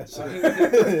whispered that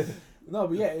shit. No,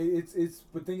 but yeah, it's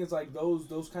but thing is like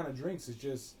those kind of drinks. It's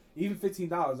just even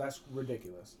 $15. That's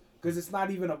ridiculous because it's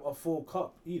not even a full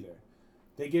cup either.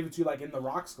 They give it to you like in the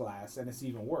rocks glass, and it's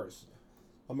even worse.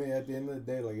 I mean, at the end of the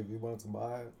day, like if you wanted to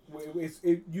buy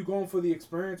it, you going for the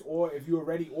experience, or if you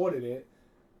already ordered it,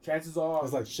 chances are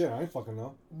it's like shit. I ain't fucking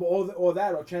know.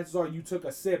 Or chances are you took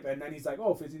a sip, and then he's like,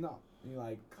 oh, $15. And you're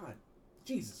like, God,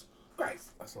 Jesus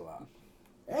Christ, that's a lot.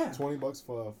 Yeah, $20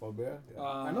 for a beer. Yeah.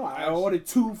 I know. I ordered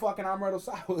 2 fucking amaretto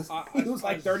sours. It was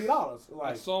like $30.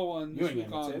 Like, I saw one this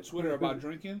week on tip. Twitter about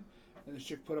drinking, and this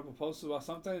chick put up a post about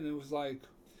something, and it was like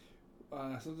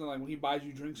something like when he buys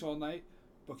you drinks all night,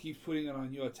 but keeps putting it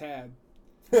on your tab.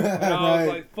 And I was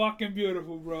like, fucking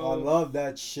beautiful, bro. I love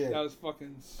that shit. That was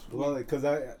fucking sweet. Love it, cause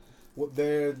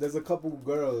there's a couple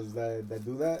girls that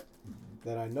do that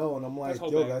I know, and I'm like,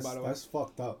 yo, that's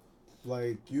fucked up.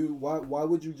 Like why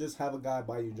would you just have a guy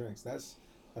buy you drinks? That's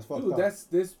fucked up.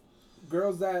 This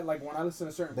girls that like when I listen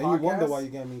to certain then podcasts, you wonder why you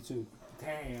get me too.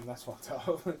 Damn, that's fucked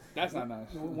up. That's not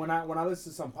nice. When I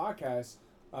listen to some podcasts,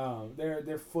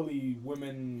 they're fully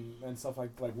women and stuff like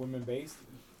women based,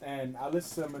 and I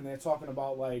listen to them and they're talking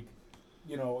about like,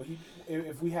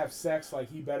 if we have sex,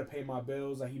 like he better pay my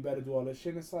bills, like he better do all this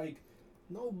shit. It's like,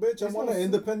 no, bitch, I want an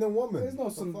independent woman.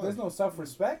 There's no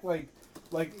self-respect, like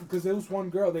because there was one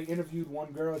girl, they interviewed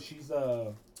one girl, she's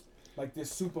like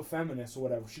this super feminist or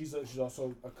whatever. She's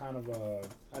also a kind of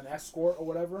an escort or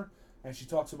whatever, and she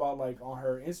talks about like on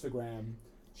her Instagram,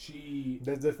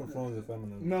 there's different forms of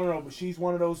feminism. No, but she's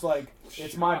one of those like,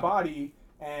 it's my body,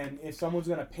 and if someone's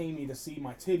gonna pay me to see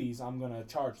my titties, I'm gonna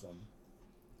charge them.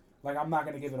 Like I'm not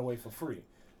gonna give it away for free.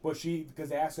 But because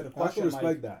they asked her the question, I can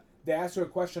respect that. They asked her a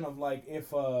question of like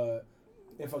if a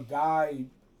guy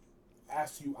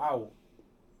asks you out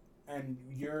and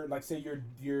you're like, say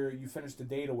you finished the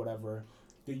date or whatever,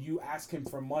 do you ask him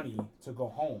for money to go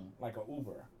home like a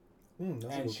Uber?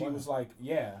 And she was like,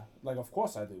 yeah, like of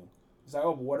course I do. He's like,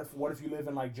 oh, but what if you live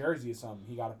in like Jersey or something?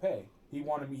 He gotta pay. He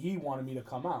wanted me to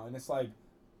come out, and it's like,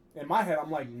 in my head I'm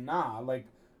like, nah, like.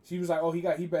 She was like, oh,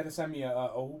 he better send me a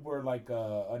Uber, like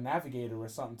a Navigator or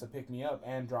something to pick me up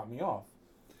and drop me off.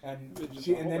 And Bitches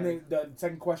she, are and then horny. the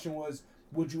second question was,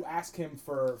 would you ask him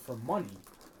for money?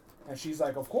 And she's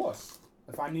like, of course.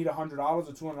 If I need $100 or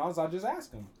 $200, I'll just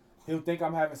ask him. He'll think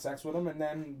I'm having sex with him, and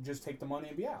then just take the money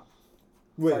and be out.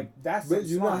 Wait, Like, that's but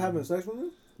you're not slime. having sex with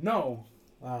him? No,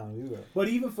 Ah, you got. but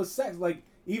even for sex, like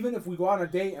even if we go on a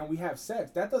date and we have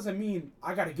sex, that doesn't mean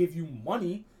I gotta give you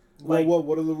money. Like, Well,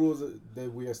 what are the rules?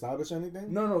 Did we establish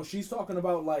anything? no, she's talking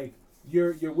about like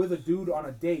you're with a dude on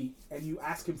a date and you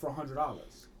ask him for $100,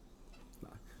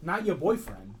 not your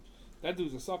boyfriend. That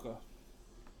dude's a sucker.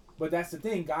 But that's the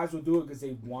thing, guys will do it because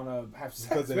they want to have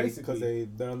sex, basically.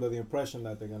 They're under the impression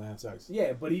that they're gonna have sex.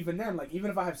 Yeah, but even then, like even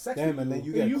if I have sex Damn, with and you, then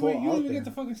you Yeah, get you caught you out even there. get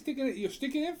the fucking sticking it. You're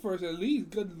sticking it first at least.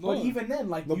 Good lord. but even then,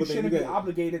 like No, you but then shouldn't you be get-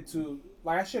 obligated to.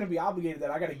 Like I shouldn't be obligated that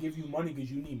I gotta give you money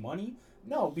because you need money.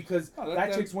 No, because No, that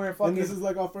that- chick's wearing fucking. And this is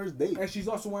like our first date. And she's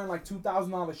also wearing like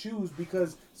 $2,000 shoes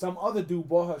because some other dude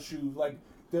bought her shoes. Like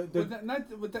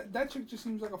that chick just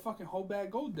seems like a fucking whole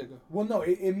bad gold digger. well, no,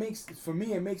 it makes for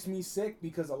me it makes me sick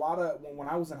because a lot of when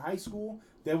I was in high school,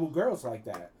 there were girls like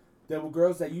that. There were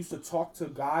girls that used to talk to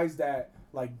guys that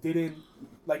like didn't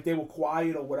like they were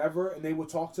quiet or whatever, and they would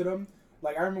talk to them.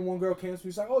 Like I remember one girl came to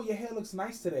me, she's like, "Oh, your hair looks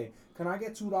nice today. Can I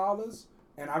get $2?"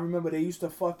 And I remember they used to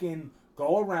fucking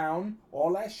go around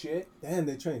all that shit. Damn,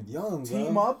 they trained young,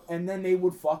 Team bro. up, and then they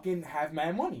would fucking have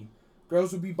mad money.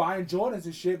 Girls would be buying Jordans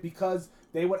and shit because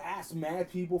they would ask mad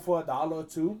people for $1 or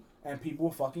 $2, and people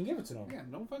would fucking give it to them. Yeah,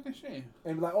 no fucking shame.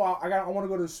 And be like, oh, I want to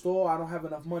go to the store. I don't have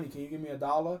enough money. Can you give me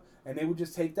 $1? And they would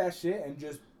just take that shit and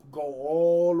just go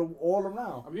all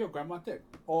around. I mean, yo, grab my dick.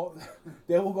 All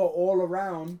they will go all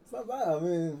around. It's not bad. I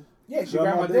mean, Yeah, she Grab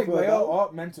grabbed my my dick dick. for Like, $1?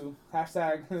 oh, meant to.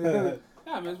 Hashtag.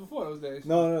 Yeah, man, it's before those days.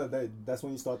 no, that's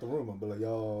when you start the rumor. But like,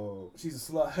 yo, She's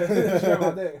a slut. She grabbed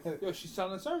my dick. Yo, she's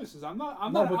selling services. I'm No,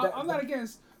 not but I'm not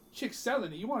against chicks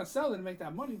selling it. You want to sell it and make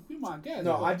that money? Be my guest.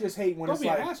 No, I just hate when Don't it's be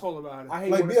like an asshole about it. I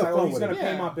hate Like, when be it's like, oh, upfront he's with gonna it.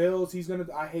 pay Yeah. my bills. He's gonna.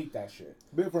 I hate that shit.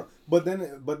 but then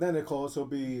it could also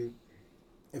be,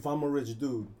 if I'm a rich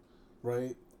dude,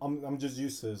 right? I'm just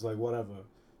used to it. It's like whatever.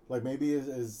 Like maybe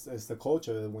it's the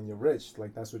culture when you're rich.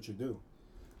 Like that's what you do.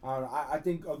 I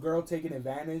think a girl taking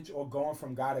advantage or going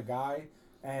from guy to guy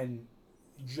and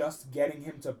just getting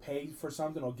him to pay for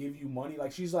something or give you money.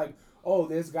 Like she's like, oh,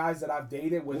 there's guys that I've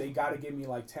dated where they gotta give me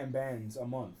like 10 bands a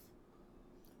month.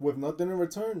 With nothing in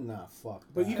return, nah, fuck.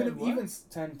 But that. even if what? even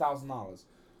 $10,000,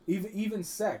 even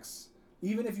sex,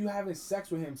 even if you having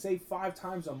sex with him, say 5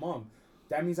 times a month,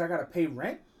 that means I gotta pay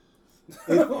rent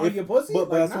on your pussy. But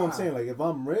Like, that's what nah. I'm saying. Like if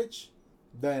I'm rich,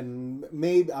 then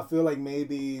maybe I feel like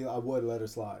maybe I would let her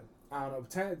slide. I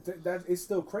don't know. That it's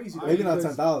still crazy. though, Maybe not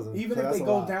because 10,000. Even if they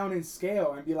go down in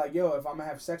scale and be like, yo, if I'm gonna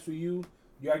have sex with you,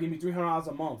 you gotta give me $300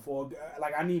 a month, or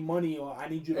like I need money, or I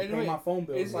need you to Anyway, pay my phone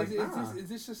bill. Is, Like, is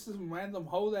this just some random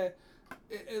hoe that?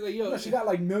 Like, yo, no, she got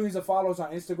like millions of followers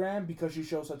on Instagram because she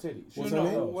shows her titties. She What's you her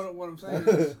know, name? what I'm saying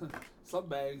is slut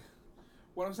bag.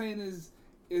 What I'm saying is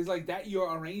like that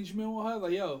your arrangement with her,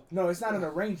 like yo. No, it's not an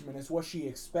arrangement. It's what she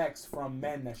expects from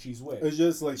men that she's with. It's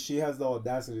just like she has the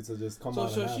audacity to just come So out.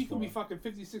 and she ask could for be it. fucking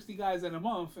 50, 60 guys in a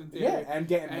month, and Yeah, and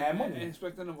getting mad money. and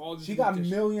expecting them all. Just She to got do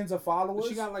this. millions of followers.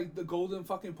 She got like the golden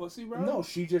fucking pussy, bro. No,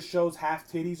 she just shows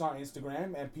half titties on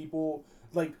Instagram, and people.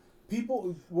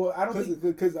 Well, I don't think.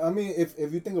 Because I mean, if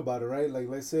you think about it, right? Like,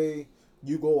 let's say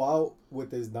you go out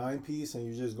with this dime piece and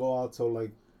you just go out to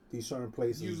like these certain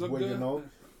places You look where you good. know,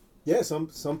 yeah, some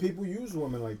people use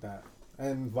women like that,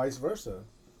 and vice versa.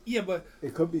 Yeah, but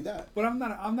It could be that. I'm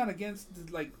not against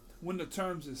like when the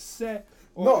terms is set.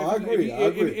 No, if- I agree, If, I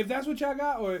agree. If that's what y'all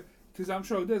got, or because I'm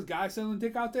sure there's guys selling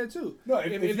dick out there too. No, if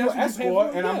If you're that's an what you pay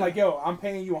escort for, and I'm yeah. like, yo, I'm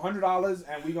paying you $100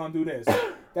 and we gonna do this,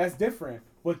 that's different.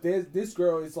 But this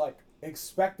girl is like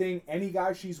expecting any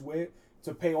guy she's with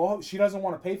to pay all. She doesn't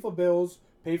want to pay for bills,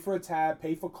 pay for a tab,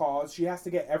 pay for cars. She has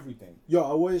to get everything. Yo,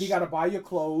 I wish. He gotta buy your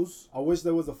clothes. I wish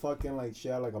there was a fucking like she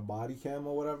had like a body cam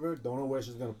or whatever. Don't know where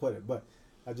she's gonna put it, but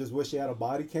I just wish she had a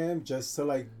body cam just to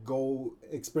like go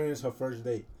experience her first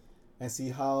date and see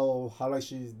how like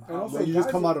she's. And also, when you just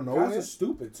guys come are- out of nowhere. Guys are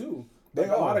stupid too. They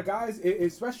Like, a lot are. of guys,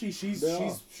 especially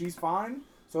They she's fine.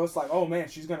 So it's like, oh man,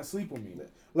 she's gonna sleep with me.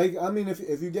 Like, I mean,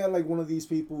 if you get like one of these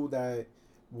people that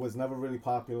was never really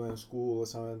popular in school or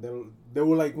something, they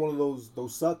were like one of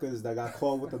those suckers that got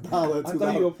caught with $1, I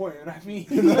thought you were $2. pointing at me.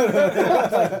 I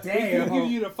was like, He's damn. giving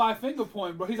you the 5-finger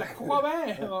point, bro. He's like, come on,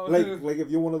 man. Like if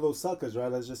you're one of those suckers, right?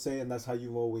 Let's just say, and that's how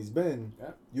you've always been.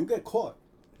 Yeah. You get caught.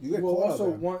 You get Well, caught.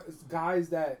 also out there. guys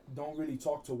that don't really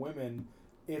talk to women.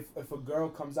 If a girl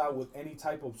comes out with any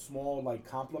type of small like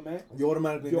compliment, You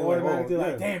automatically. you're think, automatically oh,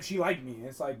 like, yeah. damn, she like me.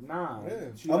 It's like, nah, Yeah.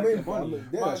 she I like mean, the money.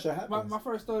 yeah, my, that shit happens. my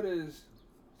first thought is,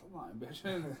 I'm lying,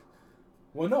 bitch.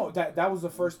 Well, no, that was the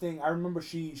first thing I remember.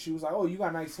 She was like, "Oh, you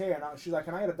got nice hair," and she's like,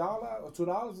 "Can I get $1 or $2?"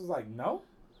 I was like, "No,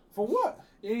 for what?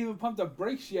 You ain't even pumped the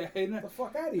brakes yet. Get the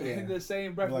fuck out of In here!" the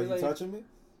same breath, Like, you like, touching me?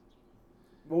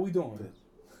 What we doing?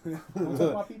 Don't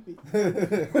touch my pee pee.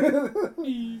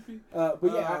 But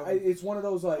yeah, it's one of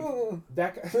those like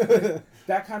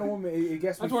that kind of woman. It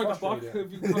gets me that's worth the buck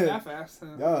frustrated. if you come that fast.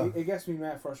 Yeah. It gets me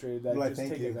mad frustrated that Like, just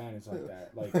thank take you. advantage like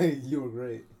that. Like You were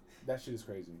great. that shit is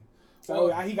crazy.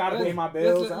 So he got to pay my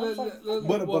bills. I was like,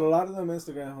 But a lot of them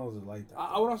Instagram hoes are like that.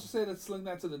 I would also say let's sling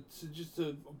that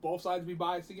to both sides be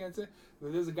biased against it.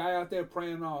 There's a guy out there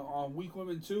preying on weak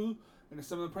women too, and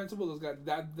some of the principles those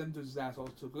guys them dudes assholes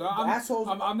too.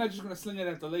 I'm not just gonna sling it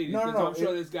at the ladies. No. I'm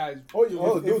sure there's guys. Dude,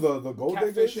 the gold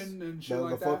diggers, catfishing and shit the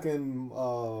like that. fucking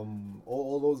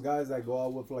all those guys that go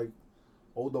out with like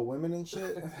older women and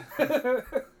shit,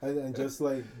 and just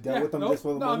like get with them just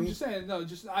for the money. I'm just saying.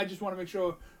 I just want to make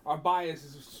sure our bias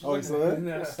is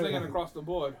slinging across the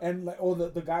board. And like all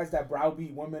the guys that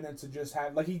browbeat women and to just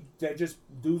have like they're just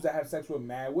dudes that have sex with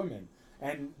mad women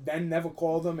and then never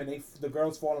call them and the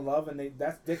girls fall in love and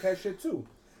that's dickhead shit too.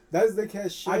 That's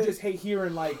dickhead shit. I just hate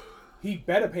hearing like he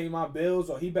better pay my bills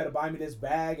or he better buy me this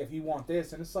bag if he want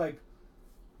this, and it's like,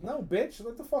 no, bitch,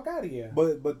 let the fuck out of here.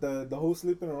 But the whole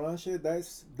sleeping around shit,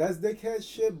 that's dickhead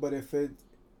shit. But if it,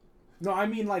 no, I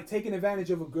mean like taking advantage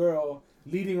of a girl,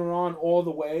 leading her on all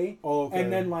the way,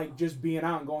 and then like just being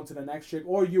out and going to the next chick,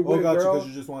 or you're with a girl because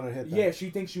you just want to hit that. Yeah,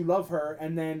 she thinks you love her,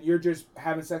 and then you're just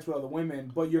having sex with other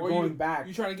women, but you're going back.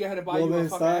 You're trying to get her to buy you a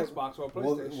fucking Xbox or a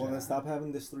PlayStation. Well, then stop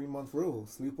having this 3-month rule.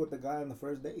 Sleep with the guy on the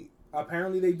first date.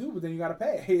 Apparently they do, but then you gotta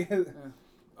pay.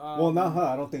 Well, not her.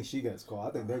 I don't think she gets caught.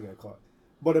 I think they get caught.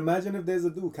 But imagine if there's a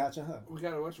dude catching her. We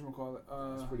got a whatchamacallit.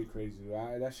 That's pretty crazy.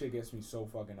 That shit gets me so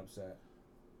fucking upset.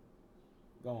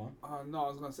 Go on. No, I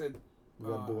was gonna say. We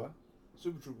gotta do what?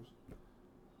 Super Troopers.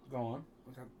 Go on.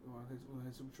 We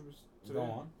hit Super Troopers today. Go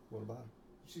on. What about it?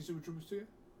 You see Super Troopers too?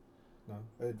 No,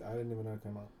 I didn't even know it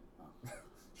came out.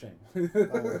 Shame.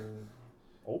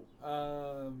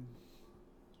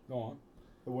 Go on.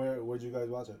 Where'd you guys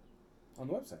watch it? On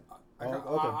the website. I got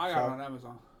it on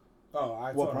Amazon. Oh,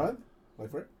 I what, Prime?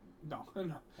 Like free? No.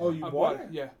 Oh, you bought it?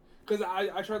 Yeah. Because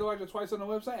I tried to watch it twice on the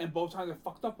website, and both times it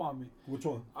fucked up on me. Which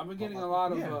one? I've been getting a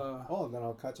lot of... then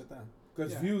I'll catch it then.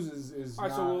 Because Views is all right,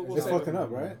 not... so we'll it's fucking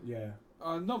up, right? Yeah.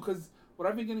 No, because what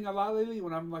I've been getting a lot lately,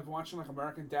 when I'm like watching like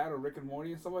American Dad or Rick and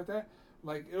Morty and stuff like that,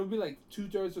 like it'll be like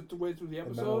 2/3 of the way through the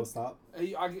episode. And then it'll stop.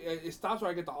 It stops where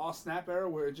I get the all snap error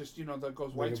where it just that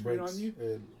goes Like widescreen on you.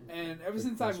 And ever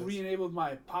since I've re-enabled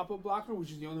my pop-up blocker,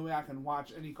 which is the only way I can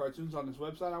watch any cartoons on this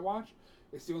website I watch,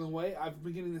 it's the only way. I've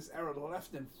been getting this error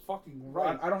left and fucking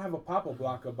right. I don't have a pop-up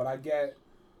blocker, but I get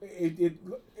it.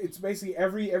 It's basically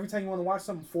every time you want to watch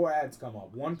something, 4 ads come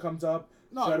up. One comes up.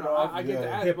 No, shut it off, I get the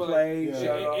ads, hit but play. like,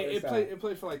 shut it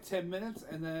played for like 10 minutes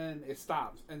and then it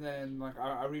stopped, and then like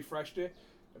I refreshed it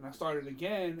and I started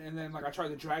again, and then like I tried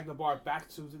to drag the bar back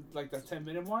to like the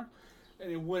 10-minute mark,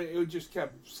 and it just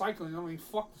kept cycling. I'm like,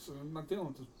 fuck this, I'm not dealing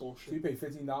with this bullshit. So you paid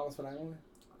 $15 for that movie?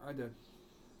 I did.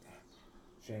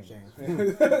 Shame.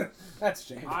 That's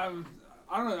shame. I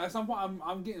don't know. At some point,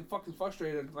 I'm getting fucking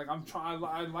frustrated. Like I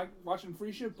like watching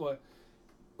free shit, but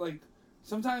like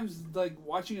sometimes like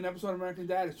watching an episode of American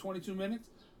Dad is 22 minutes.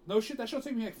 No shit, that show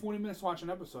take me like 40 minutes to watch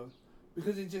an episode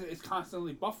because it's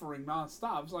constantly buffering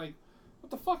nonstop. It's like,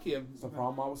 what the fuck here? It's the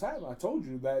problem I was having. I told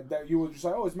you that you were just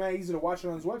like, oh, it's man easy to watch it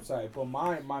on his website. But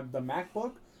the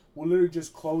MacBook will literally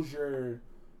just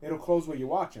it'll close what you're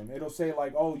watching. It'll say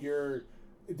like, oh,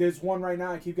 there's one right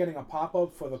now. I keep getting a pop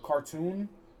up for the cartoon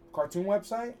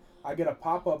website. I get a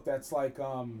pop up that's like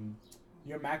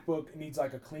your MacBook needs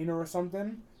like a cleaner or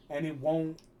something, and it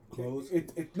won't close.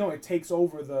 It takes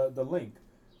over the link.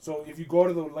 So if you go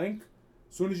to the link,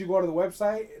 as soon as you go to the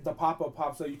website, the pop up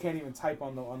pops up. You can't even type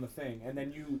on the thing, and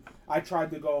then I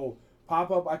tried to go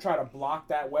pop up. I try to block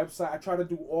that website. I try to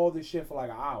do all this shit for like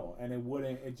an hour, and it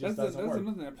wouldn't. It just doesn't work. That's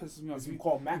another thing that pisses me off. It's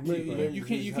called MacKeeper. You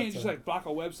can't just like block a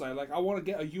website. Like I want to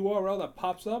get a URL that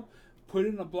pops up, put it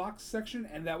in the block section,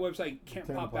 and that website can't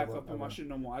pop back up on my shit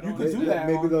no more. I don't could do that.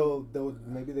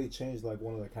 Maybe they changed like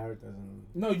one of the characters. And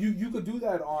no, you could do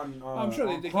that on. I'm sure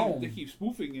Chrome. they keep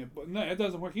spoofing it, but no, it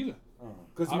doesn't work either.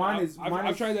 Because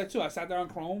I've tried that too. I sat there on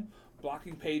Chrome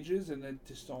blocking pages, and it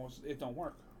just don't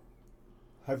work.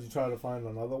 Have you tried to find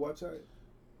another website?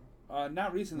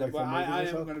 Not recently, Like but I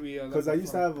am going to be. Because I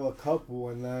used to have a couple,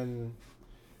 and then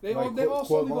they all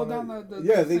slowly go down the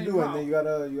yeah, they same do, route. and then you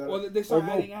gotta. Well, they start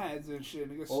adding ads and shit,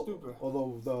 and it gets stupid.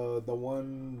 Although the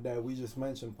one that we just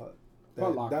mentioned,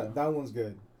 that one's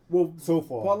good. Well, so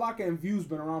far, Putlocker and View's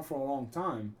been around for a long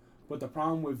time, But the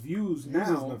problem with views Views has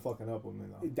now, been fucking up with me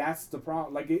now. that's the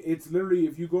problem. Like it's literally,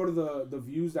 if you go to the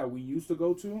views that we used to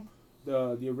go to,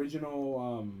 the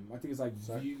original, I think it's like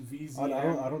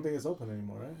VZM. I don't think it's open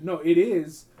anymore, right? No, it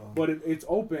is, Oh. but it's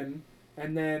open.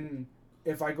 And then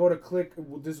if I go to click,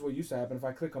 well, this is what used to happen. If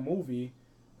I click a movie,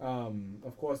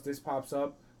 of course this pops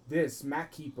up. This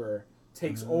MacKeeper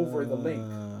takes over the link,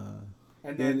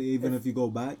 and then even if you go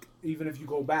back,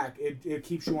 it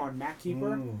keeps you on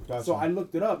MacKeeper. Gotcha. So I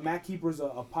looked it up. MacKeeper's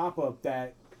a pop up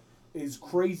that is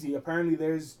crazy. Apparently,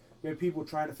 there are people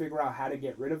trying to figure out how to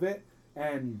get rid of it,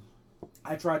 and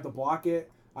I tried to block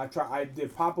it. I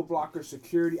did pop-up blocker,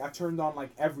 security. I turned on like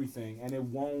everything, and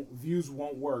views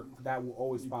won't work. That will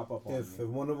always pop up on If me.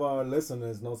 one of our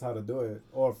listeners knows how to do it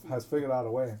or has figured out a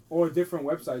way, Or a different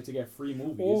website to get free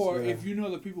movies. Or Yeah. if you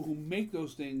know the people who make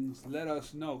those things, let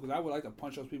us know, because I would like to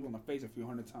punch those people in the face a few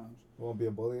hundred times. won't be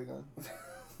a bully again.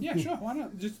 Yeah, sure, why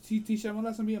not? Just teach them a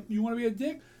lesson. You want to be a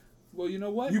dick? Well, you know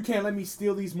what? You can't let me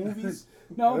steal these movies.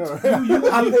 no, I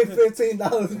paid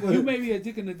 $15 you may be a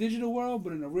dick in the digital world,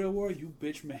 but in the real world, you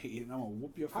bitch made, and I'm gonna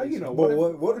whoop your face. How you know? But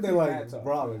What what if if they you like had to?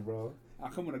 brolic, bro? I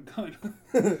come with a gun.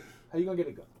 How you gonna get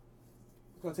a gun?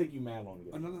 It's gonna take you mad long to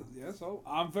get. Another, yeah. So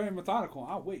I'm very methodical.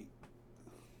 I'll wait.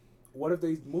 What if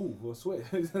they move or switch?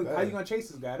 How you gonna chase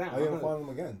this guy down? How you gonna find him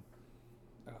again?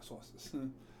 I got sources.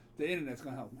 The internet's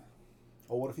gonna help me.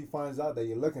 Or what if he finds out that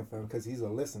you're looking for him because he's a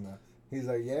listener? He's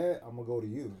like, yeah, I'm gonna go to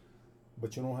you,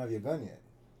 but you don't have your gun yet.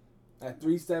 At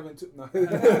 372. No.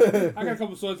 I got a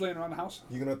couple swords laying around the house.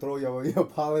 You're gonna throw your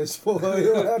polished full.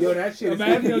 Yo, that shit.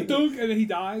 Imagine a is dunk and then he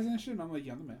dies and shit. And I'm like,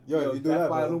 yeah, I'm the man. Yo, Yo, if you do death that,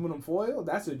 by bro, aluminum foil.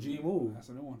 That's a G move. That's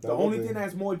a new one. The That would only be. thing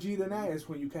that's more G than that is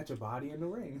when you catch a body in the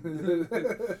ring.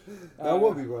 that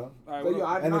would be, bro. All right, So, what, yo,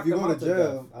 I'd And knock if you them go out to to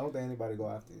jail, I don't think anybody go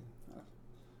after you.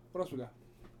 what else we got?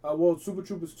 well, Super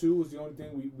Troopers 2 was the only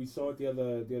thing we saw it the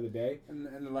other day. And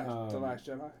the last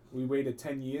Jedi. We waited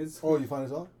 10 years. Oh, you find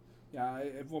this all? Yeah,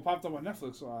 it popped up on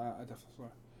Netflix, so I definitely saw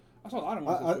it. I saw a lot of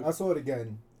ones this week. I saw it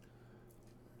again,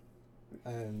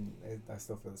 and I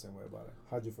still feel the same way about it.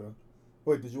 How'd you feel?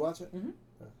 Wait, did you watch it? Mhm.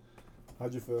 Yeah.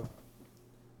 How'd you feel?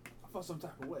 I felt some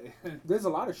type of way. There's a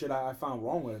lot of shit I found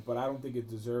wrong with it, but I don't think it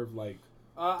deserved like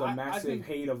the I massive think,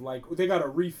 hate of like they gotta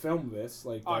refilm this.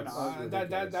 Like oh that's no,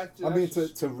 ridiculous. I mean,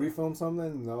 just- to refilm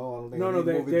something? No, I don't think. no,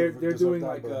 any movie they're deserves doing that,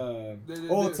 like but- a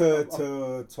Oh,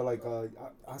 they- to like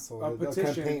I saw a it,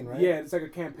 petition. campaign, right? Yeah, it's like a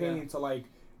campaign Yeah. to like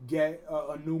get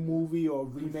a new movie or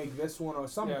remake this one or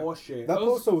some Yeah. bullshit. That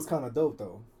Those- poster was kind of dope,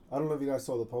 though. I don't know if you guys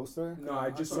saw the poster. No, I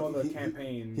just saw the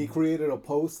campaign. He created a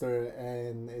poster,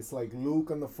 and it's like Luke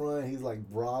on the front. He's like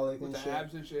brolic with and the shit.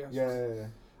 abs and shit. Yeah.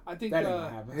 I think That ain't gonna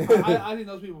happen. I think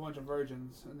those people are a bunch of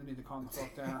virgins and they need to calm the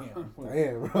fuck down.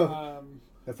 Damn, bro.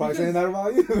 They're probably saying that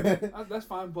about you, man. That's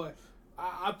fine, but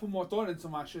I put more thought into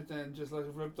my shit than just let's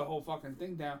rip the whole fucking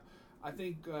thing down. I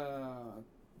think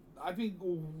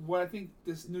what I think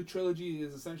this new trilogy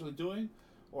is essentially doing,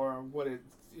 or what it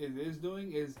is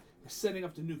doing, is setting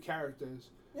up the new characters.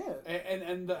 Yeah.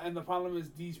 And the problem is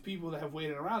these people that have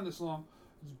waited around this long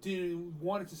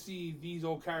wanted to see these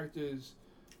old characters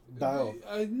Die off.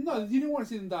 no, you didn't want to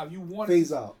see them die. You wanted Phase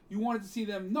to, out. You wanted to see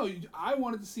them. No, I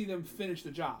wanted to see them finish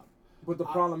the job. But the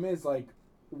problem is like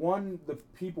one, the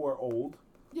people are old.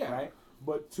 Yeah. Right.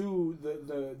 But two,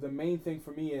 the main thing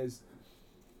for me is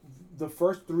the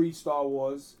first 3 Star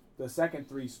Wars, the second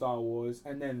 3 Star Wars,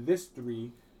 and then this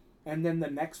 3, and then the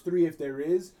next 3 if there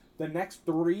is, the next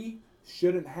 3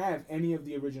 shouldn't have any of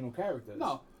the original characters.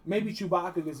 No. Maybe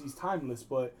Chewbacca because he's timeless,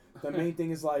 but the main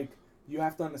thing is like you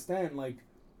have to understand like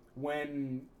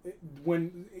when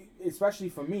especially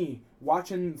for me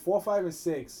watching 4, 5, and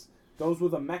 6, those were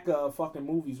the mecca of fucking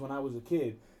movies when I was a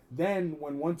kid. Then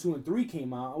when 1, 2, and 3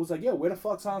 came out, I was like, yo, where the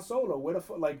fuck's Han Solo? Where the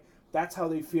fuck? Like that's how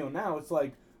they feel now. It's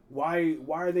like why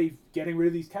are they getting rid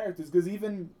of these characters? Because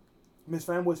even Miss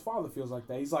Fanboy's father feels like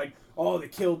that. He's like, oh, they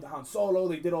killed Han Solo.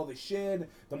 They did all this shit.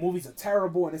 The movies are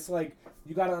terrible. And it's like,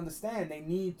 you got to understand, they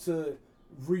need to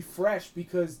refresh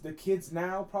because the kids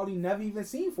now probably never even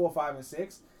seen 4, 5, and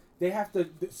 6. They have to,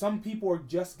 some people are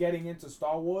just getting into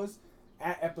Star Wars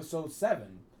at episode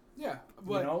 7. Yeah,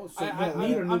 but You know, so you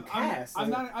need a new cast. I'm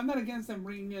not against them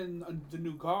bringing in the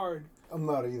new guard. I'm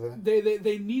not either.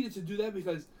 They needed to do that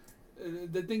because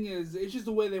the thing is, it's just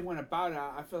the way they went about it.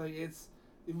 I feel like it's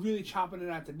really chopping it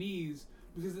at the knees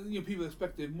because people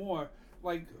expected more.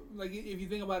 Like if you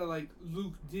think about it, like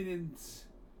Luke didn't,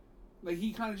 like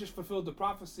he kind of just fulfilled the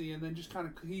prophecy and then just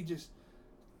he just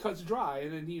cuts dry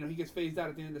and then he gets phased out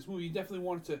at the end of this movie. You definitely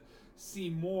wanted to see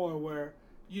more where.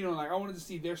 Like I wanted to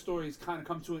see their stories kind of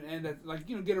come to an end, that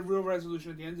get a real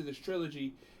resolution at the end of this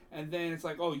trilogy, and then it's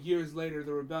like, oh, years later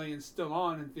the rebellion's still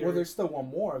on in theory. Well, there's still one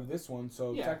more of this one,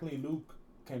 so Yeah. technically Luke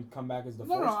can come back as the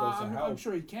no, Force Ghost and help. I'm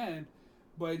sure he can,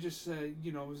 but it just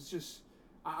you know, it's just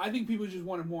I think people just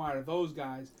wanted more out of those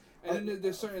guys, and then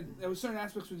there was certain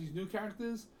aspects with these new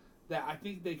characters that I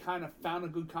think they kind of found a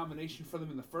good combination for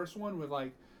them in the first one, with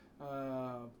like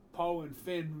Poe and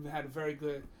Finn had a very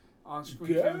good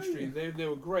on-screen chemistry. They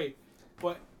were great,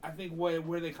 but I think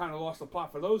where they kind of lost the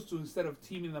plot for those two, instead of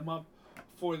teaming them up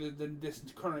for this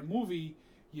current movie,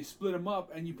 you split them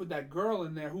up and you put that girl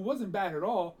in there who wasn't bad at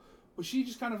all, but she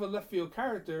just kind of a left field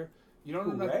character. You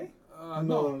don't know Ray?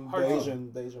 No, her the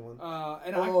too. Asian one.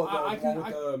 And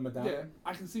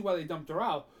I can see why they dumped her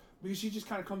out, because she just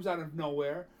kind of comes out of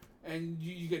nowhere, and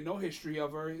you get no history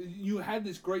of her. You had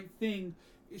this great thing.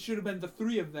 It should have been the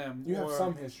three of them. You have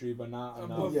some history, but not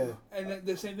enough. Yeah. And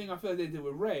the same thing I feel like they did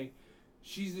with Rey.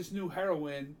 She's this new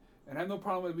heroine, and I have no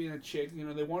problem with being a chick. You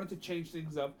know, they wanted to change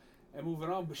things up and move it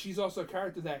on, but she's also a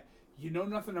character that you know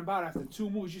nothing about after 2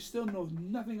 movies. You still know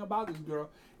nothing about this girl,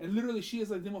 and literally she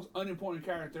is like the most unimportant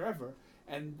character ever.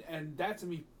 And that to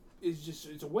me is just,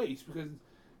 it's a waste, because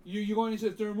you're going into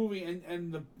the third movie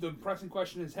and the pressing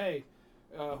question is, hey,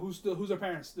 who's her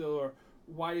parents still, or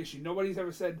why is she? Nobody's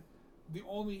ever said. The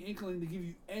only inkling to give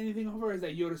you anything of her is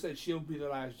that Yoda said she'll be the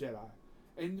last Jedi,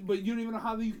 but you don't even know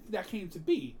how that came to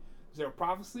be. Is there a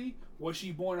prophecy? Was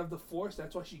she born of the Force?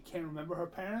 That's why she can't remember her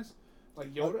parents,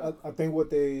 like Yoda. I think what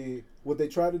they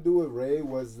tried to do with Rey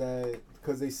was that,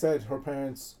 because they said her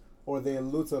parents, or they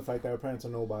allude to the fact that her parents are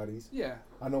nobodies. Yeah.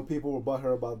 I know people were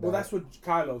butthurt about that. Well, that's what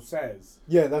Kylo says.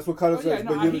 Yeah, that's what Kylo says.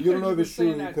 No, but you don't know if it's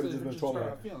true. He could have just been trolling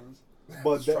her.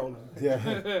 But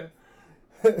yeah.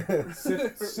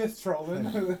 Sith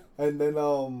trolling. And then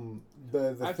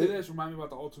the after this, remind me about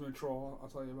the ultimate troll. I'll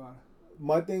tell you about it.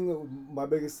 My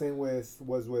biggest thing was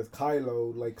with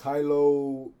Kylo. Like,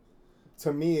 Kylo,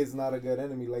 to me, is not a good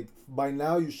enemy. Like, by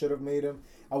now you should have made him.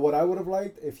 What I would have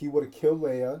liked, if he would have killed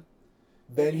Leia,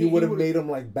 then you would have made him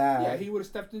like bad. Yeah, he would have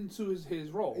stepped into his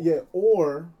role. Yeah,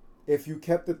 or if you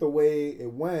kept it the way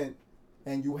it went,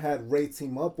 and you had Rey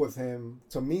team up with him,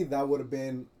 to me that would have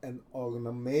been an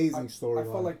amazing storyline.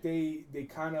 I felt like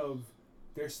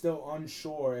they're still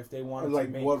unsure if they wanted like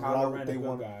to make what Kylo route Ren they a good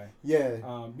want. guy.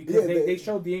 Yeah, because they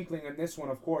showed the inkling in this one,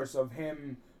 of course, of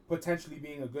him potentially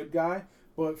being a good guy.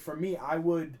 But for me, I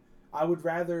would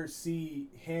rather see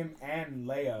him and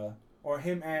Leia, or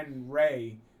him and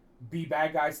Rey, be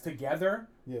bad guys together.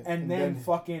 Yeah. And then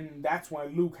fucking that's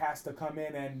when Luke has to come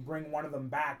in and bring one of them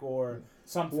back or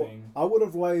something. Well, I would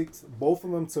have liked both of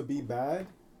them to be bad,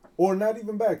 or not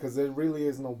even bad, because there really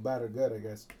is no bad or good, I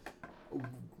guess.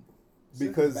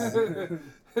 Because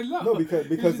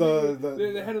because they're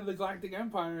the head of the Galactic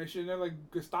Empire and shit. They're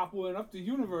like Gestapoing up the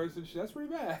universe and shit. That's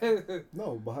pretty bad.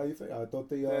 No, but how you think? I thought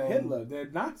they're Hitler. They're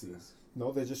Nazis.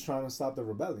 No, they're just trying to stop the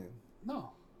rebellion.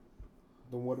 No.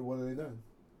 Then what have they done?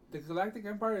 The Galactic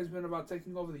Empire has been about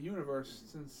taking over the universe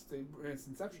since its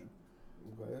inception.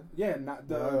 Okay. Yeah, not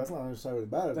that's not necessarily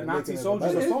bad. The Nazi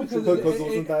soldiers are because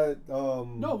wasn't that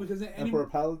no, because Emperor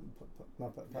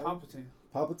Palpatine.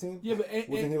 Palpatine? Yeah, but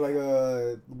wasn't he like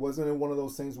wasn't it one of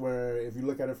those things where if you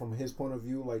look at it from his point of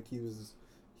view, like he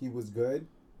was good?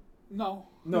 No,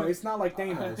 it's not like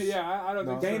Thanos. Yeah, I don't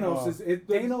think Thanos is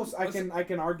Thanos. I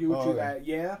can argue with you that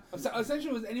essentially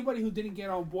it was anybody who didn't get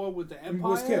on board with the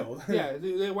Empire was killed. Yeah,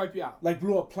 they wipe you out. Like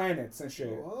blew up planets and shit.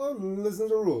 Well, listen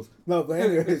to the rules. No, but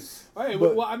anyways. Okay,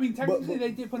 well, I mean, technically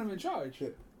they did put him in charge.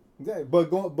 Yeah, but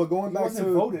going back to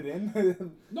voted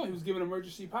in. No, he was given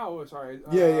emergency power. Sorry.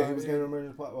 He was given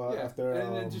emergency power after.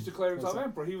 And then just declared himself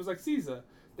emperor. He was like Caesar.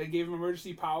 They gave him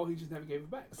emergency power. He just never gave it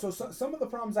back. So some of the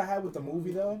problems I had with the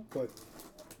movie though. But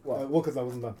what? Well, because I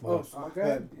wasn't done.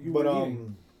 Okay.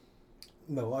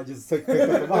 No, I just picked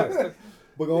up the box.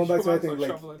 But going back to I think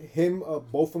like him,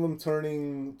 both of them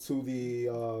turning to the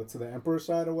Emperor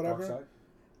side or whatever.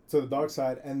 To the dark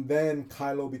side, and then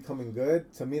Kylo becoming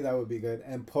good. To me, that would be good.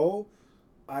 And Poe,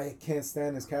 I can't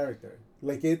stand his character.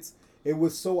 Like it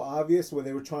was so obvious where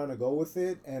they were trying to go with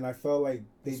it, and I felt like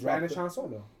they Spanish Han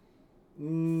Solo.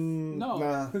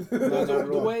 No,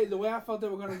 the way I felt they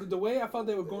were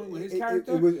going with his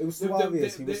character. It was too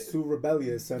obvious. He was too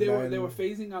rebellious. And they were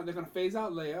phasing out. They're gonna phase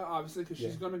out Leia, obviously, because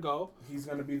she's gonna go. He's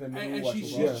gonna be the new. And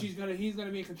he's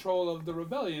gonna be in control of the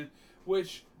rebellion,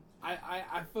 which.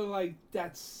 I feel like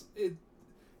that's it.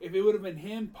 If it would have been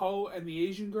him, Poe, and the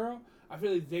Asian girl, I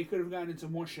feel like they could have gotten into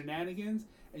more shenanigans,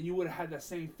 and you would have had that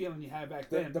same feeling you had back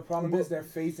The, then. the problem is they're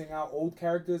phasing out old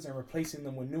characters and replacing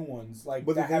them with new ones, like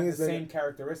But the that thing have the is that- same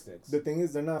characteristics. The thing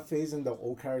is, they're not phasing the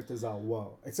old characters out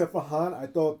well. Except for Han, I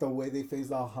thought the way they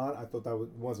phased out Han, I thought that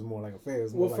wasn't more like a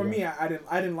phase. Well, for me, I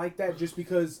didn't like that just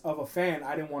because of a fan.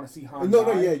 I didn't want to see Han. No,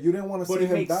 die. yeah, you didn't want to But see it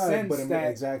him makes die, sense but it that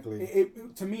exactly.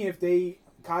 To me, if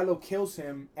Kylo kills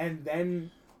him and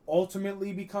then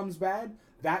ultimately becomes bad,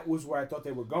 that was where I thought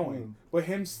they were going. Mm. But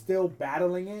him still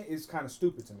battling it is kind of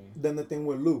stupid to me. Then the thing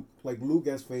with Luke, like Luke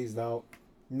gets phased out,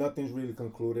 nothing's really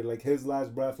concluded. Like his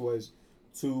last breath was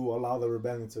to allow the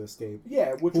rebellion to escape.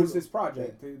 Yeah, which Who- was his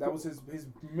project. That was his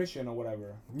mission or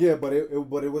whatever. Yeah, but it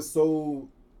was so.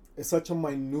 It's such a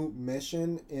minute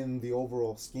mission in the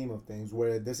overall scheme of things.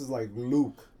 Where this is like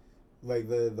Luke, like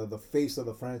the face of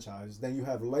the franchise. Then you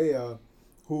have Leia,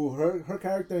 who her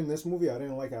character in this movie I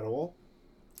didn't like at all.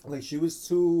 Like she was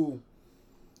too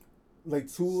laid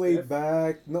Stiff.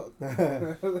 back. No,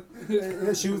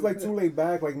 yeah, she was like too laid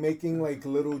back, like making like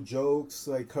little jokes.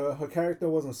 Like her character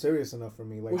wasn't serious enough for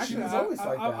me. Like Well, she Actually, was always I,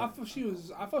 like I, that.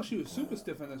 I felt she was super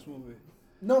stiff in this movie.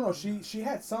 No, she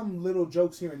had some little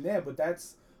jokes here and there, but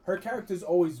that's her character's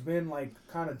always been like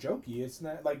kind of jokey. It's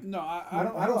not like No, I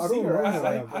don't see her remember as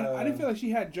that. like. I didn't feel like she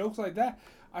had jokes like that.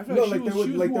 I feel no, like like she was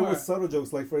there more. was subtle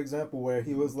jokes. Like for example, where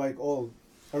he was like, "Oh,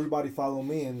 everybody follow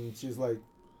me," and she's like,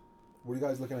 "What are you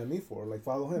guys looking at me for? Like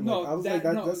follow him." No, Like, I was that,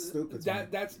 like, no, that's stupid. to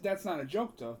me. that's not a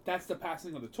joke though. That's the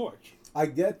passing of the torch. I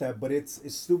get that, but it's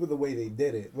stupid the way they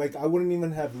did it. Like I wouldn't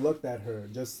even have looked at her.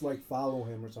 Just like follow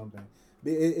him or something.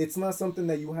 It's not something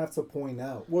that you have to point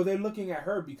out. Well, they're looking at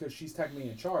her because she's technically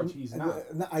in charge. He's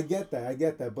not. No, I get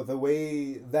that. But the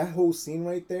way that whole scene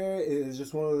right there is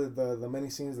just one of the many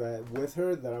scenes that with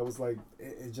her that I was like,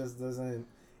 it just doesn't.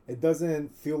 It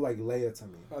doesn't feel like Leia to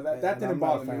me. That And didn't I'm not a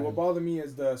bother me. fan. What bothered me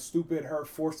is the stupid her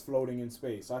force floating in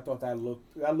space. I thought that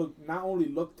looked not only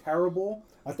looked terrible.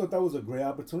 I thought that was a great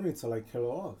opportunity to like kill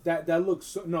her off. That looks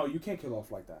so, no, you can't kill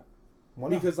off like that. Why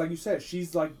not? Because like you said,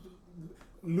 she's like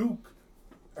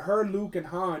Luke and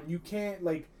Han. You can't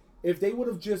like if they would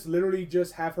have just literally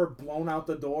just have her blown out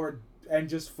the door and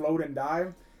just float and die.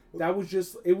 That was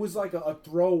just it was like a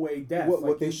throwaway death.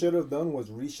 What they you- should have done was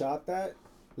reshot that,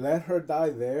 let her die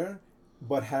there,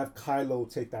 but have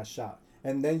Kylo take that shot,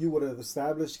 and then you would have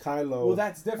established Kylo. Well,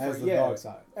 that's different. as the yeah, dark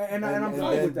side. and I'm And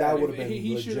fine then with that that. would've been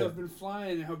He should legit. have been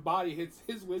flying and her body hits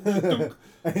his window.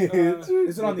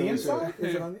 Is it on the Yeah, inside?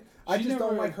 Is it on the, I She just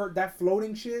don't never- like her that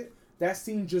floating shit. That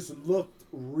scene just looked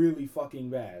really fucking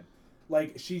bad.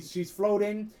 Like she's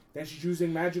floating, then she's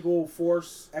using magical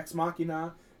force ex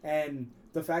machina, and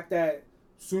the fact that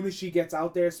soon as she gets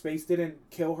out there, space didn't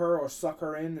kill her or suck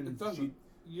her in, It and doesn't.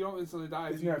 You don't instantly die.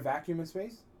 if isn't you- there a vacuum in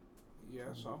space? Yeah,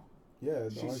 so. Yeah,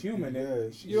 She's human. Yeah,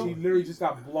 She You don't- literally just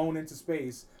got blown into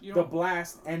space. You The don't-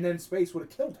 blast and then space would have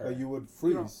killed her. you would You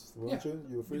freeze, don't- wouldn't yeah. you?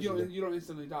 You would freeze. You don't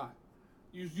instantly die.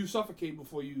 You suffocate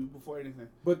before anything.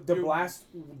 But the you- blast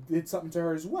did something to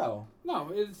her as well. No,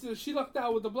 she lucked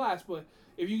out with the blast. But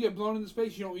if you get blown into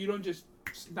space, you don't just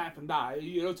snap and die.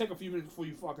 It'll take a few minutes before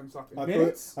you fucking suck it.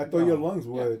 Minutes? I thought No. your lungs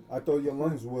would. I thought your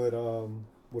lungs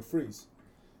would freeze.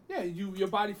 Yeah, your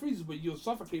body freezes, but you'll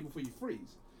suffocate before you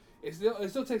freeze. It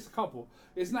still takes a couple.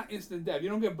 It's not instant death. You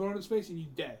don't get blown into space and you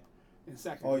dead in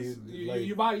seconds. Oh, like-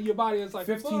 your body is like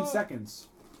 15 fuck. seconds.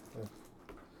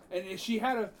 And if she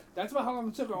had that's about how long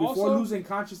it took her. Before Also, losing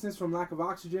consciousness from lack of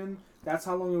oxygen, that's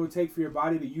how long it would take for your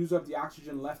body to use up the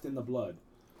oxygen left in the blood.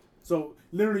 So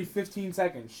literally 15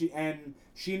 seconds.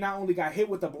 She not only got hit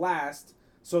with the blast,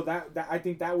 so that I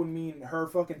think that would mean her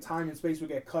fucking time and space would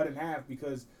get cut in half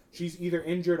because she's either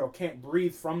injured or can't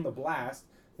breathe from the blast.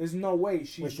 There's no way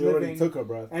she's When she already living took her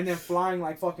breath. and then flying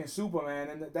like fucking Superman,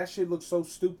 and that shit looks so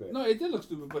stupid. no, it did look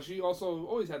stupid, but she also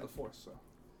always had the force. So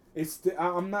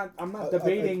I'm not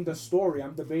debating the story.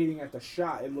 I'm debating at the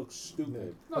shot. It looks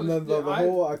stupid. No, And then the I-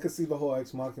 whole, I could see the whole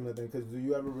Ex Machina thing. Because do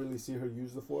you ever really see her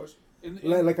use the Force? in,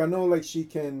 Like I know, like she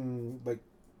can, like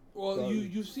well,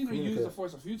 you've seen her use communicate. the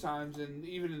force a few times, and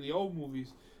even in the old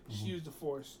movies, she used the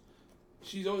force.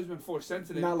 She's always been force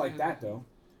sensitive. Not like and- that though.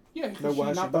 Yeah, No, 'cause what she-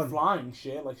 has she Not the done? flying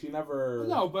shit. Like she never.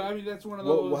 no, but I mean that's one of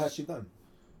those. what has she done?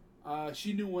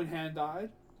 She knew when Han died.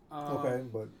 Okay,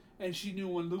 but And she knew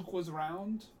when Luke was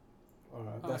around.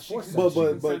 alright. That's she force can- sensitive. she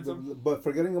can But sense them. but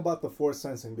forgetting about the Force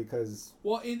sensing because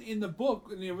Well, in the book,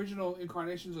 in the original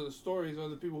incarnations of the stories, or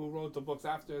the people who wrote the books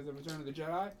after the Return of the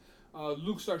Jedi,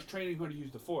 Luke starts training her to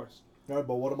use the Force. alright,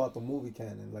 but what about the movie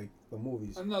canon, like the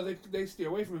movies? No, they steer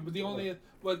away from it. But the only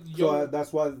but So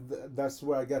that's why that's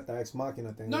where I get the Ex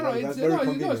Machina thing. no, Like, it's that's very no,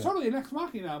 convenient. it's totally an ex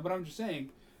machina. But I'm just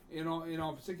saying, in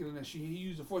all particular, that he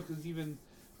used the Force because even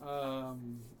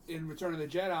in Return of the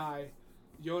Jedi,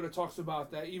 Yoda talks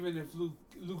about that even if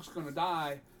Luke's gonna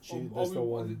die, There's still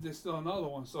one. there's still another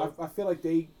one. So I feel like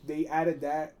they added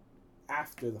that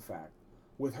after the fact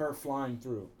with her flying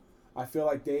through. I feel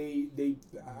like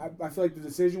I feel like the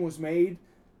decision was made.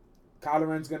 Kylo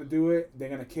Ren's gonna do it. They're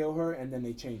gonna kill her, and then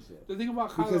they changed it. the thing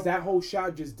about Kylo, Because that whole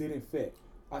shot just didn't fit.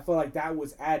 I feel like that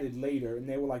was added later, and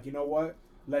they were like, you know what?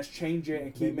 Let's change it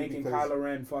and keep Maybe making because- Kylo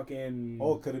Ren fucking.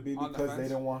 Oh, could it be On the because they fence?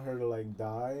 didn't want her to like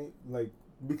die? Like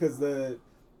because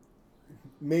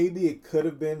maybe it could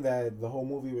have been that the whole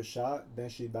movie was shot, then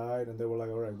she died, and they were like,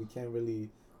 all right, we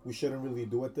shouldn't really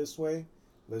do it this way.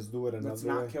 Let's do it another Let's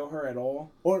way. not kill her at all.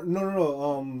 Or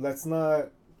no. Let's not.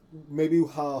 Maybe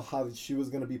how she was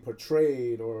gonna be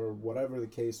portrayed or whatever the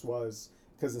case was.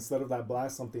 Because instead of that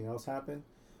blast, something else happened,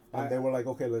 and they were like,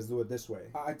 okay, let's do it this way.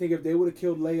 I think if they would have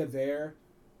killed Leia there,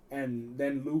 and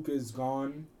then Luke is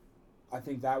gone, I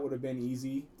think that would have been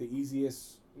easy. The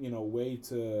easiest, way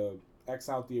to X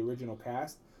out the original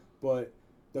cast. But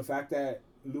the fact that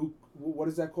Luke, what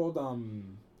is that called?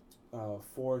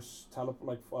 Force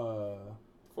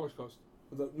Force Ghost.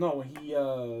 No, when he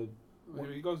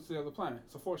When he goes to the other planet,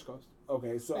 it's a Force Ghost.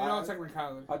 okay, so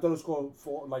Technicality. I thought it was called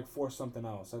Force something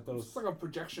else. I thought it was It's like a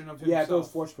projection of himself. yeah, I thought it was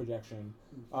Force projection.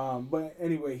 But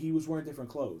anyway, he was wearing different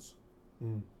clothes.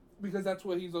 Mm. Because that's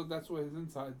what his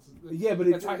insides. Yeah, but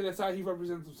that's how he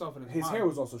represents himself in his his mind. hair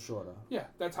was also shorter. Yeah,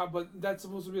 that's how. But that's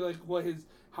supposed to be like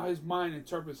how his mind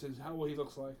interprets what he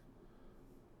looks like.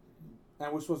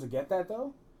 And we're supposed to get that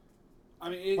though. I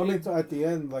mean, At the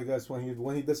end, like that's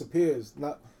when he disappears.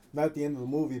 Not at the end of the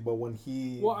movie, but when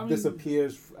he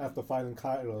disappears after fighting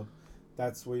Kylo,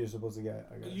 that's what you're supposed to get.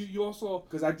 I guess. You also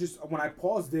Because when I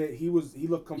paused it, he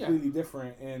looked completely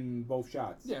different in both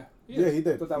shots. yeah he did.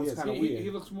 I thought that was He is. kind of weird. He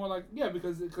looks more like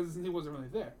because he wasn't really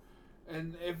there,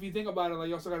 and if you think about it, like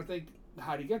you also got to think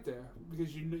how would he get there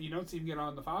because you don't see him get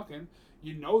on the Falcon,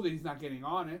 that he's not getting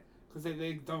on it because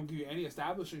they don't give you any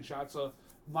establishing shots. So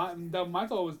my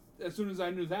thought was as soon as I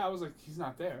knew that I was like he's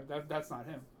not there. That's not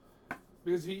him,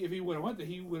 because if he would have went there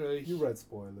he would have. You read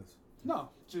spoilers. No,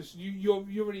 just you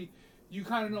already. You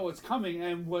kind of know what's coming,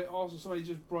 and what also somebody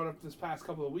just brought up this past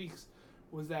couple of weeks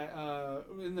was that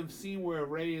in the scene where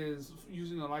Rey is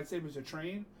using the lightsabers to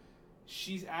train,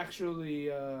 she's actually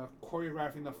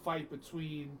choreographing the fight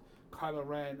between Kylo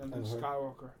Ren and Luke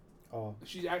Skywalker. Oh,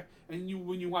 when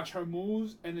you watch her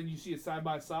moves and then you see it side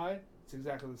by side, it's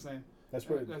exactly the same. that's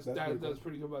pretty. That's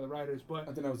pretty good by the writers, but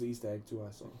I think that was the Easter egg too.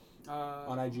 I saw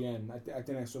on IGN. I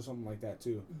think I saw something like that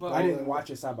too. But I didn't watch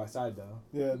it side by side though.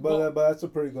 Yeah, but that's a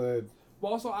pretty good. But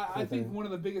also, I think thing. one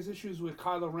of the biggest issues with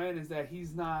Kylo Ren is that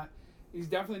he's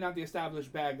definitely not the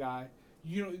established bad guy.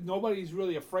 Nobody's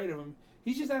really afraid of him.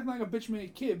 He's just acting like a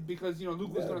bitch-made kid because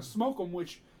Luke was gonna smoke him,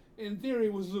 which in theory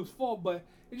was Luke's fault. But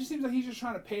it just seems like he's just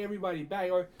trying to pay everybody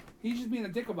back, or he's just being a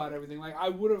dick about everything. Like I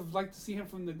would have liked to see him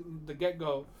from the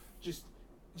get-go, just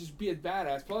be a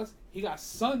badass. Plus, he got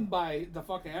sunned by the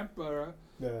fucking Emperor.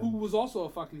 Yeah. Who was also a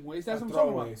fucking waste. That's A what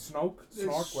I'm talking throwaway.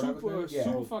 about. Snork, whatever.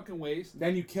 Super fucking waste.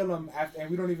 Then you kill him after,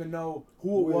 and we don't even know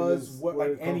who it was,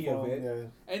 where it come any of from, it.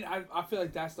 Yeah. And I feel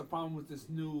like that's the problem with this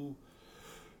new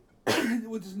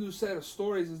set of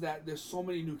stories is that there's so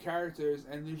many new characters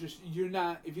and if you're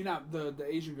not the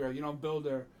Asian girl, you don't build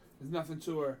her. There's nothing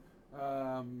to her.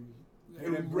 They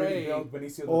didn't Ray. really build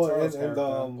Benicio del Oh, Toro's and character.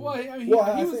 Well, I mean, Well,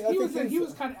 I he was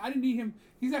think- kind of. I didn't need him.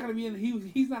 He's not gonna be in.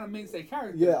 He's not a mainstay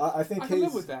character. Yeah, I think I can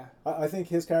live with that. I think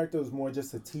his character was more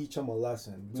just to teach him a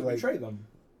lesson. to Like, betray them.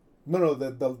 No,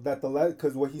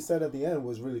 because what he said at the end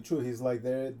was really true. He's like,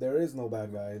 there is no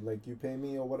bad guy. Like, you pay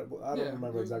me or whatever. I don't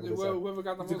remember exactly what he said. Whoever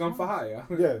got the It's a most gun for money. hire.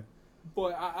 Yeah,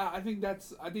 But I think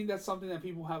that's something that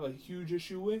people have a huge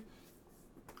issue with.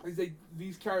 Is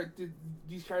these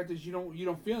characters you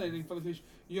don't feel anything for because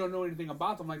you don't know anything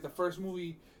about them. Like the first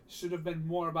movie should have been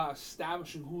more about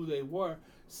establishing who they were,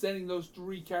 setting those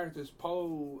three characters,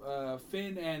 Poe,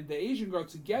 Finn, and the Asian girl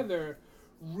together,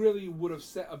 really would have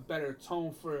set a better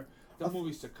tone for the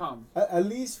movies to come. at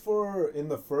least in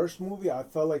the first movie, I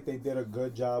felt like they did a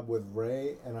good job with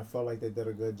Rey, and I felt like they did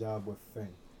a good job with Finn.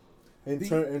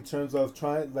 In terms of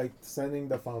setting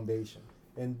the foundation.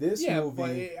 In this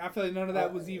movie, but I feel like none of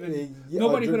that was even. yeah,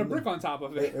 nobody put a brick on top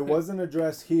of it. It wasn't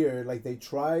addressed here. Like they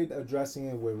tried addressing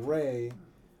it with Rey,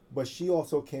 but she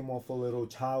also came off a little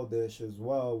childish as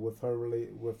well with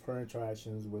her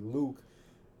interactions with Luke,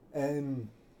 and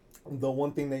the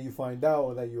one thing that you find out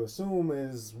or that you assume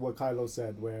is what Kylo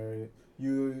said, where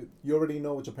you already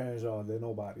know what your parents are. They're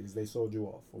nobodies. They sold you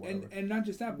off or whatever. And not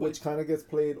just that, but Which kind of gets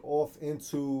played off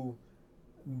into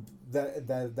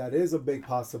that is a big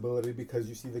possibility because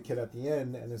you see the kid at the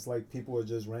end and it's like people are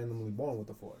just randomly born with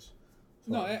the Force.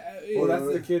 No, Well,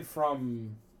 that's the kid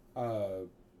from.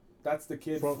 That's the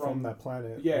kid from that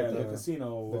planet. Yeah, the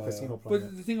casino. The casino planet.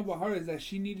 But the thing about her is that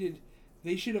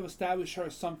they should have established her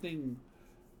something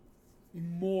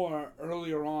more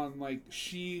earlier on. Like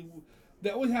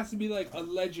there always has to be like a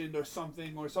legend or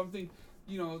something.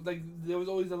 You know, like there was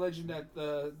always a legend that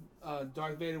the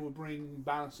Darth Vader would bring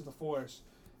balance to the Force.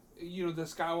 You know, the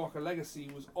Skywalker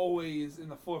legacy was always in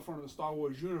the forefront of the Star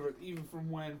Wars universe, even from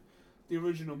when the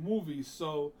original movies.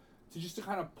 So to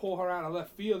kind of pull her out of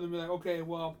left field and be like, okay,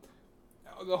 well,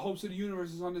 the hopes of the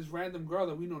universe is on this random girl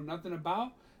that we know nothing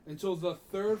about until the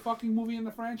third fucking movie in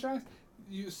the franchise.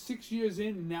 6 years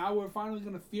in, now we're finally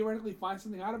going to theoretically find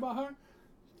something out about her.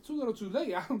 Too little, too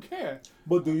late. I don't care.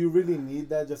 But do you really need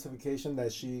that justification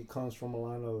that she comes from a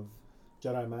line of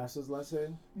Jedi Masters, let's say?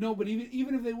 No, but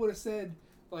even if they would have said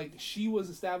like she was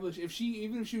established,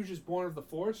 even if she was just born of the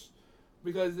Force,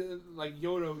 because like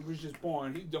Yoda was just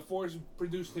born, the Force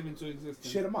produced him into existence.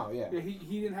 Shit him out, yeah.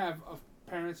 He didn't have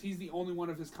parents. He's the only one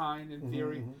of his kind in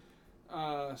theory.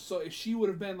 So if she would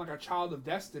have been like a child of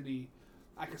destiny,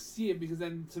 I could see it, because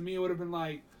then to me it would have been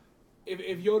like,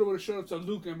 if Yoda would have showed up to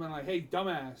Luke and been like, "Hey,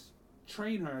 dumbass,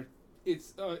 train her.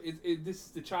 This is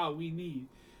the child we need."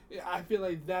 I feel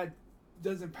like that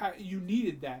doesn't. You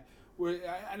needed that.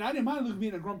 And I didn't mind Luke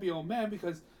being a grumpy old man,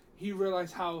 because he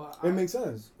realized how it makes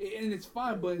sense, and it's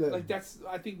fine. But like that's,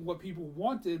 I think what people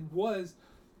wanted was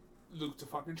Luke to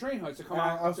fucking train her, to come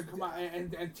out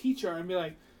and teach her and be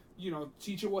like, you know,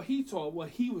 teach her what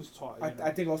he was taught. I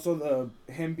think also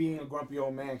him being a grumpy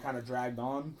old man kind of dragged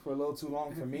on for a little too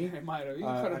long for me. It might have.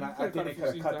 I think they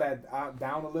could have cut that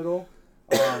down a little.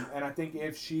 And I think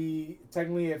if he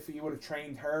would have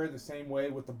trained her the same way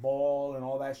with the ball and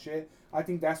all that shit, I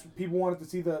think that's what people wanted to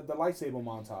see, the lightsaber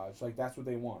montage. Like, that's what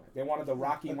they wanted. They wanted the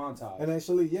Rocky montage. And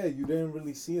actually, yeah, you didn't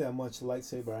really see that much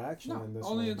lightsaber action in this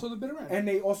only one. until the bitter end. And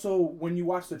they also, when you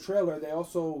watch the trailer, they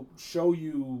also show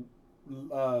you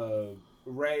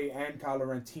Rey and Kylo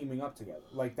Ren teaming up together.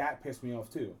 Like, that pissed me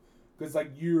off too, because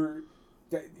like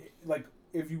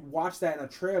if you watch that in a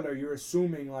trailer, you're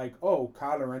assuming like, oh,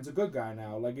 Kylo Ren's a good guy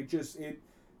now. Like,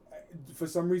 for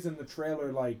some reason the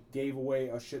trailer like gave away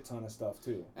a shit ton of stuff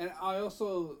too. And I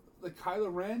also like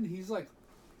Kylo Ren. He's like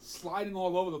sliding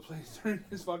all over the place during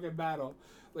his fucking battle.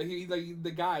 Like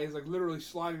the guy is like literally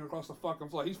sliding across the fucking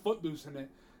floor. He's footloosing it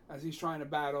as he's trying to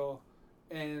battle.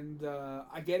 And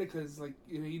I get it, because like,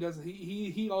 you know,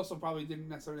 he also probably didn't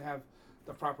necessarily have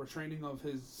the proper training of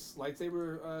his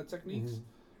lightsaber techniques.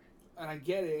 And I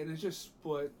get it, and it's just,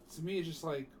 but to me, it's just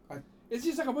like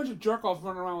a bunch of jerk offs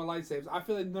running around with lightsabers. I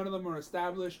feel like none of them are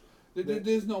established.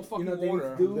 There's no fucking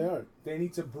order. They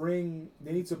need to bring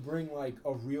like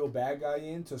a real bad guy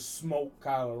in to smoke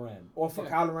Kylo Ren, or for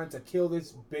Kylo Ren to kill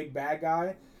this big bad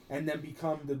guy and then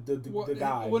become the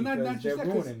guy. Well, not just they're that,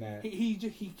 ruining that.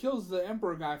 He kills the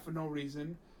Emperor guy for no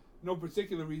reason. No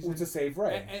particular reason. Well, to save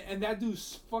Rey. And that dude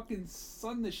fucking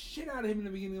sunned the shit out of him in the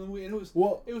beginning of the movie. And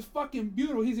it was fucking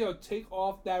beautiful. He's like, take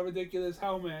off that ridiculous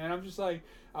helmet. And I'm just like,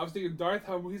 I was thinking Darth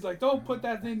helmet. He's like, don't put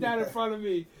that thing down in front of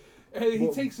me. And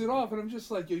he takes it off. And I'm just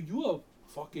like, yo, you a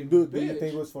fucking dude, bitch. Do you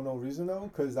think it was for no reason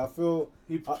though? Because I feel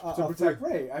to protect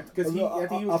Rey. Because I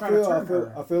think he was trying to turn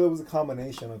her. I feel it was a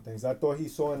combination of things. I thought he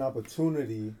saw an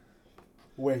opportunity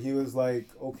where he was like,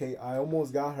 okay, I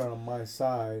almost got her on my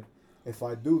side. If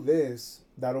I do this,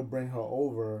 that'll bring her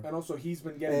over. And also, he's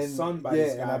been getting sunned by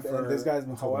this guy and this guy's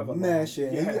been talking mad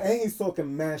shit. Yeah. And he's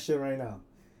talking mad shit right now.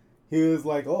 He was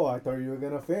like, oh, I thought you were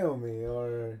going to fail me,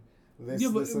 or this,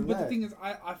 this and but that. the thing is,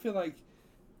 I feel like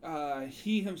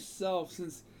he himself,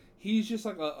 since he's just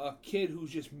like a kid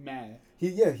who's just mad.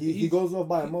 He goes off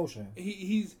by emotion.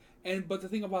 But the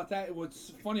thing about that,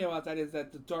 what's funny about that is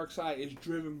that the dark side is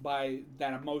driven by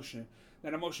that emotion.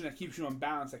 That emotion that keeps you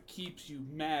unbalanced, that keeps you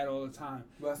mad all the time.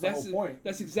 Well, that's the whole point.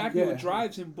 That's exactly what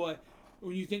drives him. But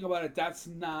when you think about it, that's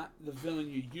not the villain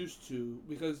you're used to.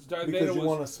 Because Darth Vader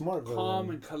was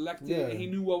calm and collected, and he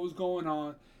knew what was going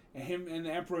on. And him and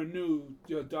the Emperor knew,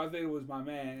 Darth Vader was my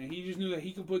man, and he just knew that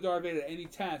he could put Darth Vader at any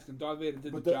task, and Darth Vader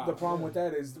did the job. But the problem with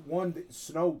that is, one,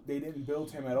 Snoke, they didn't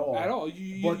build him at all. At all.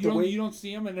 You don't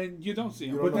see him, and then you don't see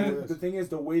him. But then the thing is,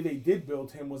 the way they did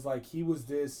build him was like he was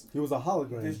a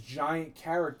hologram, this giant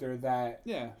character that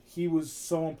he was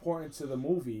so important to the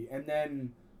movie, and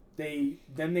then they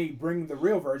bring the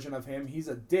real version of him. He's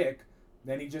a dick.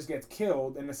 Then he just gets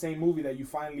killed in the same movie that you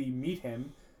finally meet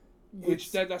him.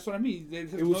 That's what I mean.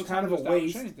 It was kind of a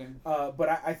waste. But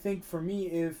I think for me,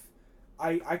 if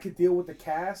I could deal with the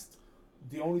cast,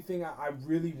 the only thing I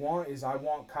really want is I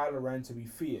want Kylo Ren to be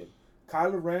feared.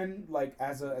 Kylo Ren, like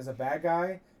as a bad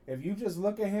guy, if you just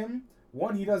look at him,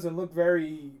 one, he doesn't look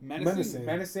very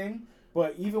menacing.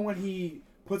 But even when he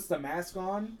puts the mask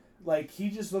on, like he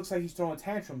just looks like he's throwing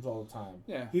tantrums all the time.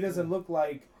 Yeah. He doesn't look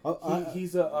like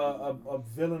he's a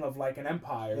villain of like an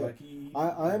empire. Yeah. Like he.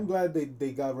 I am glad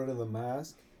they got rid of the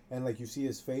mask and like you see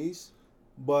his face,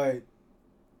 but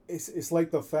it's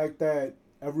like the fact that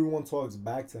everyone talks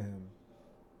back to him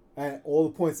at all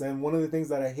the points. And one of the things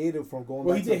that I hated from going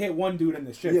Well, back he did hit one dude in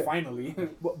the ship finally.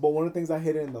 but one of the things I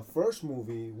hated in the first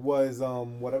movie was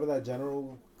whatever that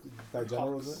general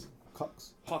was.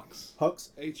 Hux. Hux.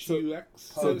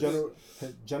 So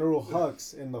General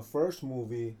Hux in the first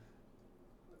movie,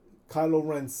 Kylo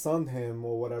Ren sunned him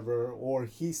or whatever, or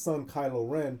he sunned Kylo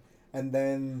Ren, and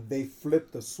then they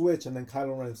flip the switch, and then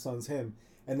Kylo Ren suns him,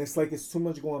 and it's like it's too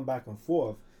much going back and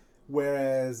forth.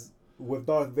 Whereas with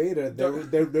Darth Vader,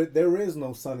 there is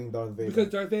no sunning Darth Vader because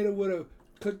Darth Vader would have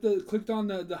clicked on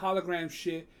the hologram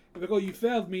shit. And like, oh, you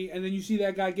failed me, and then you see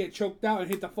that guy get choked out and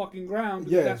hit the fucking ground.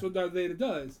 Because that's what Darth Vader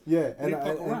does. Yeah,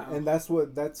 and that's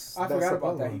what I forgot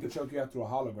about that. He could choke you out through a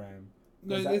hologram.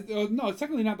 No, it's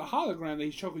technically not the hologram that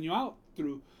he's choking you out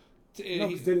through. No,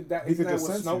 isn't that what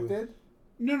Snoke did?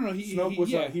 No.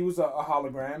 He was a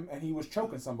hologram, and he was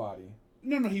choking somebody.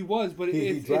 No, he was, but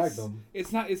he dragged him.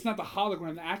 It's not the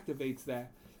hologram that activates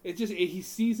that. It's just he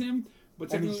sees him.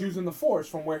 But and he's using the Force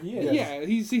from where he is. Yeah,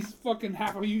 he's fucking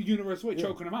half a universe away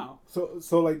choking him out.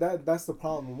 So like that's the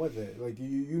problem with it. Like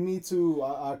you need to.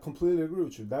 I completely agree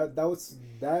with you. That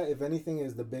if anything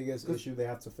is the biggest issue they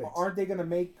have to fix. Aren't they gonna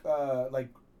make like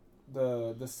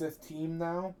the Sith team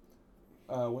now?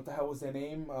 What the hell was their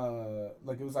name?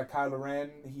 Like it was like Kylo Ren.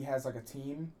 He has like a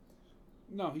team.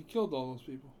 No, he killed all those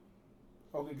people.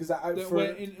 Okay, because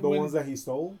the ones that he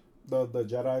stole, the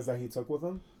Jedis that he took with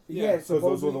him. Yeah, so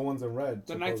those were the ones in red.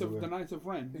 The Knights of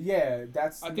Ren. Yeah,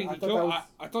 that's. I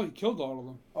thought he killed all of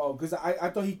them. Oh, because I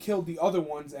thought he killed the other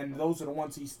ones, and those are the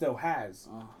ones he still has.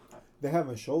 They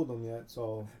haven't showed them yet,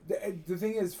 so. The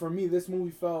thing is, for me, this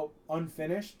movie felt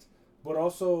unfinished, but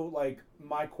also like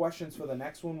my questions for the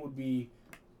next one would be,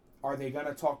 are they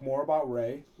gonna talk more about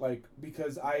Rey? Like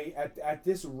because at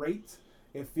this rate,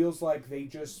 it feels like they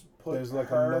just put there's like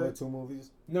her... another 2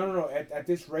 movies. No. At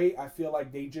this rate, I feel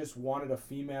like they just wanted a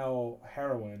female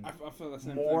heroine I feel the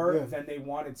same more than they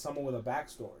wanted someone with a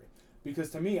backstory.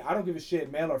 Because to me, I don't give a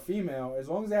shit, male or female, as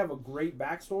long as they have a great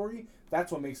backstory,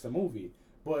 that's what makes the movie.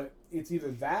 But it's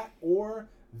either that or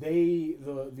the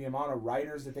amount of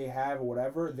writers that they have or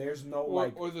whatever. There's no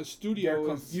or the studio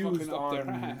they're is confused fucking up their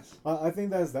ass. I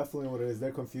think that's definitely what it is.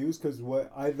 They're confused because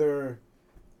there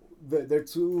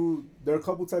are a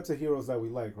couple types of heroes that we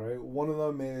like, right? One of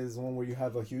them is one where you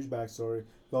have a huge backstory.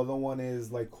 The other one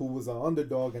is like who was an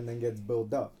underdog and then gets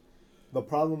built up. The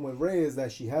problem with Rey is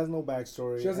that she has no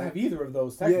backstory. She doesn't have either of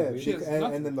those technically. Yeah,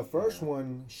 and in the first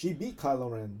one, she beat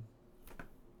Kylo Ren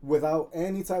without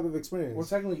any type of experience. Well,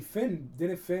 technically,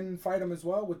 didn't Finn fight him as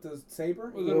well with the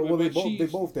saber? Well, they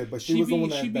both did, but she was the one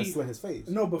that slit his face.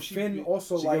 No, but Finn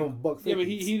also buck 50. Yeah, but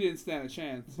he didn't stand a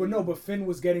chance. But Finn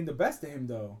was getting the best of him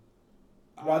though.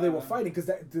 While they were fighting, because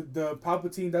the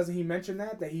Palpatine, doesn't he mention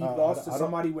that he lost to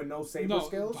somebody with no saber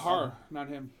skills? Her, not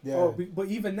him. Yeah. Oh, but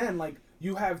even then, like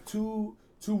you have two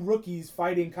rookies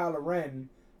fighting Kylo Ren,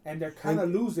 and they're kind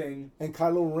of losing. And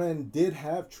Kylo Ren did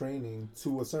have training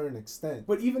to a certain extent.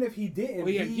 But even if he didn't, well,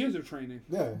 he had years of training.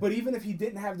 Yeah. But even if he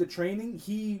didn't have the training,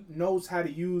 he knows how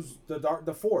to use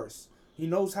the Force. He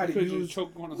knows how to use.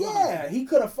 Yeah, he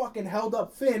could have fucking held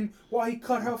up Finn while he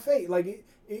cut her face. Like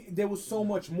there was so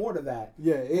much more to that.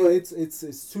 Yeah,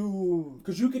 it's too.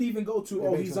 Because you could even go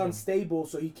to he's unstable,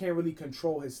 so he can't really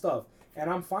control his stuff, and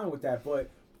I'm fine with that. But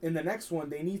in the next one,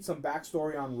 they need some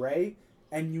backstory on Rey,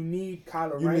 and you need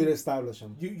Kylo Ren. You need to establish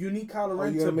him. You need Kylo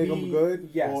Ren to make him good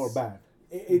yes. or bad.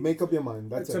 Make up your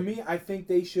mind. That's to me, I think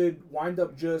they should wind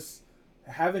up just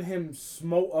having him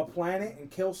smote a planet and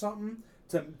kill something.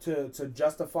 To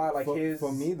justify his.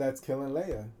 For me, that's killing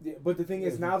Leia. Yeah, but the thing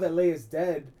is, now that Leia's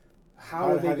dead, how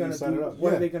are they going to do?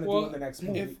 What are they going to do in the next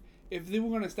movie? If they were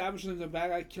going to establish him as a bad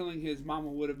guy, killing his mama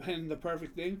would have been the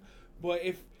perfect thing. But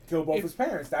kill both his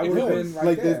parents, that would have been right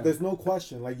like there. There's no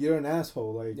question. Like you're an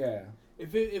asshole. Like yeah.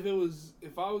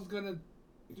 If I was gonna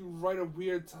write a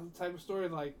weird type of story,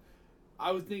 like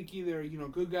I would think either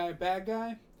good guy, bad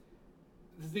guy.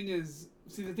 The thing is,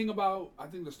 the thing about I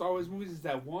think the Star Wars movies is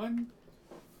that one.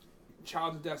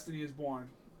 Child of Destiny is born.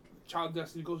 Child of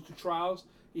Destiny goes through trials.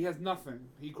 He has nothing.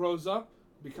 He grows up,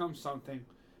 becomes something,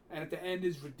 and at the end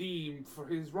is redeemed for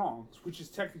his wrongs, which is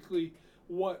technically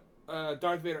what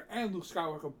Darth Vader and Luke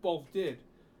Skywalker both did.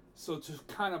 So to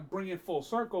kind of bring it full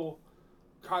circle,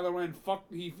 Kylo Ren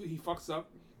he fucks up,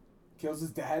 kills his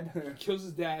dad,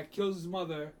 kills his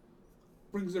mother,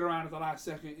 brings it around at the last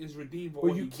second, is redeemed.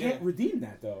 Well, you can't redeem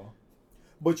that though.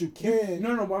 But you can't.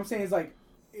 No, what I'm saying is like,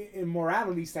 in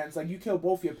morality sense, like you kill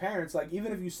both your parents. Like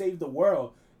even if you save the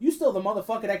world, you still the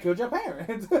motherfucker that killed your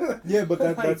parents. Yeah, but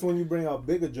Like, that's when you bring out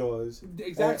bigger jaws.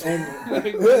 Exactly. And That's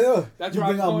you where I bring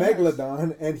was out going next.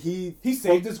 Megalodon, and he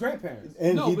saved his grandparents.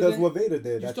 and No, he but does then what Vader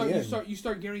did You at start, the you end. start, you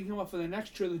start gearing him up for the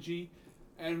next trilogy,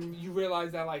 and you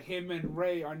realize that like him and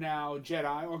Rey are now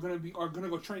Jedi, or gonna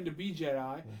go train to be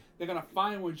Jedi. They're gonna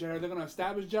find one Jedi. They're gonna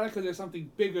establish Jedi because there's something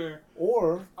bigger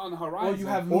Or on the horizon. Or you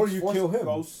have Or Luke's you Force kill him.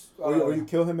 Ghosts, or you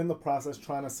kill him in the process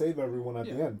trying to save everyone at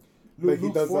the Yeah. end. But he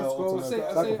Luke's does the Force ultimate Ghost-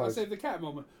 I'll sacrifice. save the cat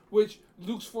moment, which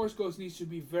Luke's Force Ghost needs to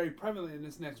be very prevalent in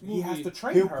this next movie. he has to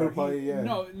train He'll her. probably, yeah.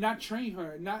 No, not train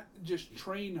her, not just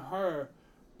train her,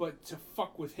 but to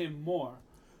fuck with him more.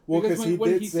 Well, Because because when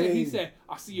he he did said, say. he said,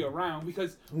 "I'll see you around."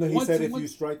 Because No, he once- said, if once- you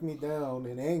strike me down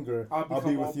in anger, I'll I'll be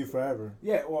become with all- you forever.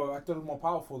 Yeah, or I thought it was more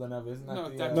powerful than ever. Isn't that No,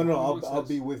 the? that- No, Everyone I'll says-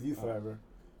 be with you forever.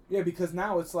 Yeah, because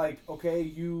now it's like, okay,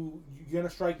 you're gonna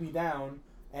strike me down,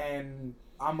 and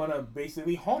I'm gonna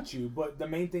basically haunt you. But the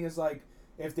main thing is like,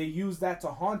 if they use that to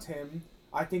haunt him,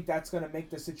 I think that's gonna make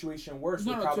the situation worse.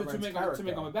 no, with no, Kylo to Ren's make character.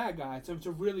 him a bad guy,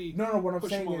 to really No, what I'm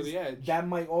push him saying over is the edge. that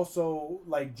might also,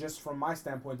 like, just from my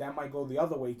standpoint, that might go the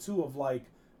other way too. Of like,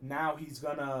 now he's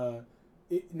gonna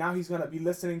be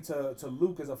listening to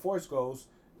Luke as a Force Ghost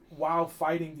while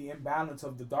fighting the imbalance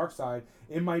of the dark side.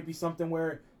 It might be something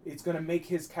where it's gonna make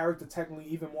his character technically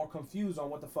even more confused on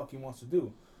what the fuck he wants to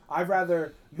do. I'd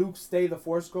rather Luke stay the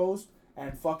Force Ghost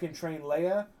and fucking train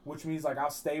Leia, which means like I'll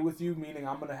stay with you, meaning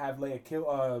I'm gonna have Leia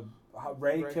kill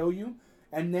Rey kill you,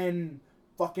 and then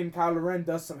fucking Kylo Ren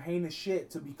does some heinous shit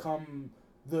to become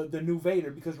the new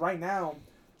Vader, because right now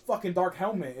fucking Dark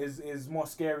Helmet is more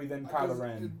scary than Kylo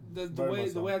Ren. The Very way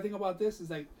much so. I think about this is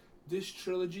like this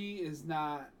trilogy is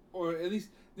not, or at least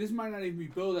this might not even be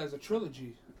billed as a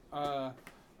trilogy.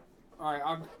 All right,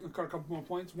 I'll cut a couple more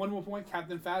points. One more point: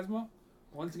 Captain Phasma,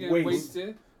 once again Waste.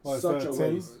 wasted. Oh, it's Such the a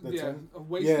tin? waste. The Yeah, tin?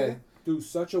 wasted. Dude,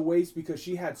 such a waste, because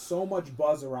she had so much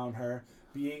buzz around her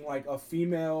being like a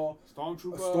female.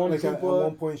 Stormtrooper. Like at Trooper.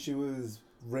 one point, she was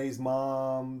Rey's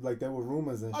mom. Like there were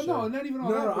rumors and Oh shit. no, not even all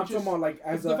No, that. no, but I'm just talking about like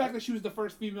as the a fact that she was the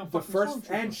first female. the fucking first,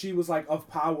 Stormtrooper. and she was like of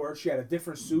power. She had a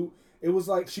different suit. It was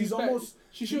like she's ba- almost.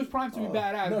 She was primed to be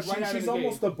badass. No, right out of she's the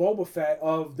almost gate. the Boba Fett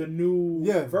of the new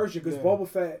version, because yeah. Boba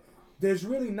Fett. There's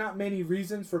really not many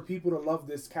reasons for people to love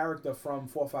this character from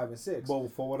 4, 5, and 6. But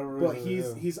for whatever But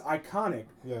reason, he's iconic.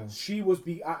 yeah. She was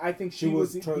I think she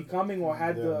was becoming, or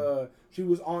had yeah. the She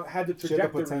had the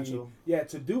trajectory, potential. yeah,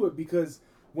 to do it, because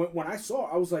when I saw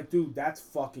it, I was like, dude, that's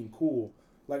fucking cool.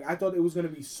 Like I thought it was gonna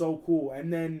be so cool,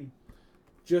 and then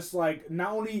just like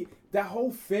not only that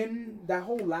whole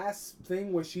last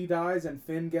thing where she dies and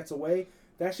Finn gets away,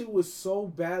 that shit was so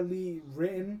badly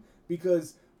written,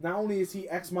 because not only is he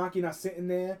Ex Machina sitting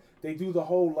there, they do the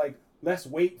whole like, let's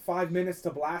wait 5 minutes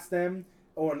to blast them,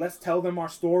 or let's tell them our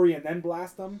story and then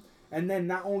blast them. And then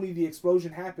not only the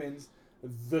explosion happens,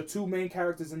 the two main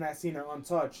characters in that scene are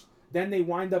untouched. Then they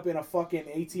wind up in a fucking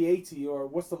AT-AT, or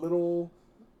what's the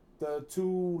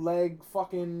two-leg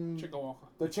fucking... Chicken Walker.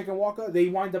 The Chicken Walker. They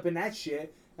wind up in that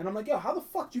shit. And I'm like, yo, how the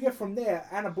fuck do you get from there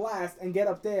and a blast and get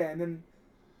up there? And then,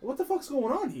 what the fuck's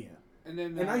going on here? And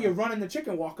then And now you're running the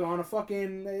Chicken Walker on a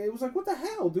fucking... It was like, what the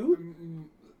hell, dude?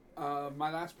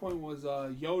 My last point was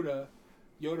Yoda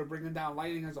bringing down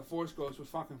lightning as a Force Ghost was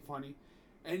fucking funny.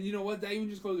 And you know what? That even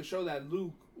just goes to show that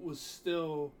Luke was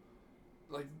still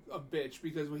like a bitch,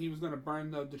 because when he was gonna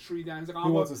burn the tree down, he's like,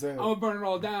 I'm gonna burn it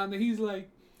all down. And he's like,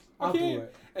 I'll do okay.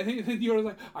 it. And then Yoda's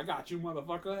like, I got you,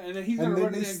 motherfucker. And then he's gonna And then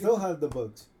run they in there. still have the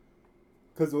books.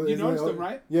 Cause You noticed them,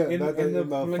 right? Yeah, In the Millennium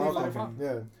Falcon. Falcon.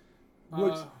 Yeah,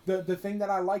 Which, the thing that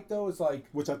I like, though, is like...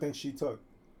 which I think she took.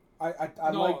 I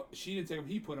no, like... she didn't take him.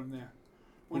 He put him there.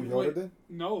 Who, Yoda did?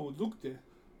 No, Luke did.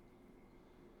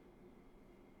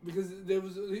 Because there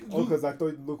was Because I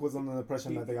thought Luke was under the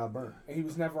impression that they got burnt. He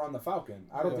was never on the Falcon.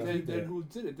 I don't think he then did. who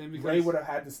did it? Then because Rey would have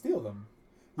had to steal them.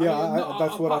 Yeah,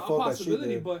 that's what I thought that she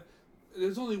did. But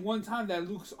there's only one time that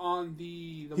Luke's on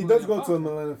the He does go to the Falcon.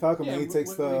 Millennium Falcon, Yeah, and he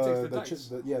takes when he takes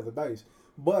the the dice.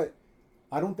 But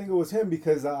I don't think it was him,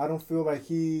 because I don't feel like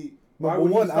he. Why Number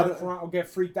would one, he I don't. get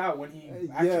freaked out when he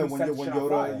Yeah, actually when sets when shit on Yoda,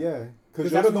 fire? yeah,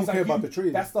 because that's Yoda when don't he's care like, about the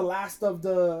trees. That's the last of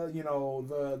the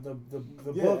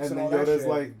the Yeah, books and and then all that Yoda's shit.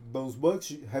 like, those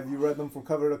books, have you read them from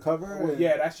cover to cover? Well, And-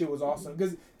 yeah, that shit was awesome.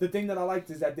 Because the thing that I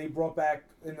liked is that they brought back,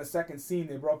 in the second scene,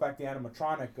 they brought back the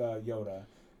animatronic Yoda.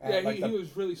 And Yeah, like he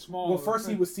was really small. Well, first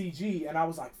he was CG, and I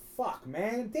was like, fuck,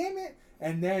 man, damn it.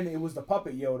 And then it was the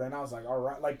puppet Yoda, and I was like, all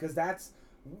right. Like, because that's,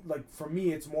 like, for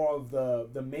me, it's more of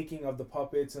the making of the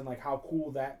puppets and, like, how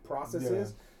cool that process Yeah.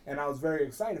 is. And I was very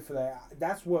excited for that.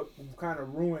 That's what kind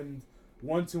of ruined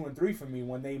 1, 2, and 3 for me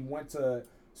when they went to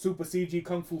Super CG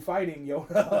Kung Fu Fighting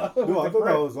Yoda. Yo, I with the thought that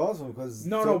grip. was awesome because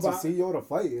No, to but see Yoda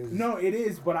fight is No, it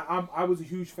is, but I was a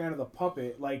huge fan of the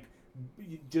puppet. Like,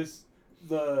 just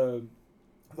the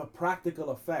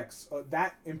practical effects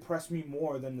that impressed me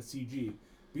more than the CG,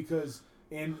 because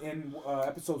in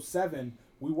episode 7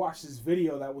 we watched this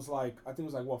video that was like, I think it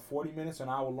was like, what, 40 minutes, an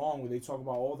hour long, where they talk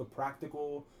about all the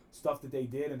practical stuff that they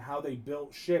did and how they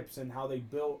built ships and how they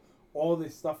built all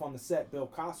this stuff on the set,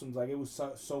 built costumes. Like, it was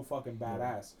so fucking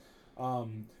badass.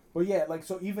 But yeah, like,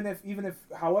 so even if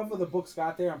however the books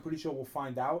got there, I'm pretty sure we'll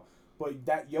find out. But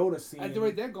that Yoda scene, At the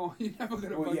rate they're going, you're never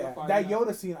gonna well, fucking yeah, find that out.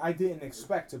 Yoda scene I didn't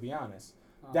expect, to be honest.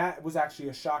 That was actually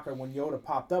a shocker when Yoda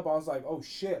popped up. I was like, oh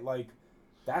shit, like,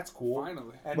 that's cool.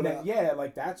 Finally. And But, then, yeah,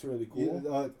 like, that's really cool.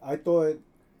 Yeah, I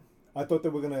thought they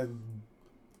were gonna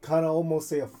kind of almost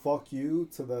say a fuck you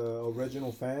to the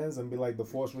original fans and be like, the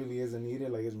Force really isn't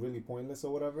needed, like it's really pointless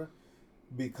or whatever,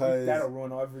 because That'll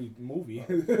ruin every movie.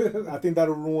 I think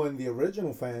that'll ruin the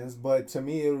original fans. But to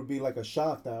me, it would be like a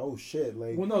shock that, oh shit,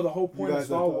 like Well, no, the whole you point of guys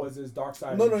Star are- Wars is dark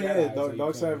side. no, and yeah, Jedi, so you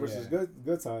dark side can't- versus yeah.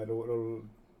 good side, or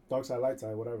dark side, light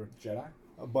side, whatever. Jedi.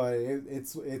 But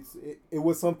it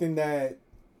was something that,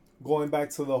 going back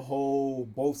to the whole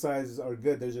both sides are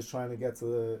good. They're just trying to get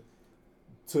to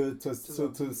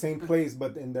the same place,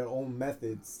 but in their own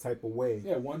methods type of way.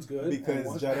 Yeah, one's good. and Because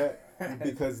one's-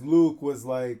 because Luke was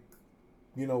like,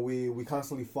 you know, we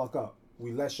constantly fuck up.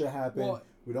 We let shit happen. Well,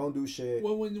 we don't do shit.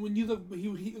 Well, when you look,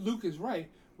 Luke is right.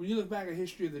 When you look back at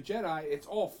history of the Jedi, it's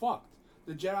all fucked.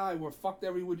 The Jedi were fucked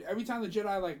every time the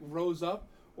Jedi like rose up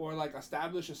or like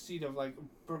established a seat of like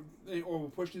or were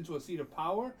pushed into a seat of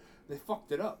power, they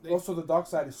fucked it up. They, Also, the dark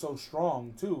side is so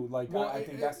strong too. Like, Well, I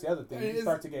think that's the other thing. it You is-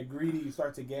 start to get greedy. You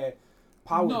start to get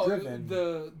power driven.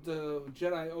 The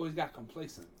Jedi always got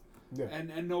complacent, Yeah.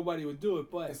 and nobody would do it.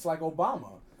 But It's like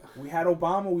Obama. We had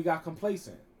Obama. We got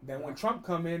complacent. Then when Trump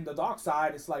come in, the dark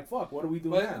side, it's like, fuck. What do we do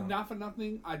now? not for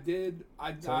nothing, I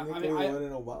Technically, mean,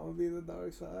 wouldn't Obama be the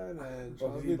dark side and Oh,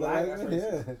 Trump is be he the black? light That's side?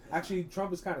 racist. Yeah. Actually,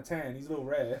 Trump is kind of tan. He's a little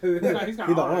red. he's He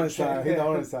the orange side. He the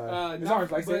orange side. His not, orange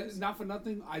but lightsabers? not for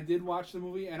nothing, I did watch the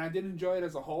movie and I did enjoy it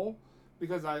as a whole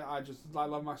because I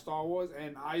love my Star Wars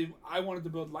and I wanted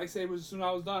to build lightsabers as soon as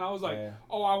I was done. I was like, Yeah.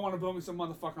 oh, I want to build me some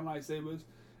motherfucking lightsabers.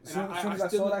 As soon as I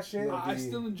saw that shit, I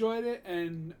still enjoyed it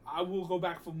and I will go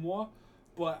back for more.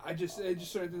 But it's just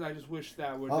certain things I just wish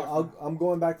that were different. I'm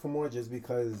going back for more just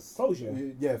because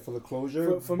Closure. Yeah, for the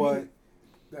closure. For but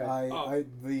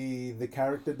me, the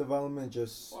character development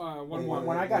just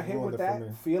when I got hit ruined with it for that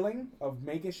me. feeling of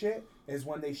making shit is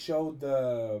when they showed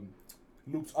the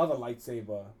Luke's other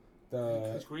lightsaber,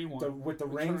 His green one. with the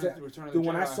Return rings. of- Return of Dude, the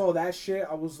when I Jedi. saw that shit,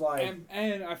 I was like,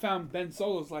 and I found Ben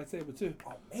Solo's lightsaber too.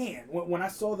 oh man, when I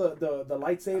saw the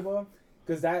lightsaber,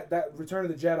 because that Return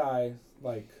of the Jedi,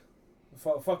 like,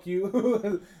 fuck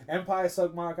you, Empire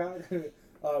suck my cock. Return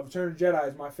of the Jedi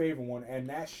is my favorite one, and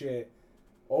that shit,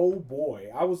 oh boy,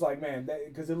 I was like, man,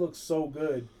 because it looks so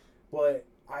good, but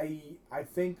I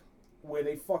think where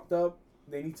they fucked up,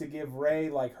 they need to give Rey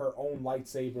like her own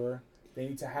lightsaber. They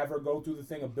need to have her go through the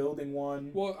thing of building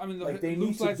one. Well, I mean, Like, they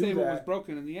Luke's need to do lightsaber was that.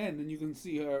 broken in the end, and you can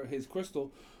see his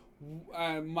crystal.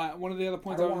 One of the other I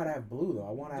points don't want her to have blue though.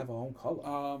 I want to have her own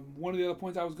color. one of the other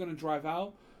points I was going to drive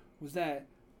out was that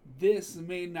this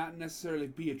may not necessarily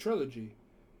be a trilogy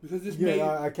because this Yeah, may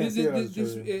I can't see it as a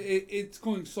this trilogy. it's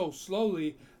going so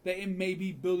slowly that it may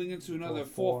be building into another Or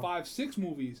 4, four. 5, 6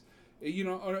 movies. You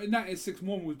know, or not in 6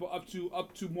 more movies, but up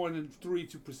to more than 3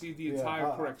 to precede the Yeah,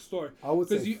 entire correct story. I would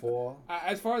say 'Cause you- 4.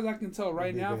 As far as I can tell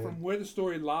right be now, good. from where the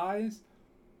story lies,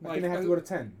 I think they have to go to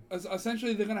 10.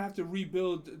 essentially they're gonna have to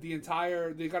rebuild the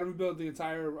entire. They got to rebuild the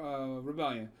entire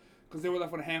rebellion because they were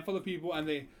left with a handful of people, and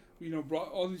they,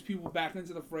 brought all these people back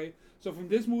into the fray. So from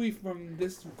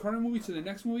this current movie to the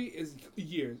next movie is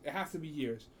years. It has to be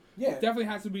years. Yeah. It definitely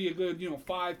has to be a good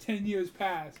 5-10 years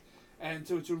past, and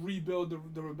to rebuild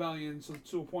the rebellion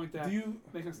to a point that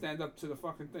they can stand up to the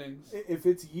fucking things. If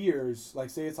it's years, like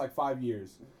say it's like 5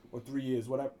 years or 3 years,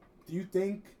 whatever, do you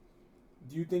think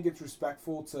it's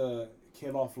respectful to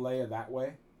kill off Leia that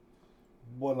way?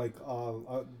 What, like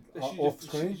That she off just-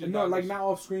 screen? she just- No, like not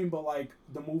off screen, but like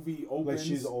the movie opens. Like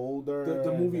she's older.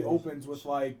 The movie and opens with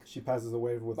like she passes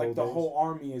away with like old the age. whole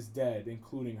army is dead,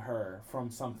 including her from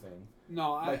something.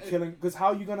 No, Like killing. Because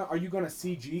are you gonna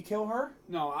CG kill her?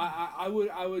 No, I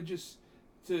would just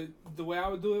the way I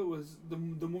would do it was the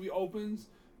movie opens,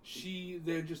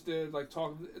 they're like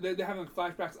talking, they're having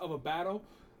flashbacks of a battle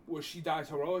where she dies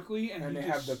heroically And he they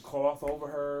just, have the cloth over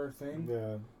her thing.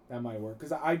 Yeah. That might work.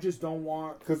 Because I just don't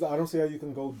want. Because I don't see how you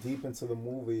can go deep into the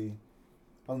movie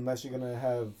unless you're gonna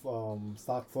have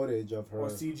stock footage of her. Or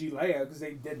CG Leia, because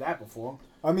they did that before.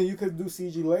 I mean, you could do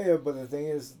CG Leia, but the thing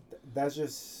is, that's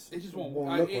just It just won't.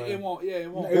 look It, right. it won't. Yeah,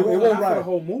 it won't. It won't not for ride. the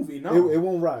whole movie. No, It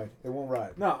won't ride. It won't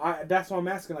ride. no. That's why I'm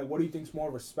asking. Like, what do you think's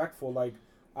more respectful? Like,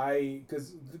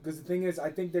 because the thing is, I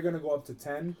think they're gonna go up to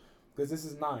 10. Because this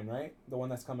is 9, right? The one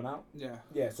that's coming out. Yeah.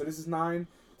 Yeah. So this is 9.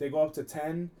 They go up to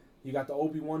 10. You got the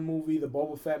Obi-Wan movie, the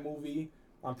Boba Fett movie.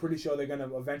 I'm pretty sure they're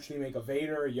gonna eventually make a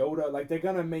Vader, a Yoda. Like, they're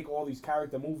gonna make all these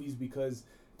character movies because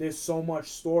there's so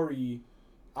much story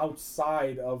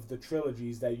outside of the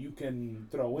trilogies that you can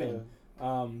throw in.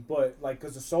 But like,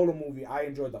 cause the Solo movie, I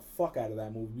enjoyed the fuck out of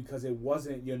that movie because it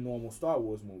wasn't your normal Star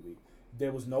Wars movie.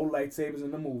 There was no lightsabers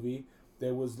in the movie.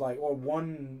 There was like, or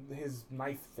his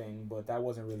knife thing, but that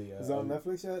wasn't really. Is that on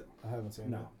Netflix yet? I haven't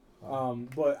seen No. it. Oh.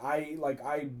 But I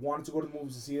wanted to go to the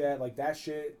movies to see that. Like, that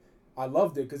shit, I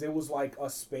loved it because it was like a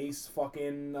space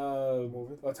fucking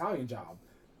Movie? Italian job.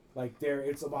 Like,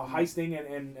 it's about heisting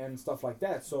and stuff like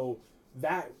that. So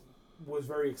that was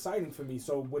very exciting for me.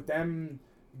 So with them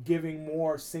giving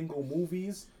more single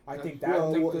movies, I think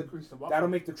that'll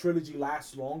make the trilogy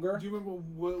last longer. Do you remember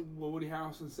what Woody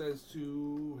Harrelson says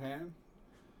to Han?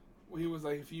 When he was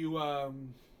like, if you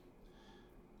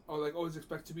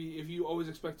if you always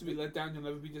expect to be let down, you'll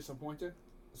never be disappointed.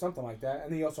 Something like that.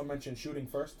 And he also mentioned shooting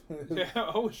first. Yeah,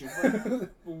 shoot.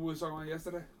 What we were talking about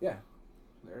yesterday. Yeah.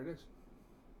 There it is.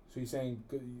 So you're saying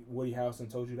Woody Harrelson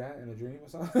told you that in a dream or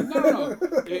something? No.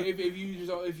 If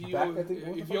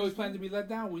you always plan to be let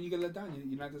down, when you get let down,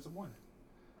 you're not disappointed.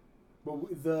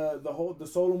 But the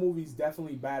Solo movie's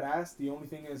definitely badass. The only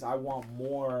thing is, I want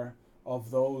more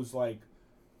of those, like,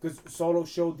 because Solo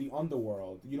showed the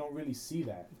underworld. You don't really see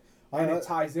that, and it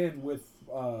ties in with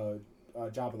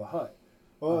Jabba the Hutt.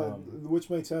 Which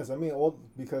makes sense. I mean,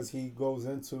 because he goes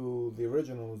into the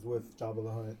originals with Jabba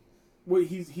the Hutt. Well,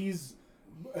 he's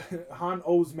Han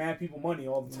owes mad people money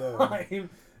all the time.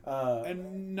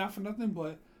 And not for nothing,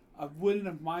 but I wouldn't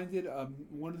have minded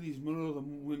one of these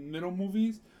middle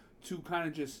movies to kind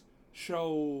of just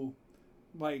show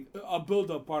like a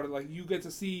build-up part of, like, you get to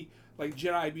see like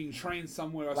Jedi being trained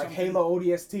somewhere or like something. Halo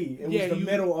ODST. It was the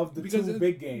middle of the two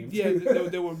big games. Yeah,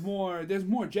 there were more. There's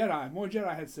more Jedi. More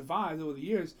Jedi had survived over the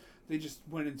years. They just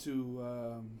went into I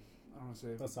don't want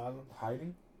to say asylum,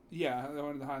 hiding. Yeah, they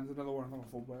went into hiding. Another word I'm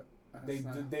looking for, but.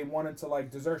 They went into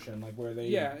like desertion, like where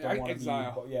they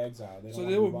exile. Exile. So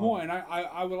there were more, and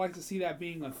I would like to see that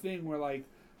being a thing where, like,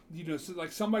 you know, so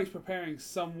like somebody's preparing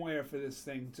somewhere for this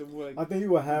thing to, like. I think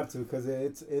you would have to, because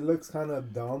it looks kind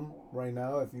of dumb right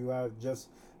now if you have just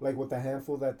like with the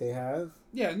handful that they have.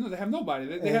 Yeah, no, they have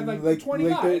nobody. They have like 20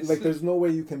 guys. There's no way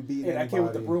you can beat anybody. That kid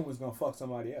with the broom was gonna fuck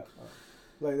somebody up.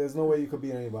 Like, there's no way you could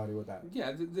beat anybody with that.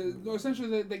 Yeah,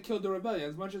 essentially they killed the rebellion.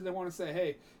 As much as they want to say,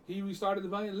 hey, he restarted the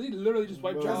rebellion, they literally just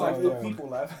wiped Just out. like the people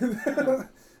left.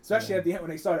 Especially at the end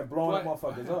when they started blowing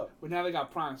motherfuckers up. But now they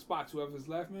got prime spots. Whoever's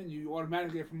left, man, you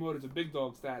automatically get promoted to big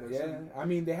dog status. Yeah, I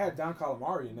mean, they had Don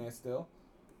Calamari in there still.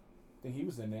 I think he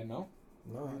was in there, no?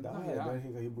 No, he died. Then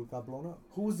he got blown up.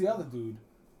 Who was the other dude?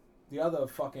 The other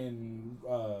fucking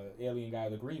alien guy,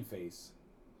 the green face.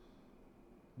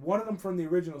 One of them from the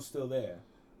original's still there.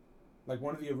 Like,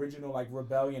 one of the original, like,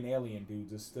 rebellion alien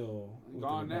dudes is still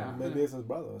gone now. Maybe it's his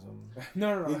brother or something.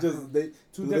 No. He just they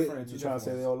two different. You trying to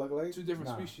say they all look like two different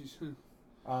species?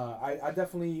 I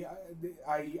definitely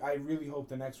I really hope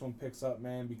the next one picks up,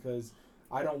 man, because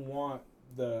I don't want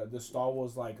the Star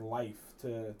Wars like life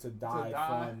to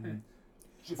die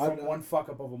from one fuck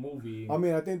up of a movie. I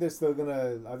mean, I think they're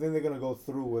gonna go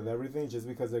through with everything just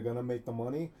because they're gonna make the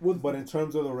money. But in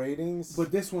terms of the ratings,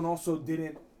 but this one also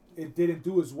didn't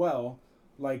do as well.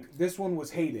 Like, this one was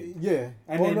hated. Yeah.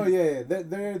 And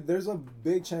there's a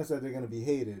big chance that they're gonna be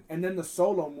hated. And then the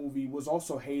Solo movie was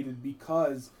also hated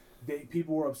because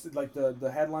people were upset. Like,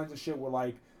 the headlines and shit were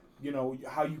like, you know,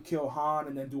 how you kill Han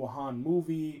and then do a Han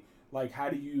movie. Like, how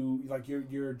do you, like,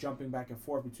 you're jumping back and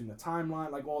forth between the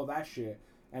timeline, like all that shit.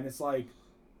 And it's like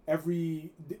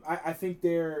I think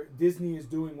Disney is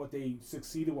doing what they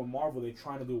succeeded with Marvel. They're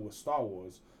trying to do it with Star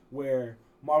Wars, where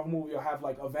Marvel movie will have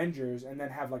like Avengers and then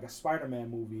have like a Spider-Man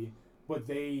movie, but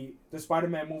the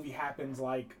Spider-Man movie happens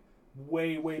like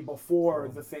way before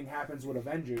the thing happens with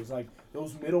Avengers. Like,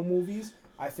 those middle movies,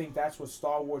 I think that's what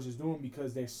Star Wars is doing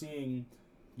because they're seeing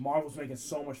Marvel's making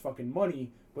so much fucking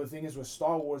money. But the thing is with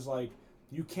Star Wars, like,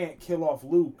 you can't kill off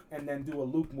Luke and then do a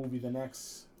Luke movie the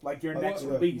next, like, your next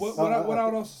release. What I would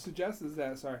also suggest is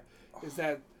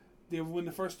that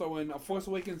when Force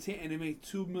Awakens hit and they made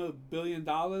 $2 billion,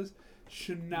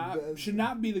 should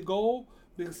not be the goal,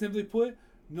 because simply put,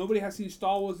 Nobody has seen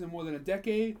Star Wars in more than a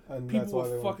decade. And that's People why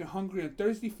they were want- fucking hungry and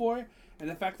thirsty for it. And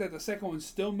the fact that the second one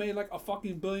still made like a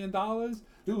fucking $1 billion.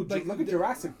 Dude, Like, look at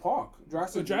Jurassic Park.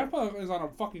 So Jurassic Park is on a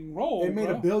fucking roll. It made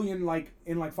bro. $1 billion like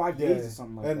in like 5 days or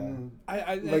something like and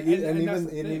Like,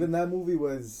 even that movie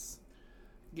was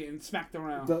getting smacked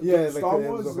around. that. Yeah, like, Star it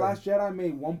was Wars okay. Last Jedi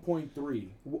made 1.3.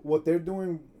 what they're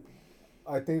doing.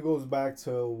 I think it goes back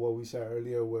to what we said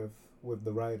earlier with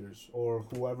the writers or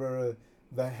whoever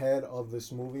the head of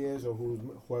this movie is, or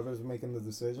whoever's making the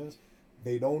decisions.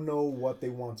 They don't know what they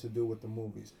want to do with the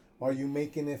movies. Are you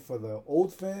making it for the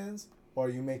old fans, or are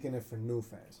you making it for new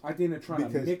fans? I think they're trying to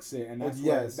Because- mix it, and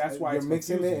Yes, that's why you're it's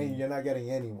mixing it confusing. and you're not getting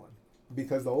anyone.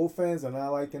 Because the old fans are not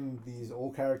liking these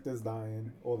old characters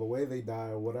dying or the way they die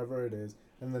or whatever it is,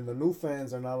 and then the new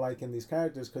fans are not liking these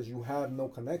characters because you have no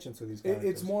connection to these characters.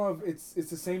 It's more of it's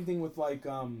the same thing with like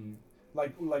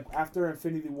after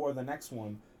Infinity War, the next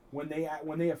one, when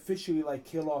they officially like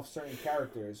kill off certain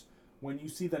characters, when you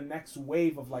see the next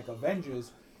wave of like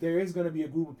Avengers, there is gonna be a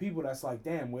group of people that's like,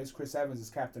 damn, where's Chris Evans as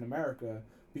Captain America?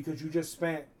 Because you just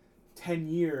spent 10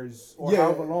 years or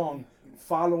however long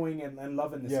following and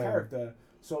loving this character.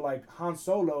 So like Han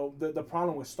Solo, the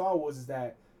problem with Star Wars is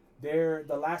that the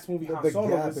last movie Han the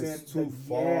Solo gap was is in too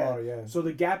far. So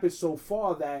the gap is so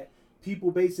far that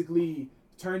people basically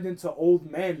turned into old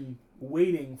men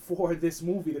waiting for this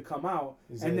movie to come out.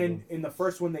 Exactly. And then in the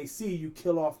first one they see you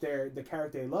kill off the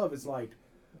character they love, it's like,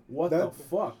 what the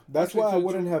fuck? That's why I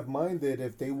wouldn't have minded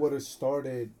if they would have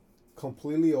started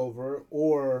completely over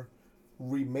or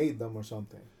remade them or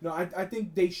something. No, I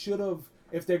think they should have,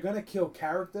 if they're gonna kill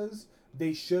characters,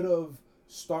 they should have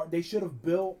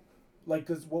built, like,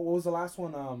 cause what was the last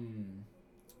one?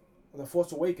 The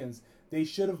Force Awakens. They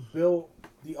should have built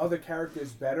the other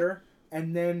characters better,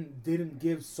 and then didn't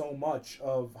give so much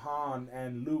of Han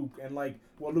and Luke, and like,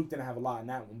 well, Luke didn't have a lot in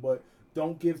that one, but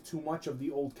don't give too much of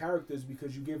the old characters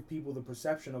because you give people the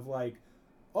perception of like,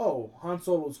 oh, Han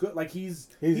Solo's good, like he's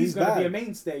gonna be a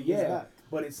mainstay, yeah.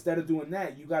 But instead of doing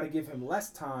that, you got to give him less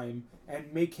time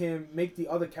and make the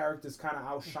other characters kind of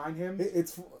outshine him.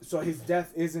 It's so his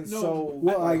death isn't so.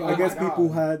 Well, I oh guess my people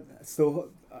God. had still.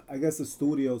 I guess the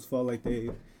studios felt like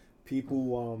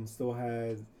people still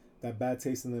had that bad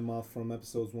taste in their mouth from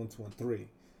episodes 1, 2, and 3,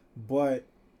 but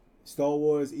Star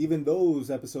Wars, even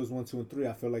those episodes 1, 2, and 3,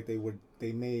 I feel like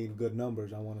they made good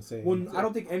numbers. I want to say. Well, I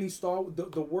don't think any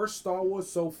the worst Star Wars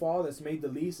so far that's made the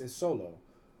least is Solo.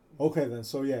 Okay, then.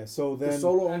 So yeah. So then. The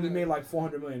Solo only made like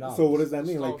 $400 million. So what does that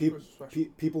mean? Star Like Wars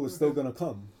people are still gonna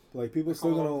come. Like people are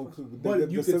still gonna.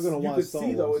 But you they're still gonna you watch could Star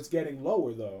see though Wars. it's getting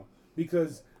lower though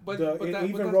because But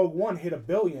Rogue One hit $1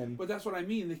 billion. But that's what I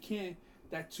mean. They can't.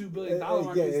 That $2 billion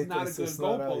mark yeah, is not a it's good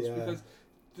not goalpost yeah. because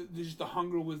just the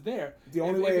hunger was there. The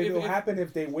only way it'll happen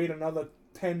if they wait another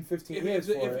 10, 15 years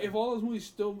for it. If all those movies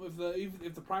still,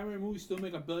 if the primary movies still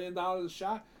make $1 billion a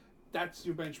shot, that's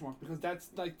your benchmark because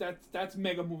that's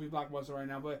mega movie blockbuster right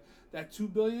now. But that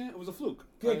 $2 billion, it was a fluke.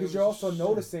 Yeah, because you're also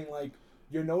noticing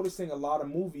a lot of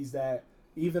movies that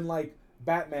even like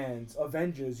Batman's,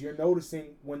 Avengers, you're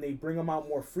noticing when they bring them out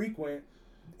more frequent,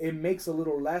 it makes a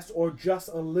little less or just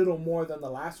a little more than the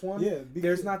last one. Yeah,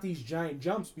 there's not these giant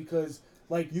jumps because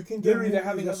like you can literally get they're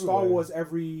having a Star everywhere. Wars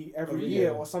every year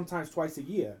year. or sometimes twice a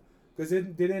year because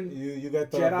it didn't You got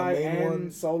the Jedi main and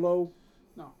one. Solo.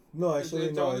 No, actually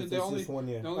They're no. only- It's they're just 1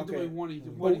 year. They're only Okay. doing one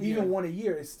But a year. even one a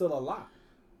year is still a lot.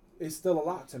 It's still a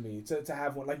lot to me to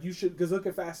have one. Like you should, because look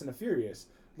at Fast and the Furious.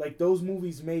 Like those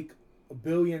movies make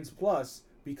billions plus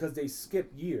because they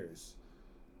skip years.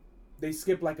 They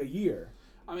skip like a year.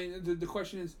 I mean, the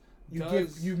question is,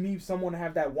 You need someone to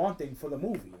have that wanting for the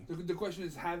movie. The question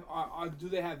is, do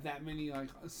they have that many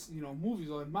movies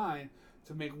in mind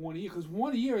to make one a year? Because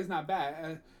one a year is not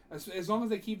bad. As long as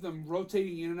they keep them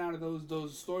rotating in and out of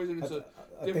those stories, and it's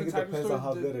I different think it type of depends story. on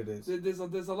how good it is.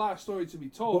 There's a lot of story to be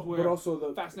told But where also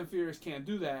the Fast and Furious can't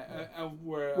do that.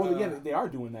 they are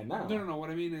doing that now. No. What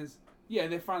I mean is, yeah,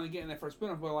 they're finally getting their first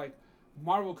spin-off, but like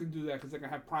Marvel can do that because they can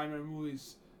have primary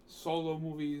movies, solo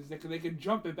movies. They can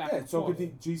jump it back. Yeah, and so forth.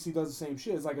 GC does the same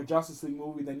shit. It's like a Justice League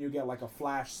movie, then you get like a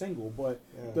Flash single. But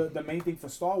Yeah. the main thing for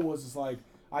Star Wars is like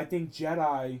I think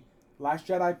Last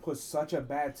Jedi put such a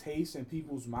bad taste in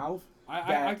people's mouth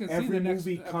that I can see every the next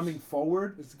movie coming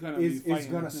forward It's gonna is be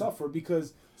fighting. gonna suffer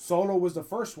because Solo was the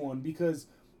first one. Because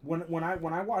when I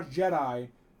watched Jedi,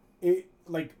 it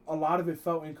like a lot of it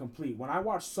felt incomplete. When I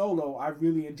watched Solo, I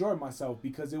really enjoyed myself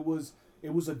because it was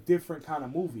a different kind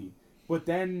of movie. But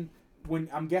then when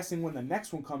the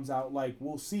next one comes out, like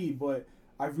we'll see. But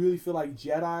I really feel like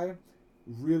Jedi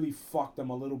really fucked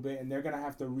them a little bit, and they're gonna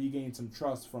have to regain some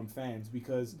trust from fans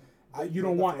because you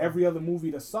don't want every other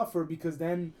movie to suffer because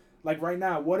then Like right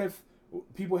now, what if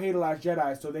people hated Last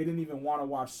Jedi, so they didn't even want to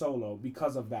watch Solo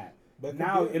because of that? That could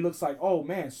Now be it looks like, oh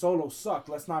man, Solo sucked.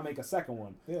 Let's not make a second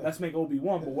one. Yeah. Let's make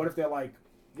Obi-Wan. But what if they're like,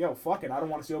 yo, fuck it, I don't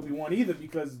want to see Obi-Wan either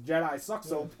because Jedi suck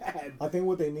so bad. I think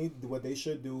what they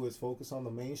should do is focus on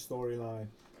the main storyline.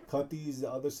 Cut these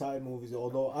other side movies.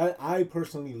 Although I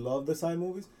personally love the side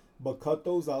movies, but cut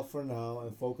those out for now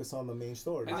and focus on the main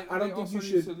story. And I don't they think also you need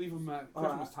should- to leave them at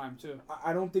Christmas time too.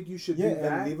 I don't think you should Yeah, do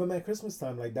that. and leave them at Christmas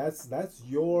time. Like that's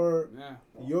your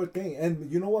thing. And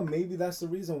you know what? Maybe that's the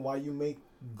reason why you make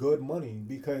good money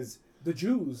because The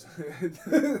Jews.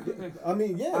 I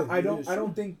mean, yeah. I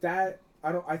don't think that.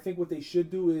 I think what they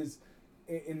should do is,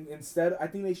 instead, I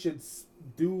think they should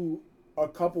do a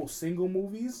couple single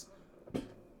movies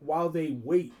while they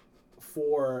wait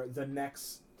for the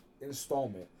next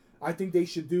installment. I think they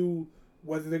should do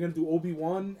whether they're gonna do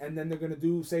Obi-Wan and then they're gonna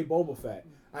do say Boba Fett.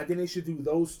 I think they should do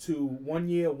those two 1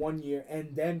 year,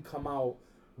 and then come out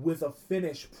with a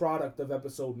finished product of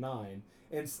Episode 9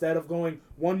 instead of going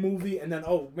one movie and then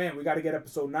oh man we got to get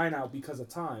Episode 9 out because of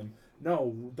time.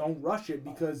 No, don't rush it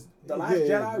because The Last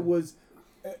Jedi was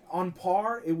on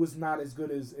par. It was not as good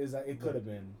as it could have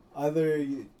been.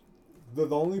 The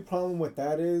only problem with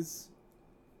that is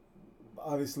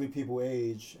obviously people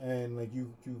age and like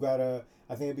you gotta.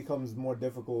 I think it becomes more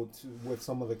difficult with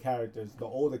some of the characters, the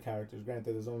older characters.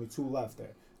 Granted, there's only 2 left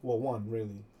there. Well, 1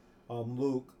 really,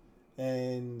 Luke,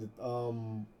 and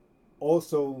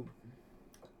also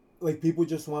like people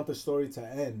just want the story to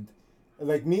end.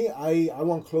 Like me, I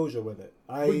want closure with it.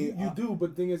 But you do,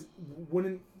 but the thing is,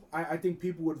 I think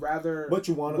people would rather but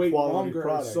you want a wait quality longer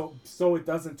product. so it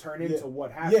doesn't turn into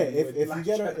what happened. Yeah, if with you Last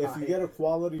get Jedi. a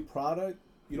quality product,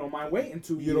 You don't mind waiting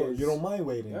 2 you years. don't mind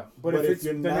waiting. Yeah. But if it's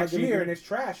you're the not next gonna year do- and it's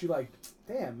trash, you're like,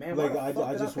 damn man, like why the fuck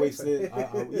I did just pay for wasted.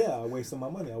 it? I wasted my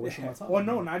money. I wasted my time. Well,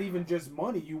 no, not even just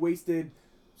money. You wasted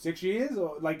 6 years,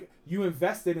 or like you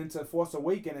invested into Force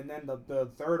Awakens, and then the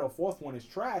third or fourth one is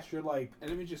trash. You're like, And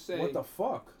let me just say, what the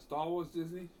fuck? Star Wars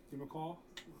Disney, give me a call.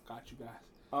 Got you guys.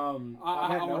 On I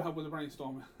that want note, help with the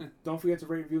brainstorming. don't forget to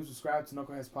rate, review, subscribe to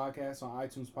Knuckleheads Podcast on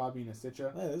iTunes, Podbean, and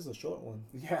Stitcher. Man, this is a short one.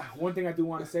 Yeah, one thing I do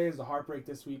want to say is the heartbreak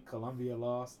this week. Columbia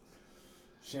lost.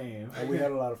 Shame. And we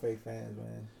had a lot of fake fans,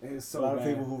 man. It's so a lot bad.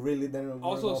 of people who really didn't.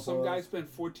 Also, weren't some for guy us. spent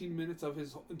 14 minutes of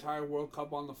his entire World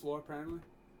Cup on the floor, apparently.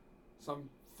 Some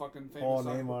fucking famous Oh,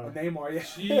 soccer- Neymar, yeah.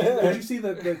 Jeez. Did you see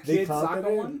the They kids counted soccer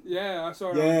it? one? Yeah, I saw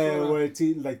it on Yeah, Twitter.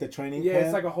 where like the training. Yeah, camp.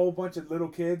 it's like a whole bunch of little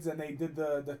kids, and they did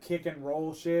the kick and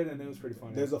roll shit, and it was pretty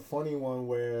funny. There's a funny one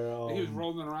where And he was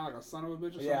rolling around like a son of a bitch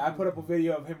or something. Yeah, I put up a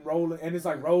video of him rolling, and it's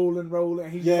like rolling,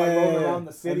 and he's yeah, just like rolling around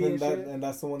the city and and, then shit. and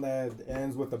that's the one that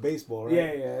ends with the baseball, right? Yeah,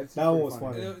 it's That one pretty was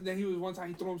funny. And then he was one time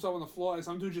he threw himself on the floor and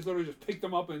some dude just literally just picked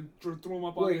him up and threw him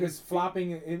up on Wait, his because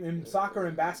flopping in soccer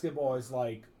and basketball is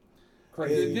like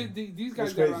crazy. These guys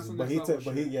It's got crazy, around some but next he level took,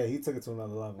 but shit. he took it to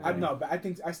another level. I know, but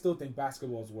I still think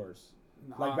basketball is worse.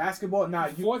 Nah. Like basketball,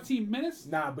 14 minutes?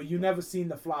 but you never seen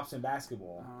the flops in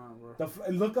basketball. Bro.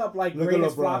 Look up like Look at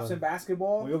greatest LeBron. flops in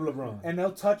basketball. Look at LeBron. And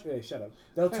they'll touch. Hey, shut up.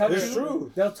 They'll touch It's him.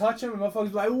 true. They'll touch him, and motherfuckers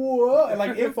be like, whoa, and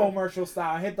like infomercial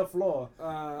style, hit the floor.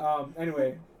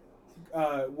 Anyway,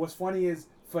 what's funny is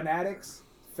Fanatics,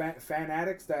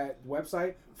 Fanatics, that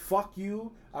website. Fuck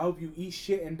you. I hope you eat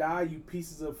shit and die, you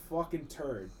pieces of fucking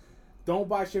turd. Don't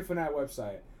buy shit from that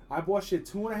website. I bought shit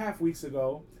 2.5 weeks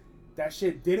ago. That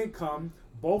shit didn't come.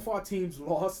 Both our teams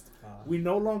lost. We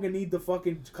no longer need the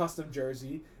fucking custom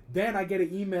jersey. Then I get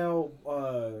an email.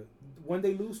 When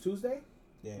they lose, Tuesday,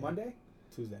 Yeah. Monday.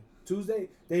 Tuesday.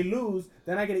 They lose,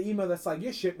 then I get an email that's like,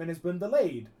 your shipment has been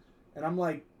delayed. And I'm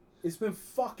like, it's been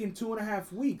fucking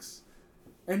 2.5 weeks.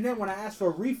 And then when I ask for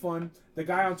a refund, the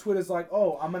guy on Twitter's like,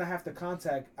 oh, I'm going to have to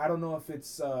contact, I don't know if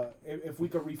it's, if we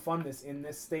could refund this in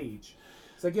this stage.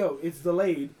 It's like, yo, it's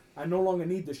delayed. I no longer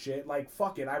need the shit. Like,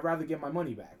 fuck it. I'd rather get my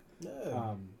money back.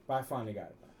 Yeah. But I finally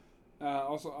got it back.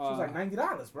 Also, So it was like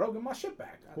 $90, bro. Get my shit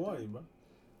back. Who are you, bro?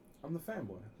 I'm the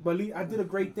fanboy. But I did a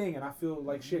great thing, and I feel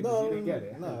like shit because you didn't get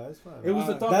it. No, that's fine. It was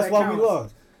the thought That's that why counts. we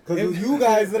lost. Because you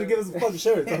guys didn't give us a fucking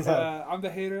shirt. That's how. I'm the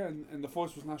hater, and the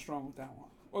force was not strong with that one.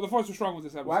 Well, the force was strong with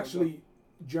this episode. Well, actually,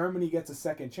 Germany gets a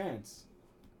second chance.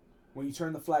 When you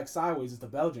turn the flag sideways, it's the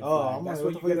Belgian Oh, flag. I'm That's like,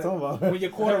 when what you the get fuck you talking about? when your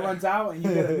quarter runs out and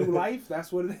you get a new life.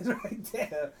 That's what it is right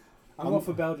there. I'm going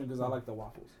for Belgium because I like the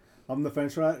waffles. I'm the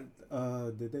French rider.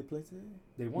 Did they play today?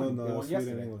 They won. No, They won Sweden,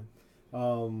 yesterday. England.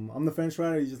 I'm the French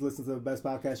rider. You just listen to the best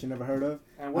podcast you never heard of.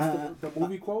 And what's the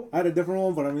movie quote? I had a different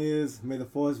one, but I mean, it's "May the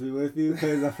Force be with you"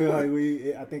 because I feel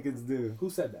like I think it's due. Who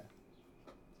said that?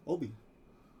 Obi.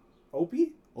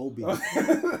 Opie? Obi.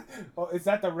 Oh, is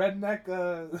that the redneck?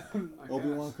 I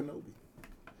Obi-Wan guess. Kenobi.